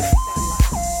that life.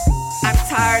 I'm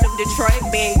tired of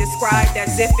Detroit being described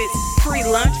as if it's free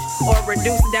lunch or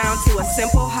reduced down to a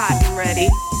simple hot and ready.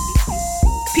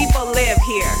 People live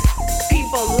here.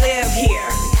 People live here.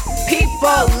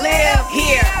 People live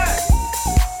here.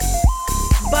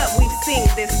 But we've seen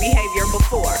this behavior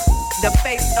before. The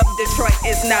face of Detroit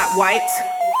is not white.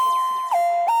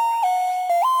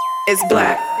 It's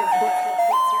black.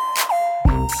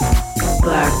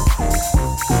 Black.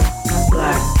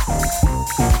 Black.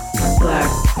 Black.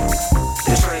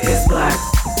 Detroit is black.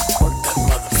 Work that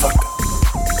motherfucker.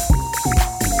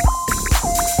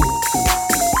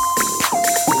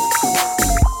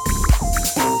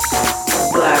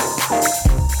 Black.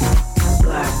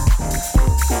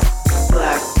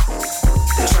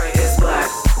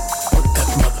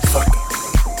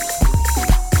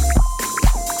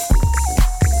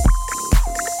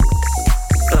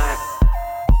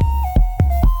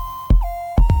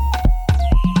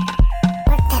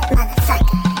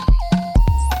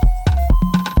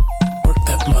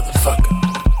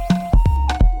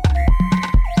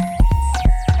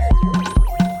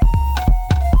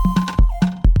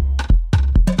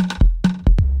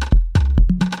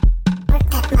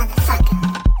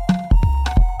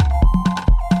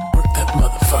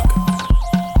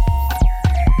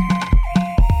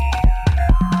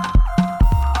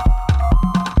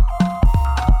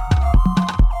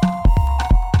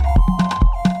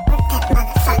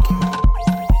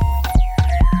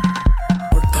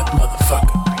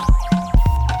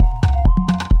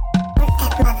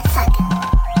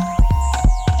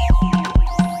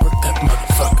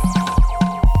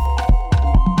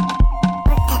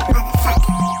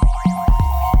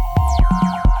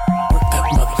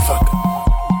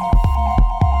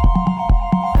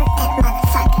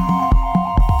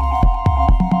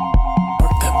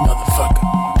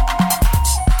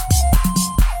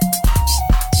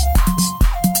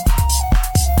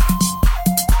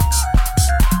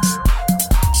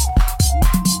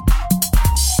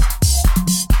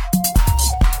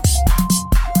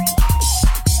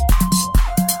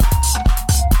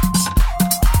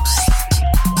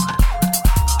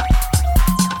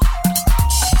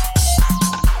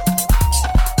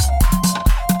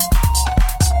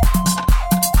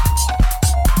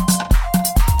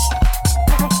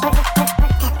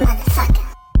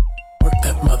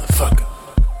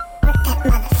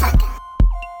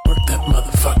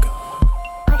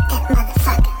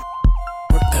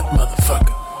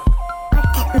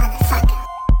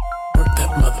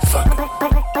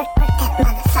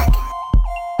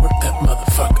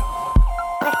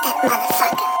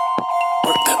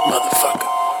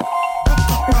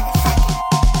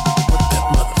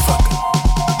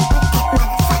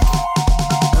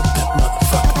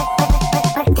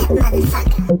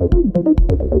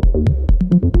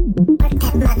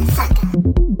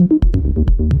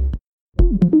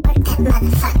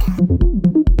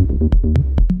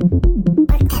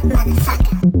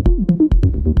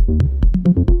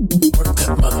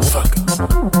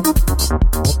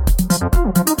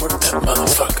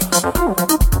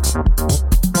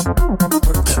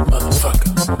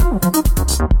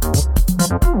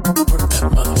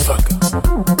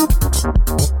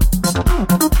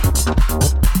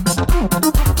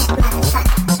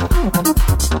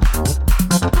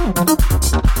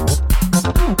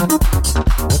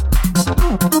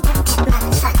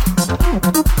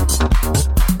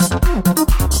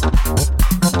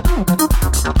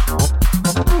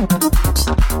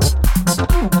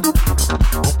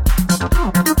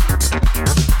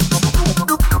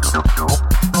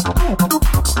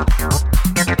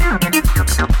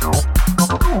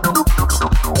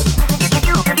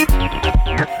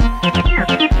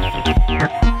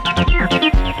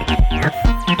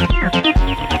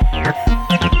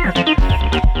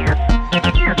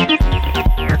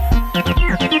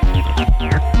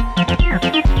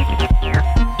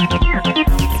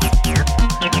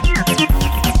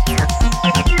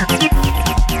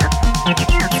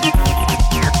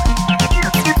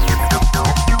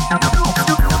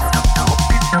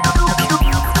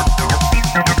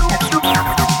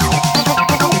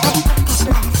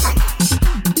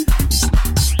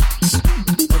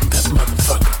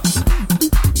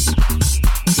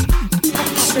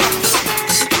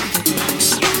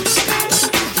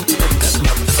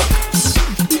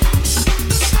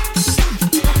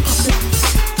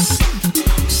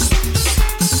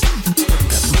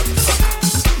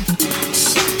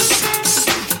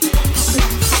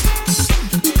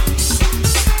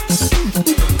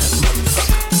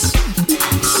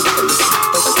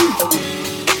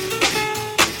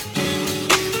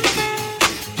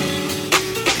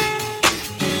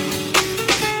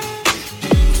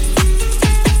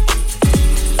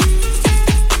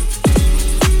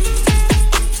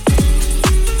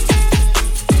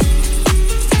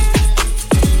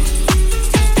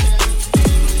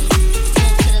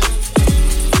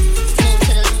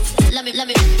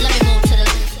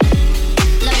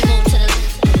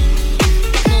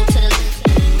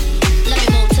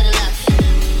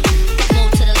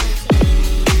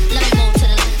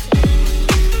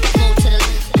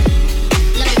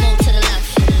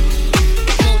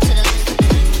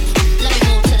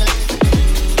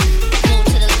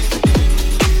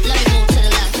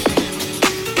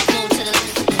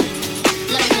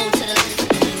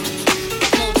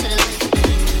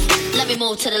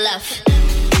 move to the left.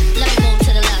 Let me move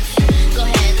to the left. Go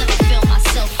ahead, let me feel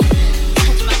myself.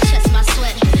 Touch my chest, my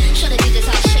sweat. Show the DJs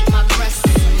how I shake my breasts.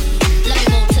 Let me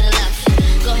move to the left.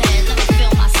 Go ahead, let me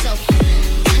feel myself.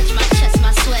 Touch my chest,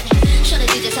 my sweat. Show the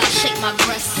DJs how I shake my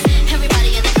breasts.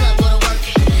 Everybody in the club go to work.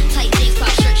 Tight jeans,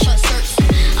 pop shirt, short skirts.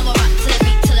 I'ma rock to the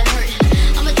beat till it hurt.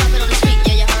 I'ma drop it on the street,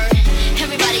 yeah, you heard.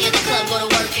 Everybody in the club go to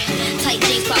work. Tight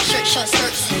jeans, pop shirt, short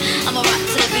skirts. I'ma rock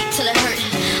to the beat till it hurt.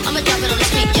 I'ma drop it on the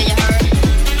street, yeah, you heard.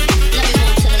 Let me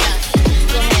move to the left.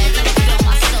 Go ahead, let me feel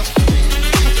myself.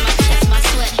 Touch my chest, my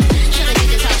sweat. Show the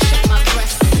DJs how I shake my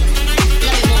breasts.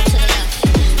 Let me move to the left.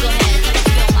 Go ahead, let me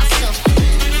feel myself.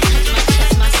 Touch my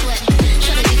chest, my sweat.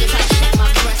 Show the DJs how I shake my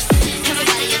breasts.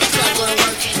 Everybody in the club go to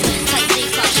work. Tight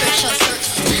jeans, pop shirt, short skirts.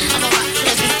 I'ma rock to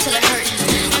the beat till it hurt.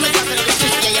 I'ma drop it on the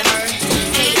street, yeah, you heard.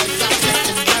 Haters, I'm just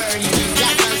a bird.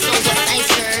 Got guns, so what? I ain't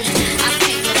scared. I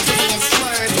came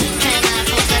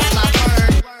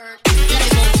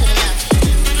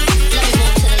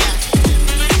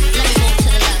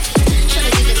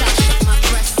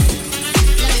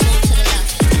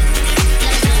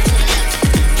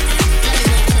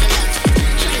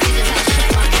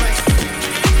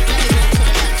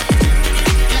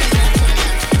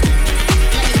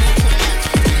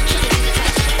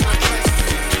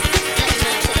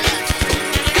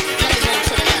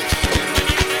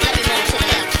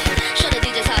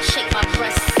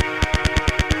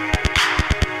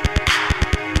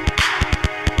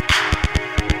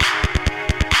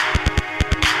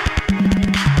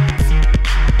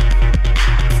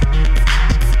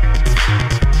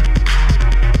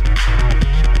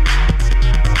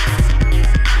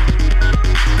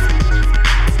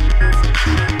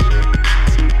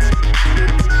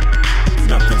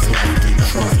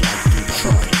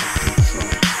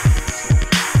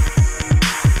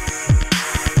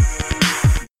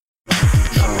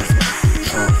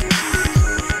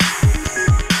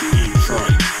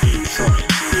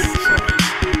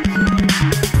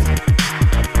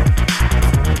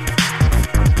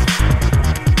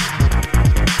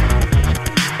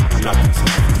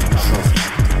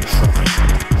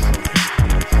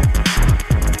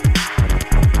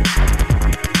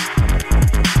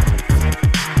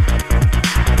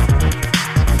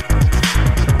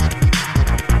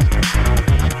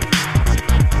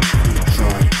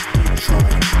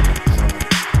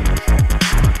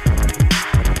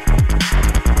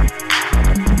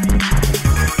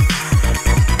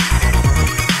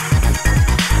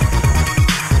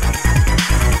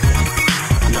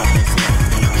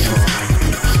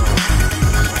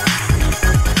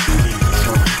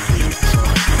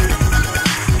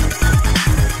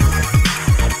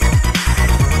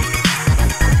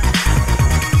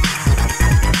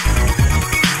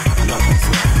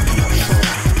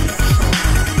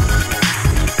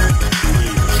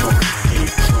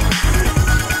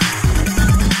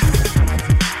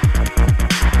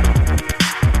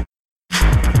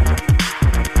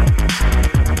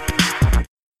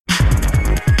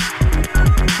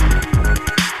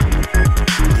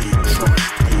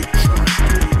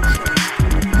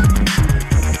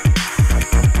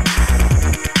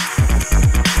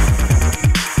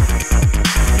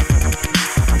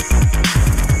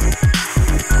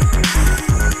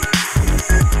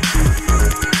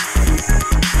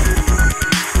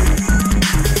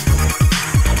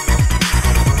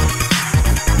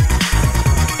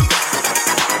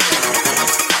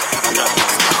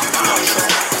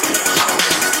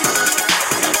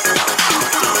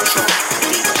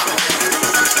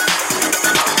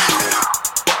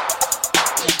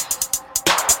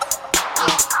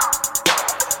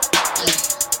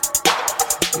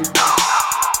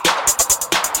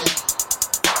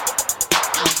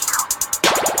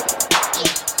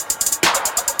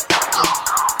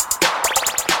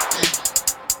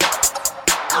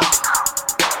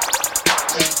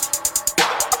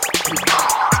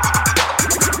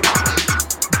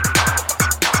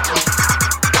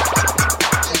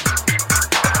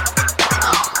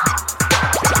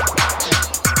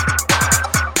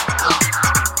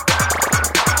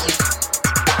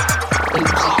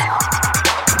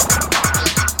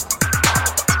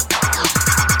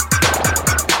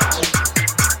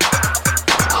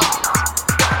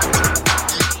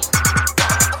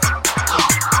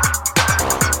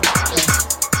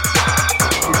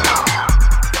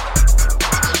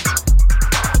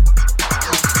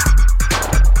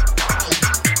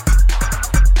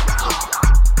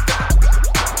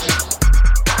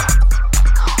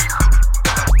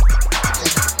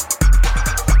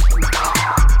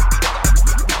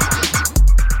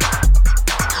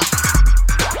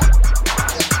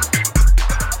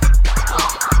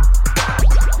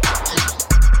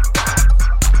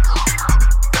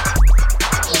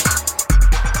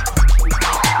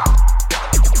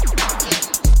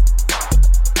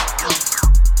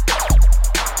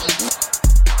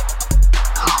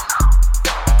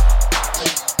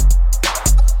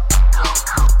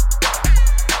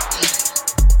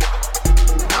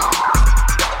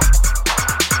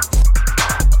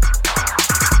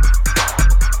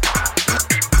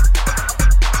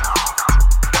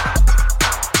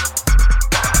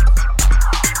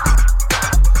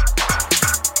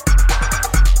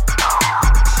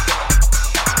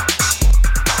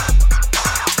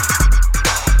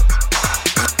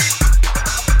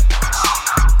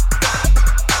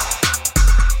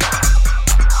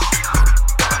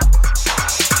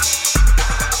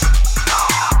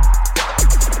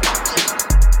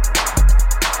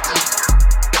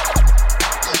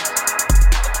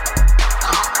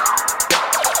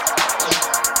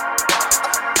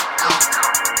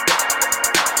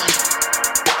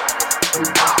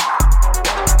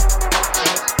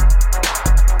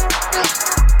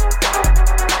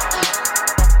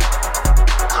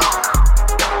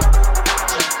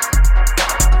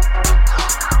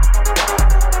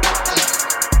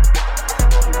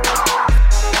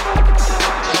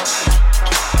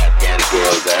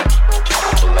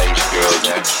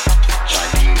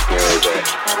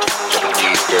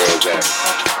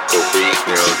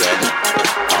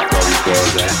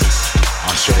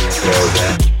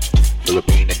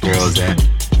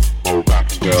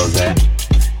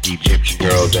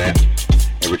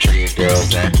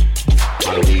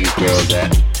girls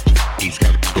at? East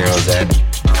Coast girls at?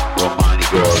 Romani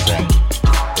girls at?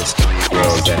 Estonia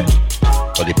girls at?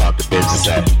 What about the business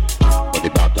at? What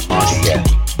about the money at?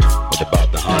 What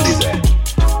about the honeys at?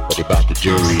 What about the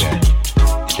jury at?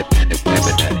 Independent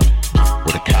women at?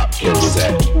 Where the cop killers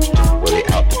at? Where they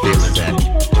out the feelings at?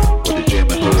 Where the gym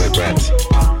and hood rats?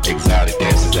 Exotic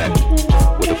dancers at?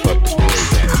 Where the fuck the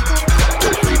boys at?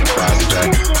 Where the freedom fighters at?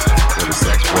 Where the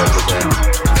sex workers at?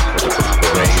 Where the bomb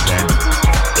berets at?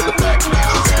 Where the black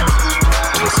panthers at?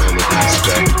 Where the solar dancers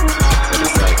at? Where the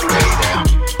sex raid at?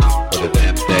 Where the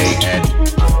them they at?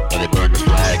 Where they burn the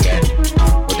flag at?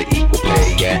 Where the equal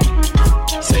pay at?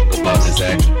 Single mothers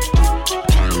at?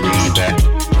 Turn leave at?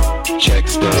 Check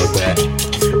stub at?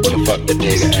 Where the fuck the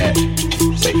nigga at?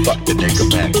 Say fuck the nigga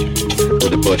back. Where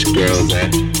the butch girls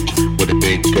at? Where the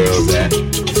big girls at?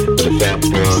 Where the fat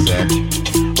girls at?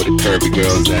 Where the curvy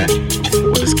girls at?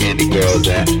 Where the skinny girls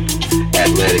at?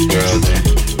 Athletic girls at?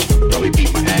 Probably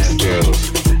beat my ass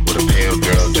girls. Where the pale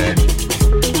girls at?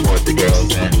 Where the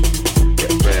girls at?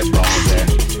 Get red bones at?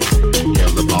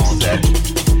 Yellow bones at?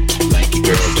 Lanky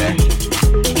girls at?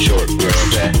 Short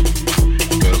girls at?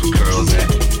 Girls with curls at?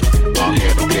 Long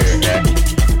hair don't care at?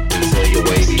 Brazilian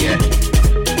wavy at?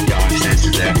 Y'all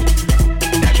extensions at?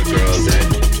 Natural girls at?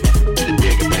 The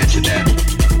digger mansion at?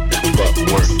 That fuck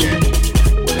work at?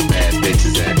 Where the bad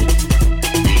bitches at?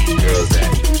 Mean girls at?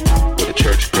 Where the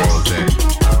church girls at?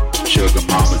 Sugar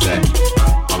mamas at?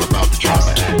 All about the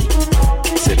drama at?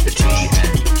 Sip the tea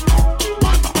at?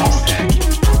 Mind my own act?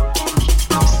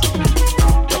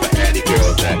 Double addy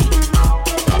girls at?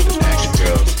 Poppin' action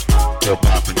girls? Hill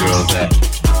poppin' girls at?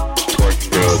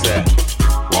 Twerking girls at?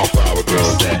 Wallflower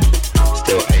girls at?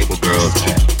 Still able girls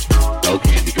at? No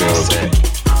candy girls at?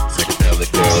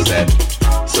 Psychedelic girls at?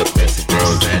 Submissive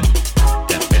girls at?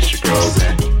 That Mr. girls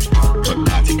at? Fuck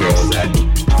Nazi girls at?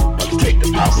 About to take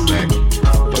the power back.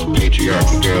 Fuck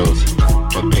patriarchy girls.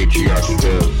 Fuck patriarchy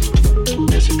girls.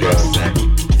 Mr. girls at?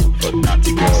 Fuck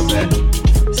Nazi girls at?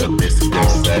 Submissive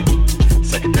girls at?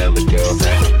 Psychedelic girls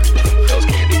at? Those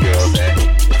candy girls at?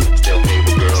 Still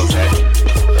able girls at?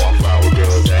 Wallflower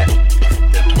girls at?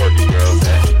 Them twerking girls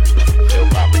at? Hill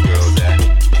popping girls at?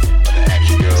 Where the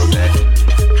action girls at?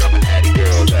 Drumming addy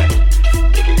girls at?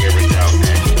 Taking earrings out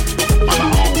at? On my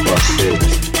own fucking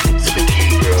business. Sipping tea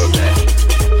girls at?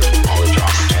 All the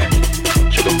drama at?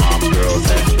 Sugar mama girls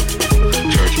at?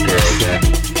 Church girls at?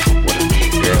 Where the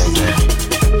mean girls at?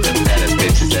 Them baddest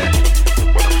bitches at?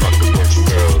 Where the fuck the working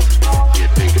girls? Get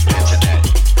bigger pension at?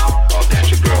 All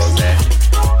natural girls at?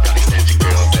 Got extension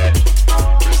girls at?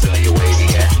 Brazilian wavy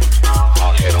at?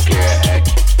 All hair don't care at?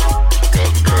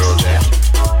 Girls with curls at?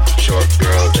 Short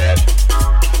girls at?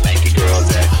 Lanky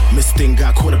girls at? Miss Thing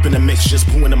got caught up in the mix, just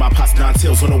pooing in my pots, 9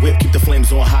 tails on the whip, keep the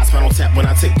flames on high, spine on tap when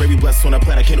I take baby breaths on a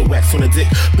platter, candle wax on the dick.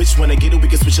 Bitch, when I get it, we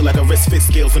can switch it like a wrist fit,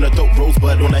 scales on the throat,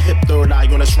 rosebud on the hip, third eye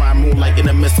on the shrine, moonlight in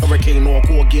the mist, hurricane on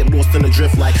core, get lost in the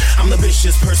drift like I'm the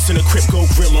bitchiest person, a crip, go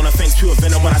grill on a fangs, pure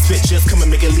venom when I spit, just come and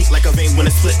make it leak like a vein when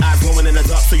it split, eyes glowing in the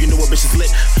dark, so you know a bitch is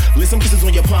lit. Lay some kisses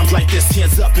on your palms like this,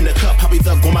 hands up in the cup, Poppy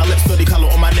thug on my lips, 30 collar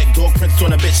on my neck, dog prints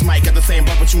on a bitch, mic got the same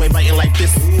bump, but you ain't biting like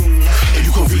this. And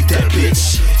you can read that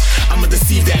bitch. I'ma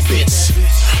deceive that bitch.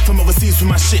 From overseas with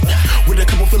my shit, with a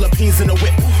couple Philippines in the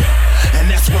whip. And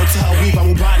that's word to her weave, I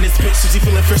will buy this bitch. If she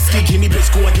feeling frisky, give me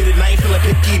bitch, go and get it, and I ain't feeling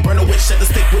picky. Burn a witch at the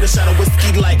stick with a shot of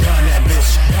whiskey, like burn that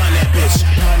bitch, burn that bitch,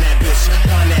 burn that bitch,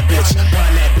 burn that bitch,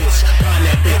 burn that bitch, burn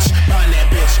that bitch, burn that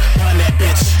bitch, burn that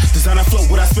bitch. Designer flow,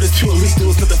 what I spit is pure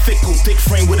lethal, it's nothing fickle. Thick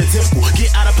frame with a dimple.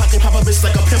 Get out of pocket, pop a bitch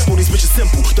like a pimple. These bitches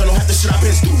simple, don't know half the shit I've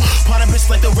been through. Part a bitch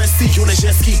like the Red Sea, on a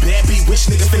jet ski. Bad beat, which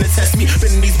nigga finna test me?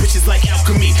 Bending these bitches like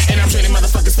alchemy, and I'm draining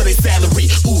motherfuckers for their salary.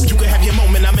 Ooh, you can have your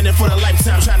moment, I'm in it for the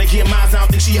lifetime. Trying to get mines, I don't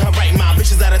think she her right mind.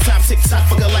 Bitches out of time, TikTok,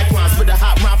 fuck her lifelines. With a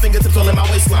hot rhyme, fingertips all in my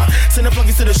waistline. Send a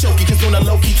flunky to the show, cause on the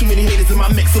low key, too many haters in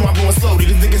my mix, so I'm going slowly.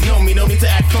 These niggas know me, no need to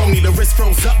act phony. The wrist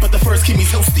froze up, but the first keep me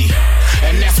toasty.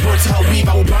 And that's word to her weave,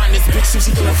 I will blind this bitch if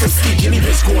she feeling frisky. Any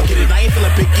bitch, go and get it, I ain't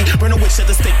feeling picky. Burn a witch at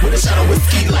the stake with a shot of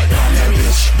whiskey, like burn that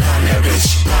bitch, burn that bitch,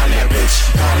 burn that bitch,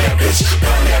 burn that bitch,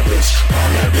 burn that bitch,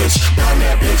 burn that bitch, burn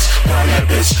that bitch, burn that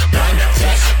bitch, burn that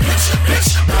bitch, bitch,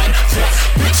 burn that bitch,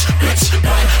 bitch,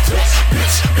 burn that bitch,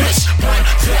 bitch, burn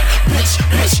that bitch,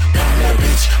 bitch, burn that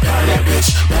bitch, burn that bitch,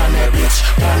 burn that bitch,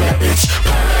 burn that bitch,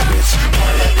 burn that bitch,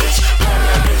 burn that bitch, burn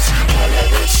that bitch, burn that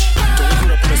bitch. Don't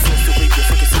put up in a sorcery, you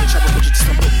fucking see a chopper, but you just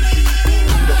come up with me.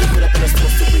 Don't put up in a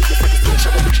sorcery, you fucking see a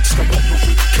chopper, but you just come up with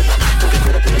me. Come on, don't get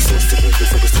caught up in a sorcery, you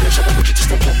fucking see a chopper, but you just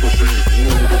come up with me.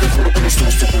 Don't get caught up in a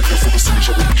sorcery, you fucking see a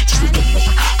chopper, but you just come up with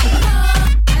me. Come on.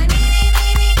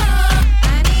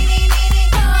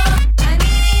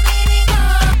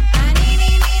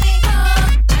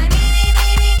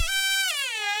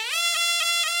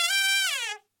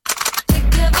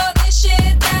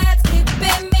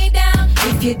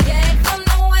 If you're dead from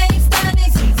the waist down,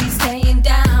 it's easy staying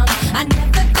down. I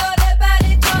never thought about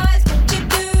it twice, but you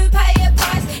do pay a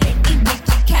price. Any bitch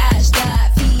you cash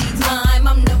that feeds mine,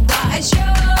 I'm the right show.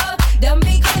 Don't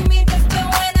be calling me desperate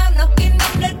when I'm knocking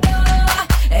on the door.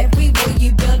 Every wall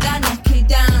you build, I knock it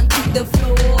down to the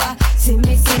floor. See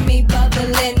me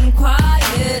bubbling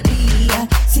quietly.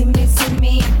 See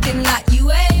me acting like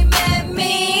you ain't met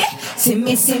me.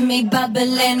 See me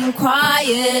bubbling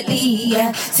quietly.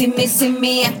 See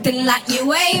me acting like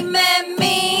you ain't met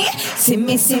me. See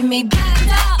me back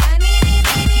up.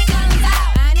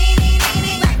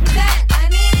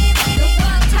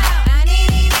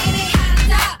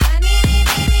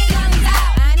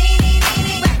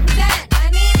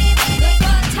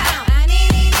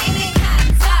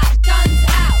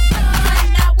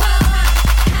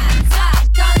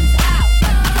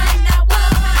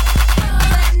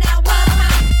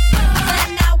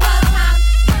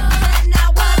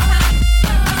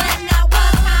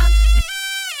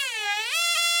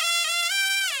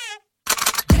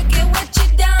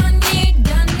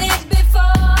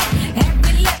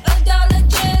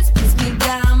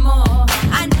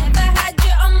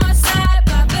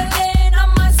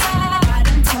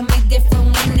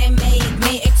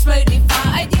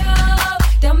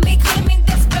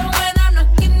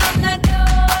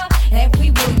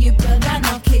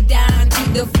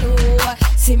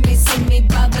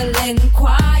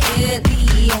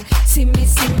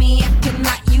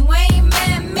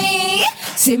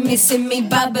 See me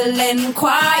bubbling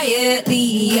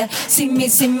quietly. See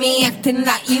me acting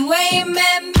like you ain't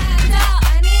met me.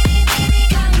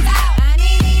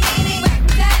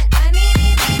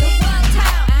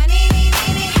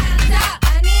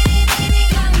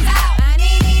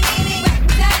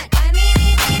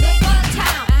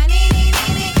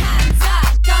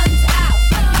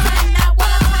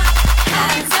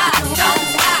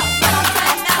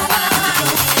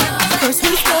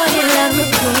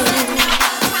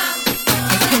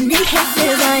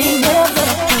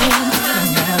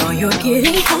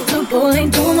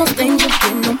 Ain't doing no things you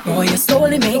did no more. You're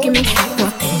slowly making me think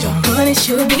what things your money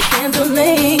should be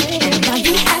handling. And now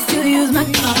you have to use my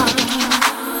car.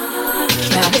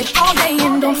 Drive it all day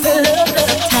and don't fill up the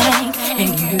tank.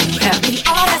 And you have the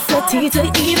audacity to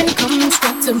even come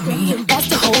straight to me and ask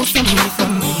to hold some money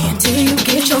from me until you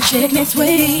get your check next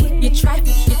week. You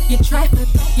trifle, you trifle,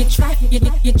 you trifle,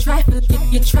 you trifle,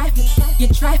 you trifle, you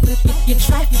trifle, you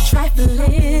trifle,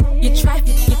 trifling. You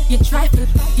trifle, you trifle,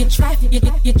 you trifle, you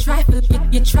trifle,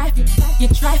 you trifle, you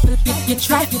trifle, you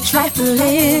trifle,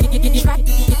 trifling. You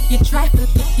trifle, you trifle,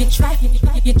 you trifle,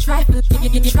 you trifle,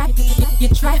 you trifle, you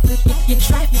trifle, you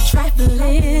trifle,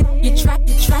 trifling. You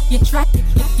trifle, you trifle,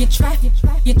 you trifle,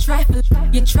 you trifle,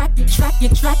 you trifle, you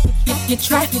trifle, you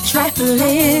trifle,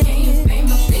 trifling. Can you pay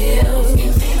my bills? Can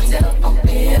you pay my telephone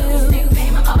bills? Can you pay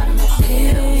my automobile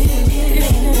bills?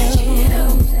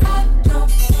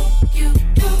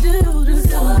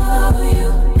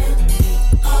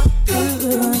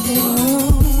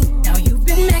 Now you've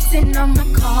been maxing on my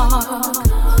car.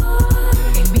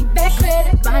 Gave me back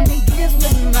credit, buying me gifts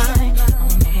with mine. On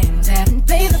hands, haven't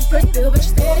paid the first bill, but you're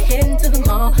steady heading to the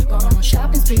mall. Going on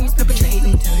shopping sprees,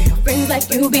 perpetrating to your friends like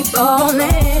you be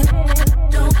ballin'.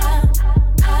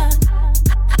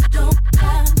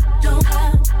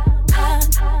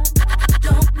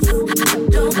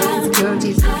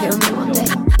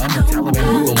 Under Taliban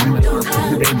rule, women are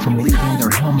prohibited from leaving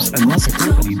their homes unless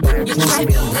accompanied by a close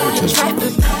male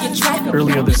relative.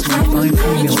 Earlier this week, 5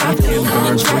 female Afghan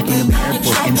guards working in the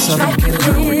airport in southern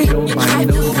Canada were killed by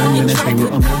unknown gunmen as they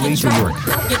were on their way to work.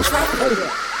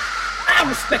 I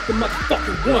respect the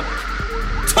motherfucking woman.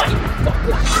 Tight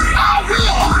motherfucker.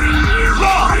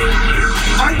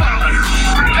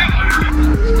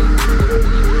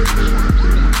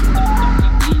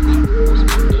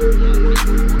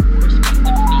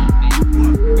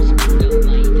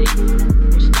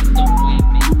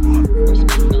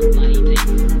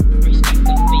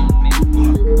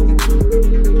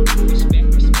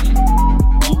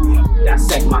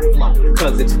 Dissect my flow,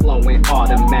 cause it's flowing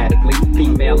automatically.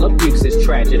 Female abuse is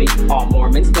tragedy. All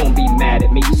Mormons gon' be mad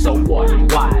at me. So what?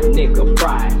 Why? Nigga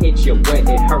pride hit you where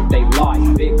it hurt. They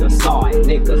lie, bigger side.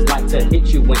 Niggas like to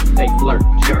hit you when they flirt.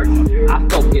 Jerk. I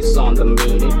focus on the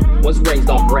meaning. Was raised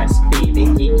on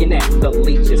breastfeeding. Geeking at the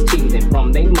leeches teething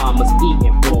from they mamas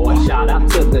eating. Boy, shout out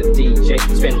to the DJ.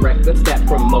 Spin records that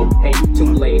promote hate.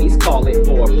 Two ladies call it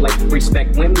foreplay.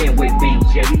 Respect women with BJ.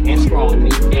 DJ and Strawny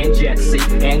and Jesse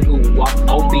and Guwap,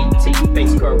 OBT,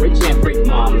 face courage and freak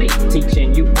mommy,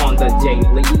 teaching you on the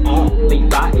daily, only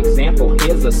by example.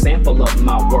 Here's a sample of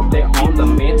my work. There on the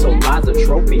mantle lies a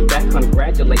trophy that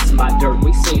congratulates my dirt.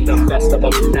 We seen the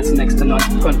festival that's next to none,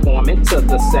 conforming to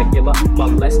the secular,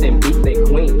 molest and beat their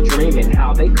queen, dreaming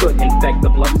how they could infect the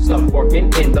blood. Stuff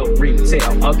working in the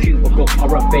retail, a cubicle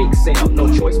or a bake sale. No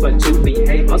choice but to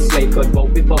behave. A slave could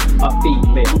vote before a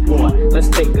female. Boy, let's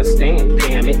take a stand,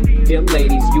 damn it. Dear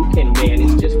ladies, you can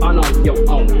manage just fine on your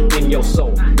own. In your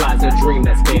soul lies a dream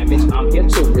that's damaged. I'm here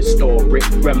to restore it,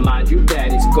 remind you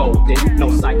that it's golden.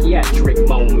 No psychiatric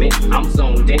moment, I'm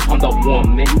zoned in on the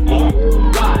woman.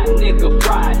 Why nigga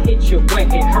pride hit you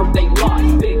when it hurt they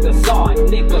life. Big aside,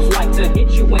 niggas like to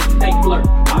hit you when they flirt.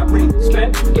 I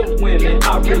respect the women,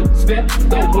 I respect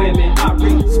the women, I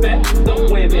respect the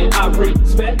women, I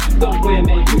respect the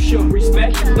women. You should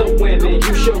respect the women,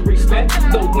 you should respect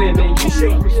the women, you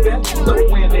should respect the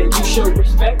women, you should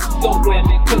respect the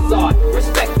women. Cause I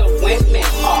respect the women,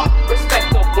 I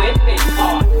respect the women,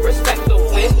 I respect the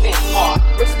women, I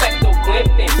respect the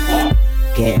women.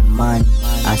 Getting money,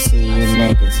 I see you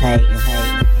niggas hating.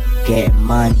 Getting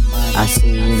money, I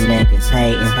see you niggas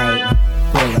hating.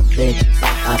 Pulling bitches, I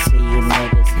see you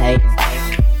niggas hating.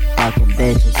 Fucking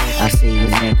bitches, I see you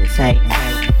niggas hating.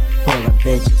 Pulling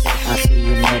bitches, I see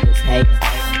you niggas hating.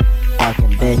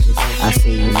 Fucking bitches, I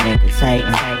see you niggas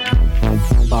hating.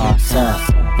 Boss up,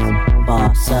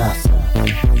 boss up,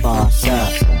 boss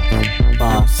up,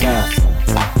 boss up.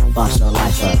 Boss your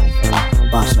life up,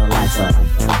 boss your life up,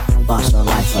 boss your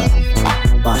life up,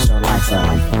 boss your life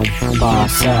up.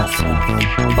 Boss up,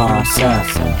 boss up,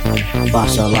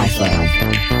 boss your life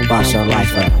up, boss your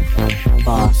life up.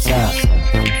 Boss up,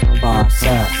 boss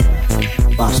up,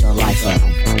 boss your life up,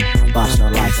 boss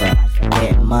your life up.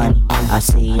 Getting money, I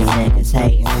see you niggas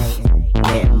hating.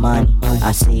 Getting money,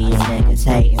 I see you niggas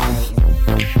hating.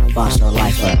 Boss your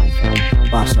life up,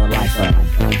 boss your life up,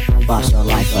 boss your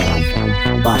life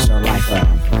up, boss your life up.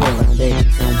 Pulling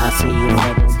bitches, I see you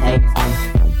niggas hating.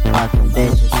 Fucking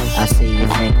bitches, I see you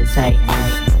niggas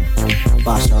hating.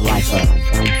 Boss your life up,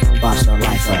 boss your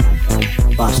life up,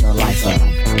 boss your life up,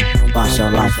 boss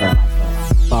your life up.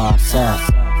 Boss up,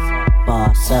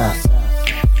 boss up,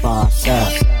 boss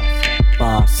up,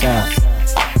 boss up,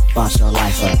 boss your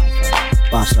life up,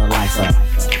 boss your life up,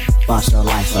 boss your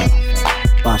life up,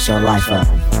 boss your life up.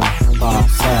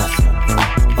 Boss up,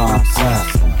 boss up,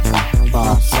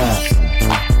 boss up,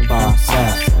 boss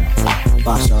up,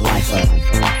 boss your life up,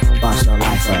 boss your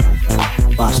life up,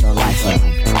 boss your life up,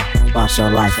 boss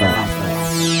your life up.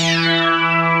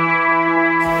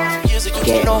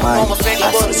 Get money, I see you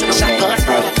niggas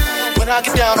hating. When I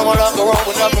get down on my luck,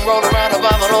 rolling up and roll around, I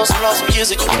buy my lost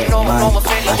music. You know my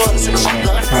favorite bullets in the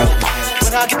shotgun.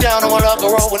 When I get down on my luck,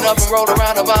 rolling up and roll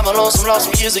around, I buy my lost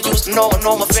music. Used to know I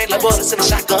know my favorite bullets in the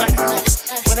shotgun.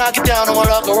 When I get down on my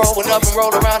luck, rolling up and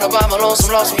roll around, I buy my lost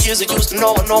music. Used to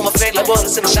know I know my favorite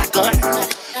bullets in the shotgun.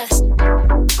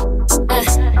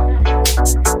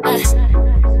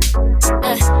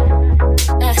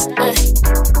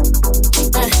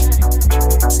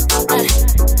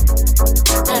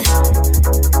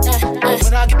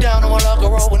 When I get down on my luck,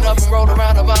 rolling up and roll around, I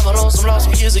buy my lost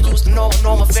music. Used to know I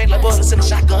know my fate like bullets in a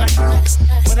shotgun.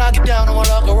 When I get down on my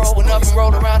luck, rolling up and roll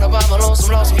around, I buy my lost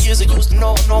music. Used to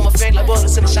know I know my fate like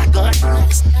bullets in a shotgun.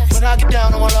 When I get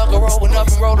down on my luck, rolling up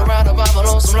and roll around, I buy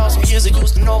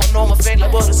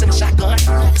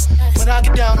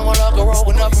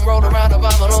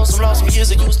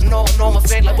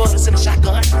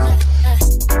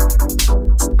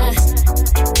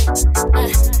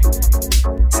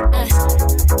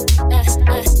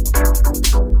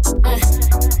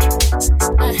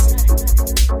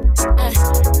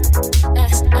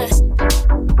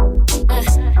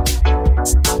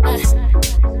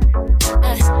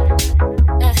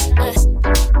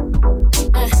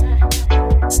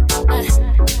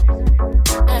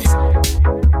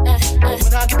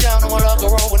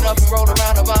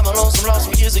my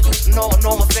lost music. Used to know I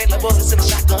know my fate like bullets in a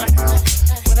shotgun.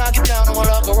 When I get down on my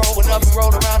luck, rolling up and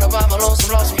roll around, I buy my lost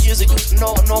music. Used to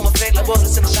know I know my fate like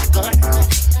bullets in a shotgun.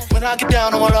 When I get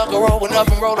down on my luck, rolling up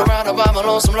and roll around, I buy my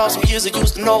lonesome music.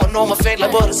 Used to know I know my fate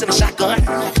like bullets in a shotgun.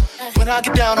 When I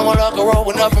get down on my luck,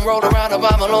 rolling up and roll around, I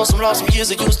buy my lonesome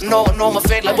music. Used to know I know my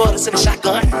fate like bullets in a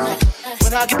shotgun.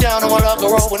 When I get down on my luck,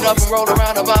 rolling up and roll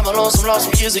around, I buy my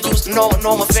lonesome music. Used to know I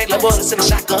know my fate like bullets in a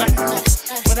shotgun.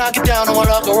 When I get down on my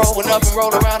luck, rolling up and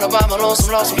roll around, I buy my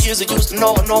lonesome music. Used to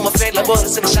know I know my fate like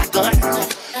bullets in a shotgun.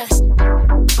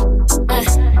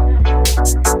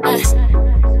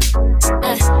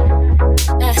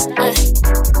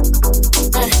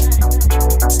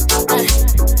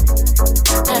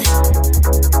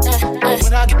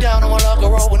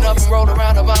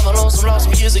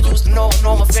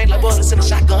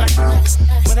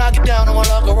 down on one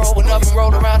luck, rolling up and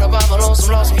roll around. I'm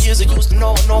lonesome, lost some years I used to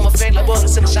know. I know my fate like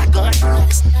bullets in a shotgun.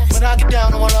 When I get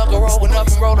down on one luck, rolling up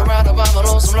and roll around. I'm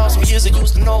lonesome, lost some years I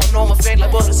used to know. I know my fate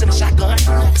like bullets in a shotgun.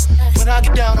 When I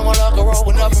get down on one luck,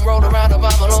 rolling up and roll around. I'm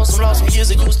lonesome, lost some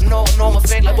years I used to know. I know my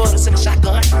fate like bullets in a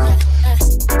shotgun.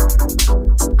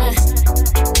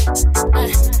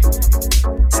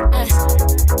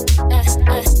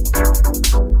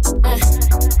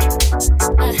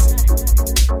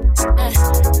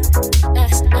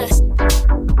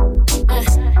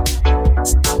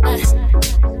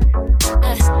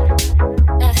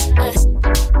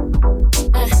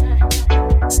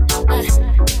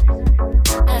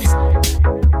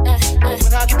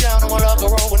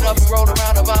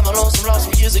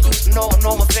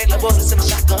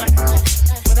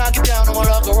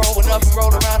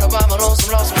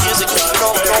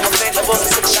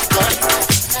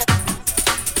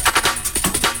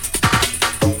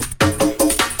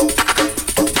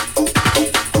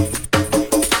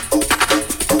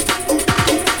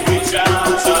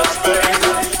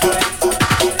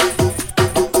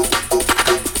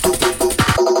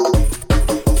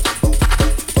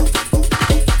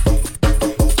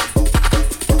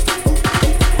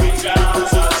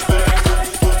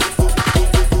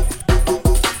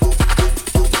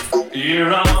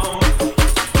 You're on,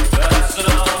 that's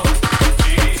all.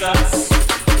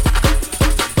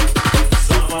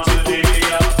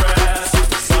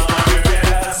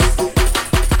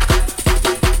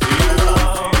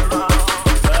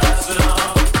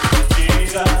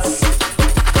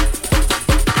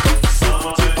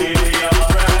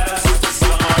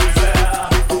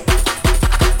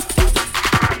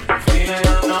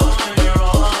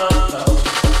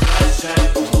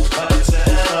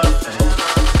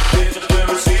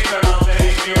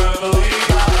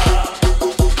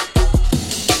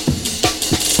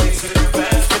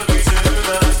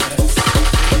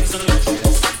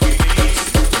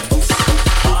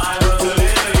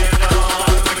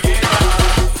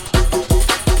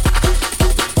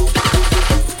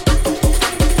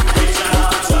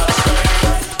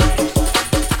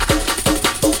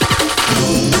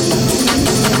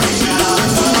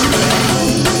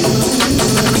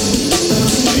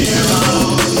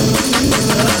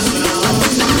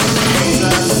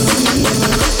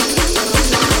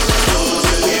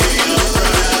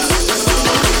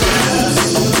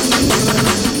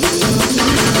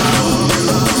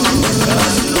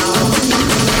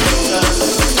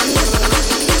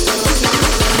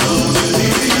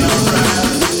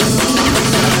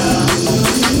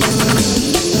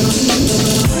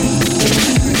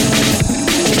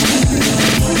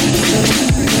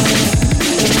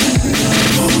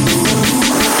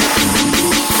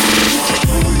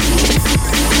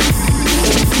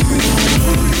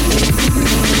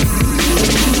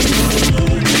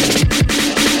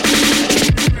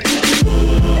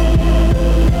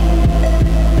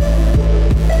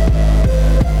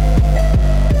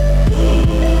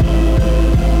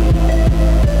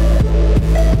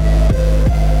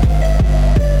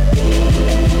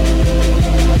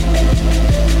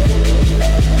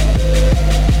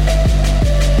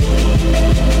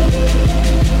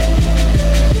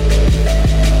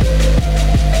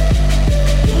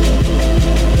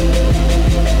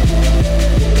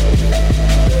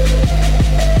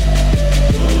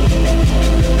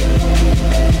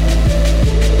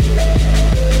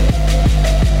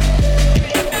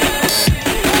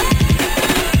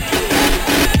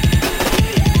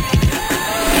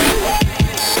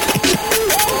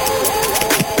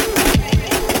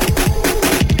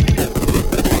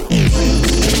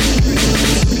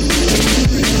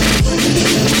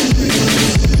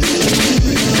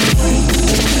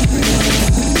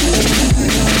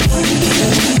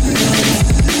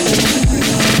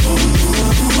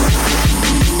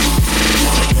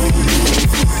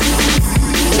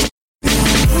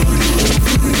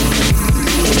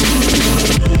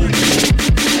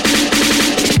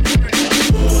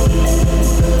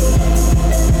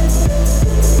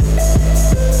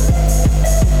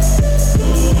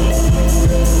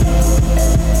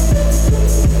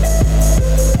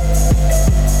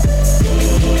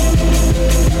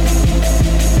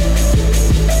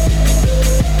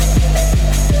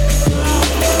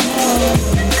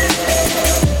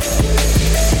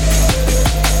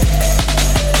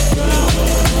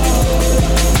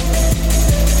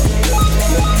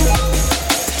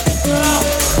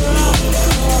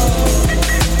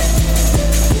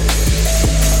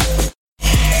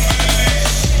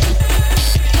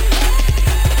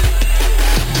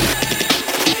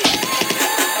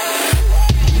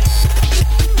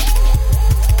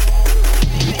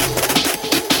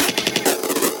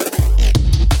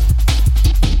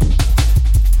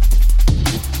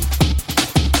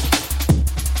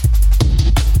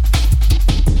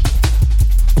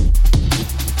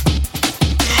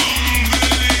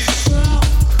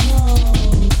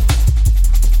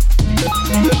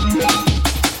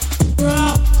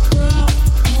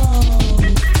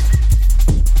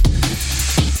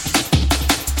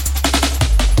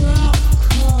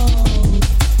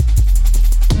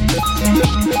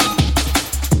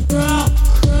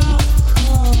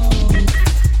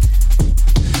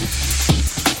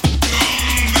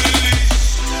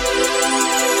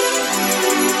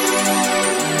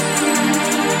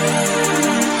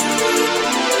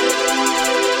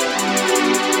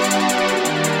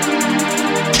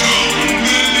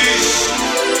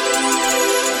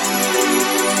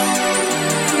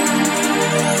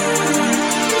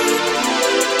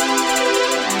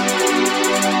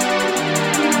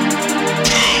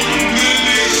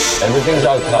 Everything's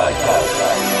okay.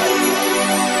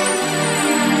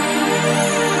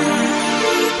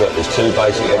 But there's two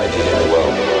basic energies in the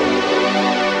world.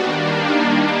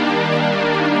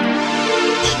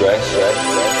 Stress and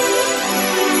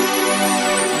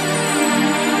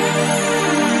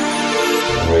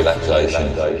relaxation.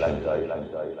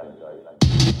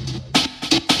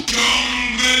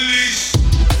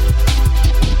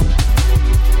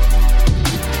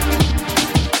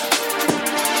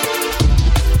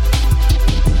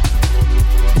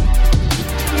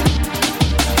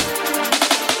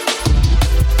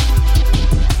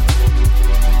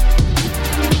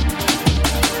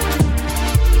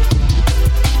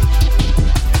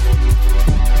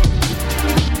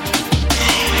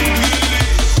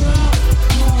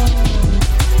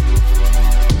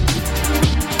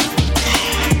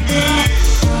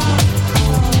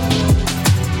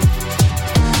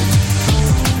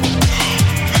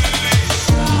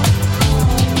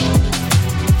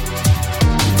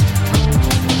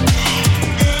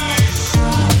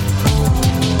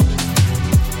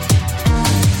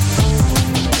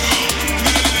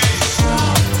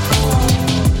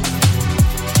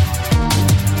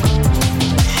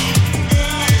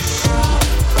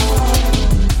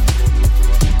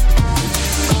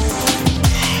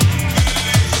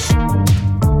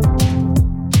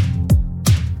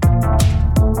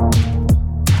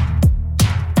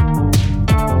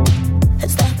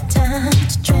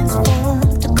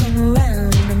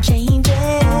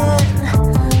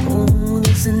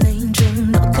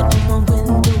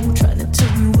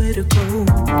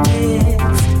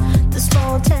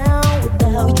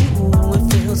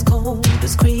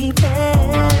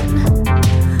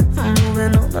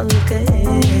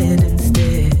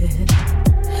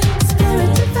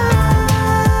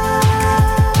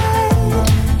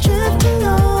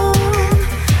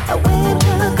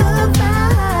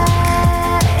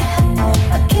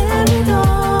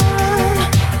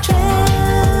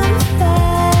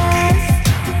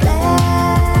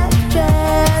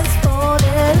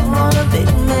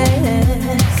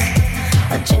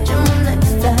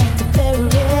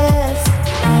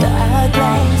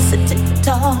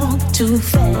 Too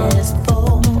fast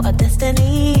for our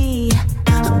destiny. I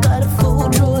got a full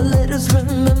drawer of letters.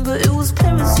 Remember, it was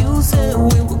Paris. You said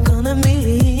we were gonna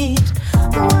meet.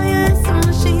 Why is the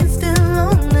machine still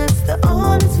on? That's the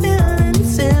honest feeling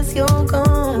since you're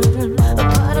gone. A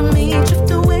part of me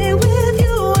drift away with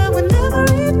you. I would never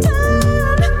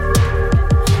return.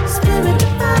 Spirit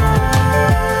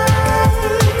divine,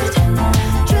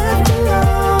 drift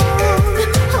alone.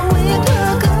 We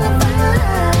look goodbye.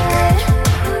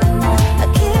 I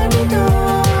carried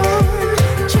on,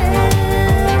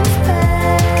 transpass,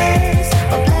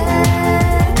 a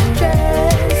black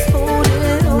dress,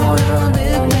 folded on a big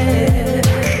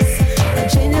mess. I'm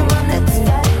changing my next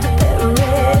back to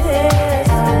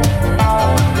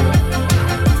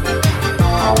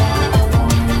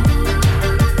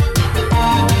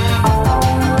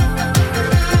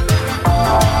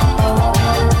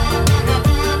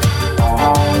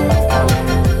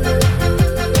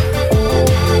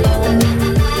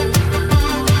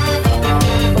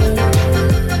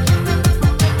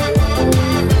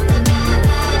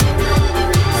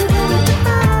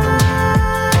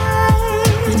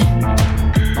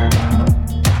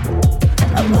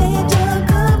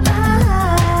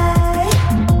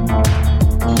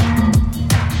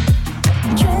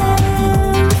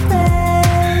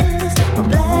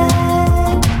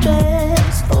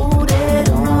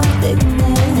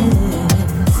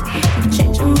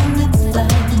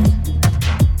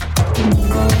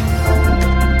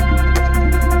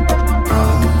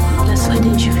Leslie,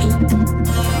 did you eat?